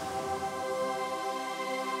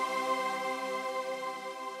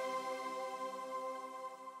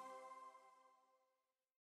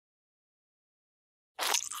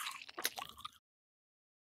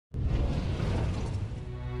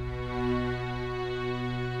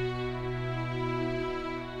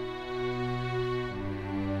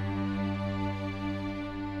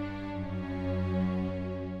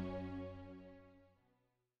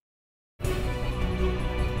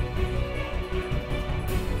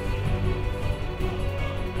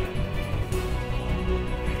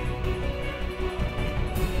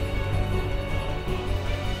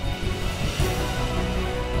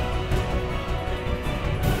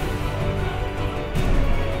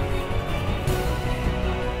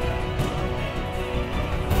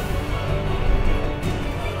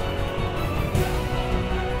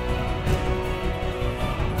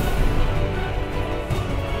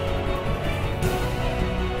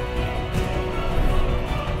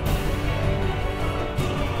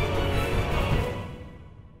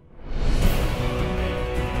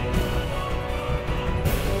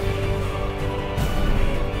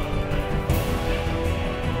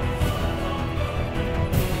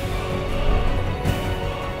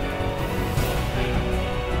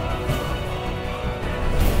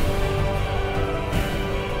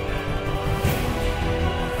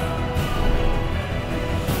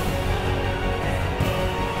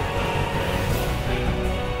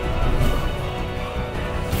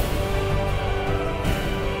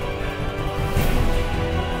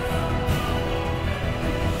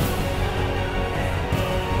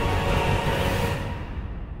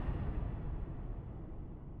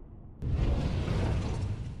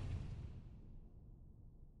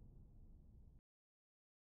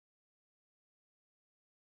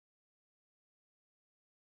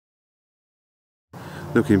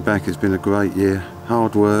 Looking back, it's been a great year.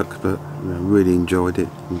 Hard work, but really enjoyed it.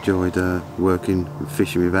 Enjoyed working and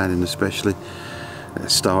fishing with Alan especially.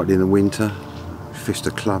 Started in the winter, fished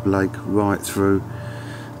a club lake right through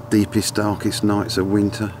deepest, darkest nights of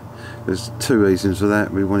winter. There's two reasons for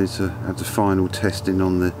that. We wanted to have the final testing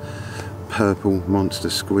on the purple monster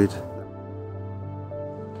squid.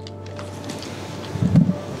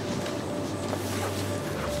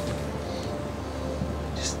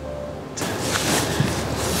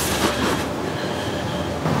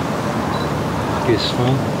 This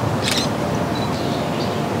one.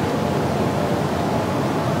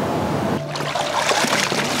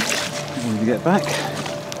 get back,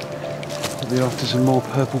 we'll be after some more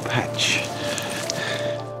purple patch.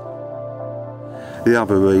 The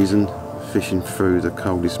other reason fishing through the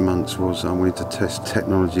coldest months was I wanted to test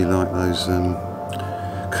technology like those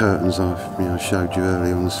curtains I showed you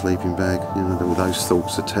earlier on the sleeping bag. All those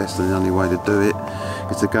thoughts to test, and the only way to do it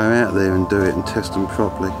is to go out there and do it and test them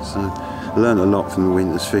properly. So I learned a lot from the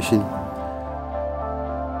winter's fishing.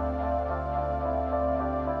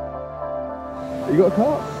 You got a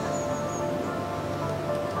carp?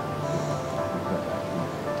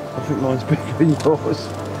 I think mine's bigger than yours.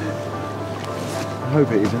 I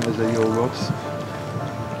hope it isn't, as they're your rods.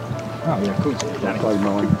 Oh yeah, of course it is. I'll play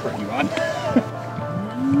mine. Pretty one.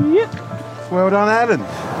 Yep. Well done, Alan.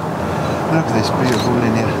 Look at this beautiful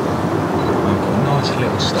linear. I've got a nice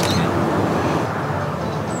little stock here.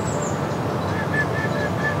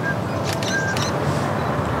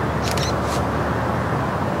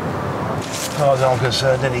 As far as I'm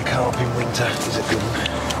concerned, any carp in winter is a good one.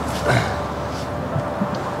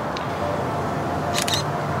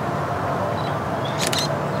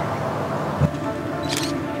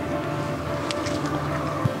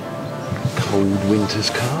 Cold winter's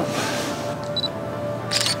carp.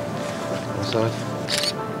 Outside.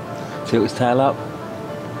 Tilt his tail up.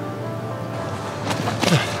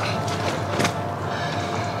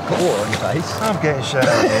 Got water on your face. I'm getting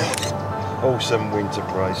showered here. Awesome winter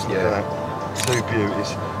brace, look at that. Two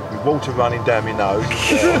beauties. With water running down my nose.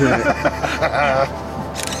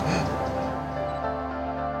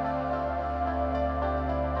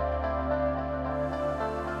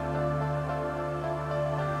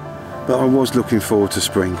 But I was looking forward to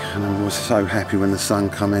spring, and I was so happy when the sun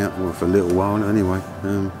come out, well, for a little while anyway.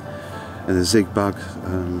 And the zig bug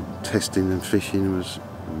testing and fishing was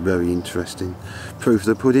very interesting. Proof of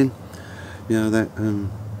the pudding, that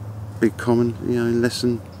big common, in less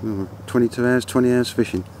than 22 hours, 20 hours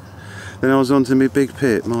fishing. Then I was on to my big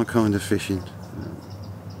pit, my kind of fishing.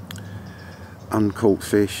 Uncaught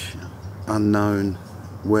fish, unknown,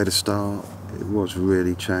 where to start. It was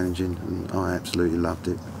really challenging, and I absolutely loved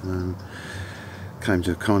it. Came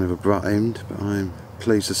to a kind of abrupt end, but I'm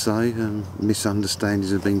pleased to say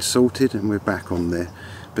misunderstandings have been sorted and we're back on there.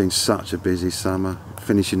 Been such a busy summer,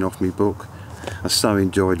 finishing off my book. I so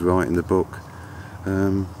enjoyed writing the book.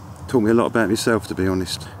 Taught me a lot about myself, to be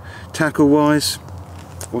honest. Tackle wise,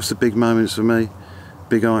 what's the big moments for me?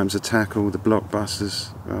 Big items of tackle, the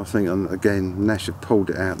blockbusters. I think again Nash have pulled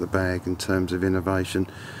it out of the bag in terms of innovation.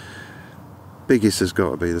 Biggest has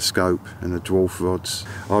got to be the scope and the dwarf rods.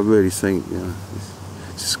 I really think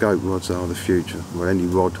scope rods are the future, or any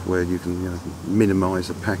rod where you can minimise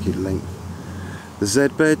the packet length. The Z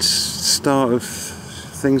beds, start of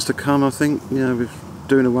things to come, I think. With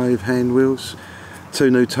doing away with hand wheels. Two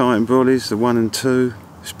new Titan brollies, the 1 and 2.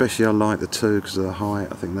 Especially I like the 2 because of the height.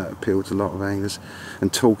 I think that appealed to a lot of anglers.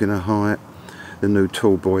 And talking of height, the new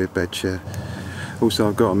Tall Boy bed chair. Also,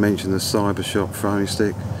 I've got to mention the Cyber Shop throwing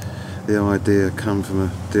stick. The idea come from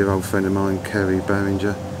a dear old friend of mine, Kerry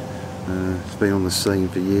Barringer. He's been on the scene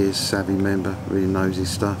for years, savvy member, really knows his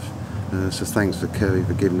stuff. So thanks for Kerry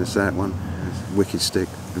for giving us that one. Wicked stick,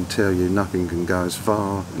 and tell you nothing can go as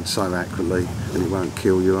far and so accurately, and it won't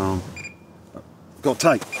kill your arm. Got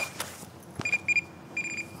tape.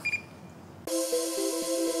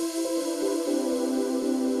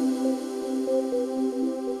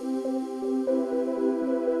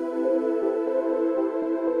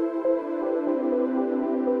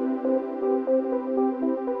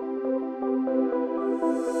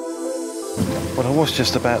 Well, I was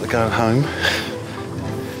just about to go home.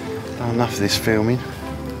 Done enough of this filming.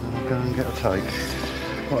 I'll go and get a tape.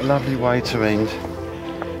 What a lovely way to end.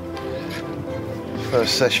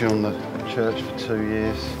 First session on the church for 2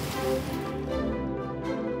 years.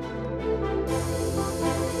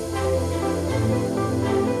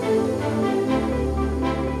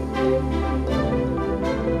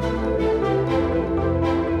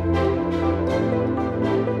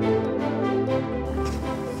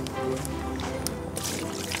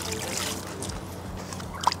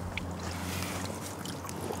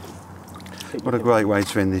 What a great way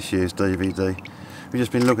to end this year's DVD. We've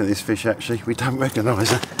just been looking at this fish actually, we don't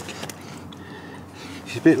recognise her.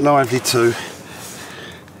 She's a bit lively too.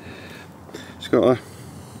 She's got a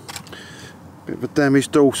bit of a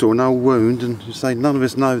damaged dorsal, an old wound, and you say none of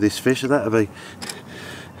us know this fish, so that'd be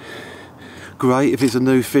great if it's a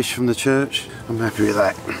new fish from the church. I'm happy with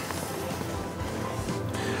that.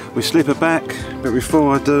 We slip her back, but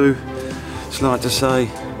before I do, just like to say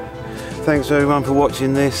thanks everyone for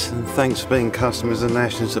watching this, and thanks for being customers of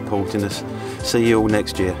Nash and supporting us. See you all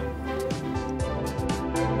next year.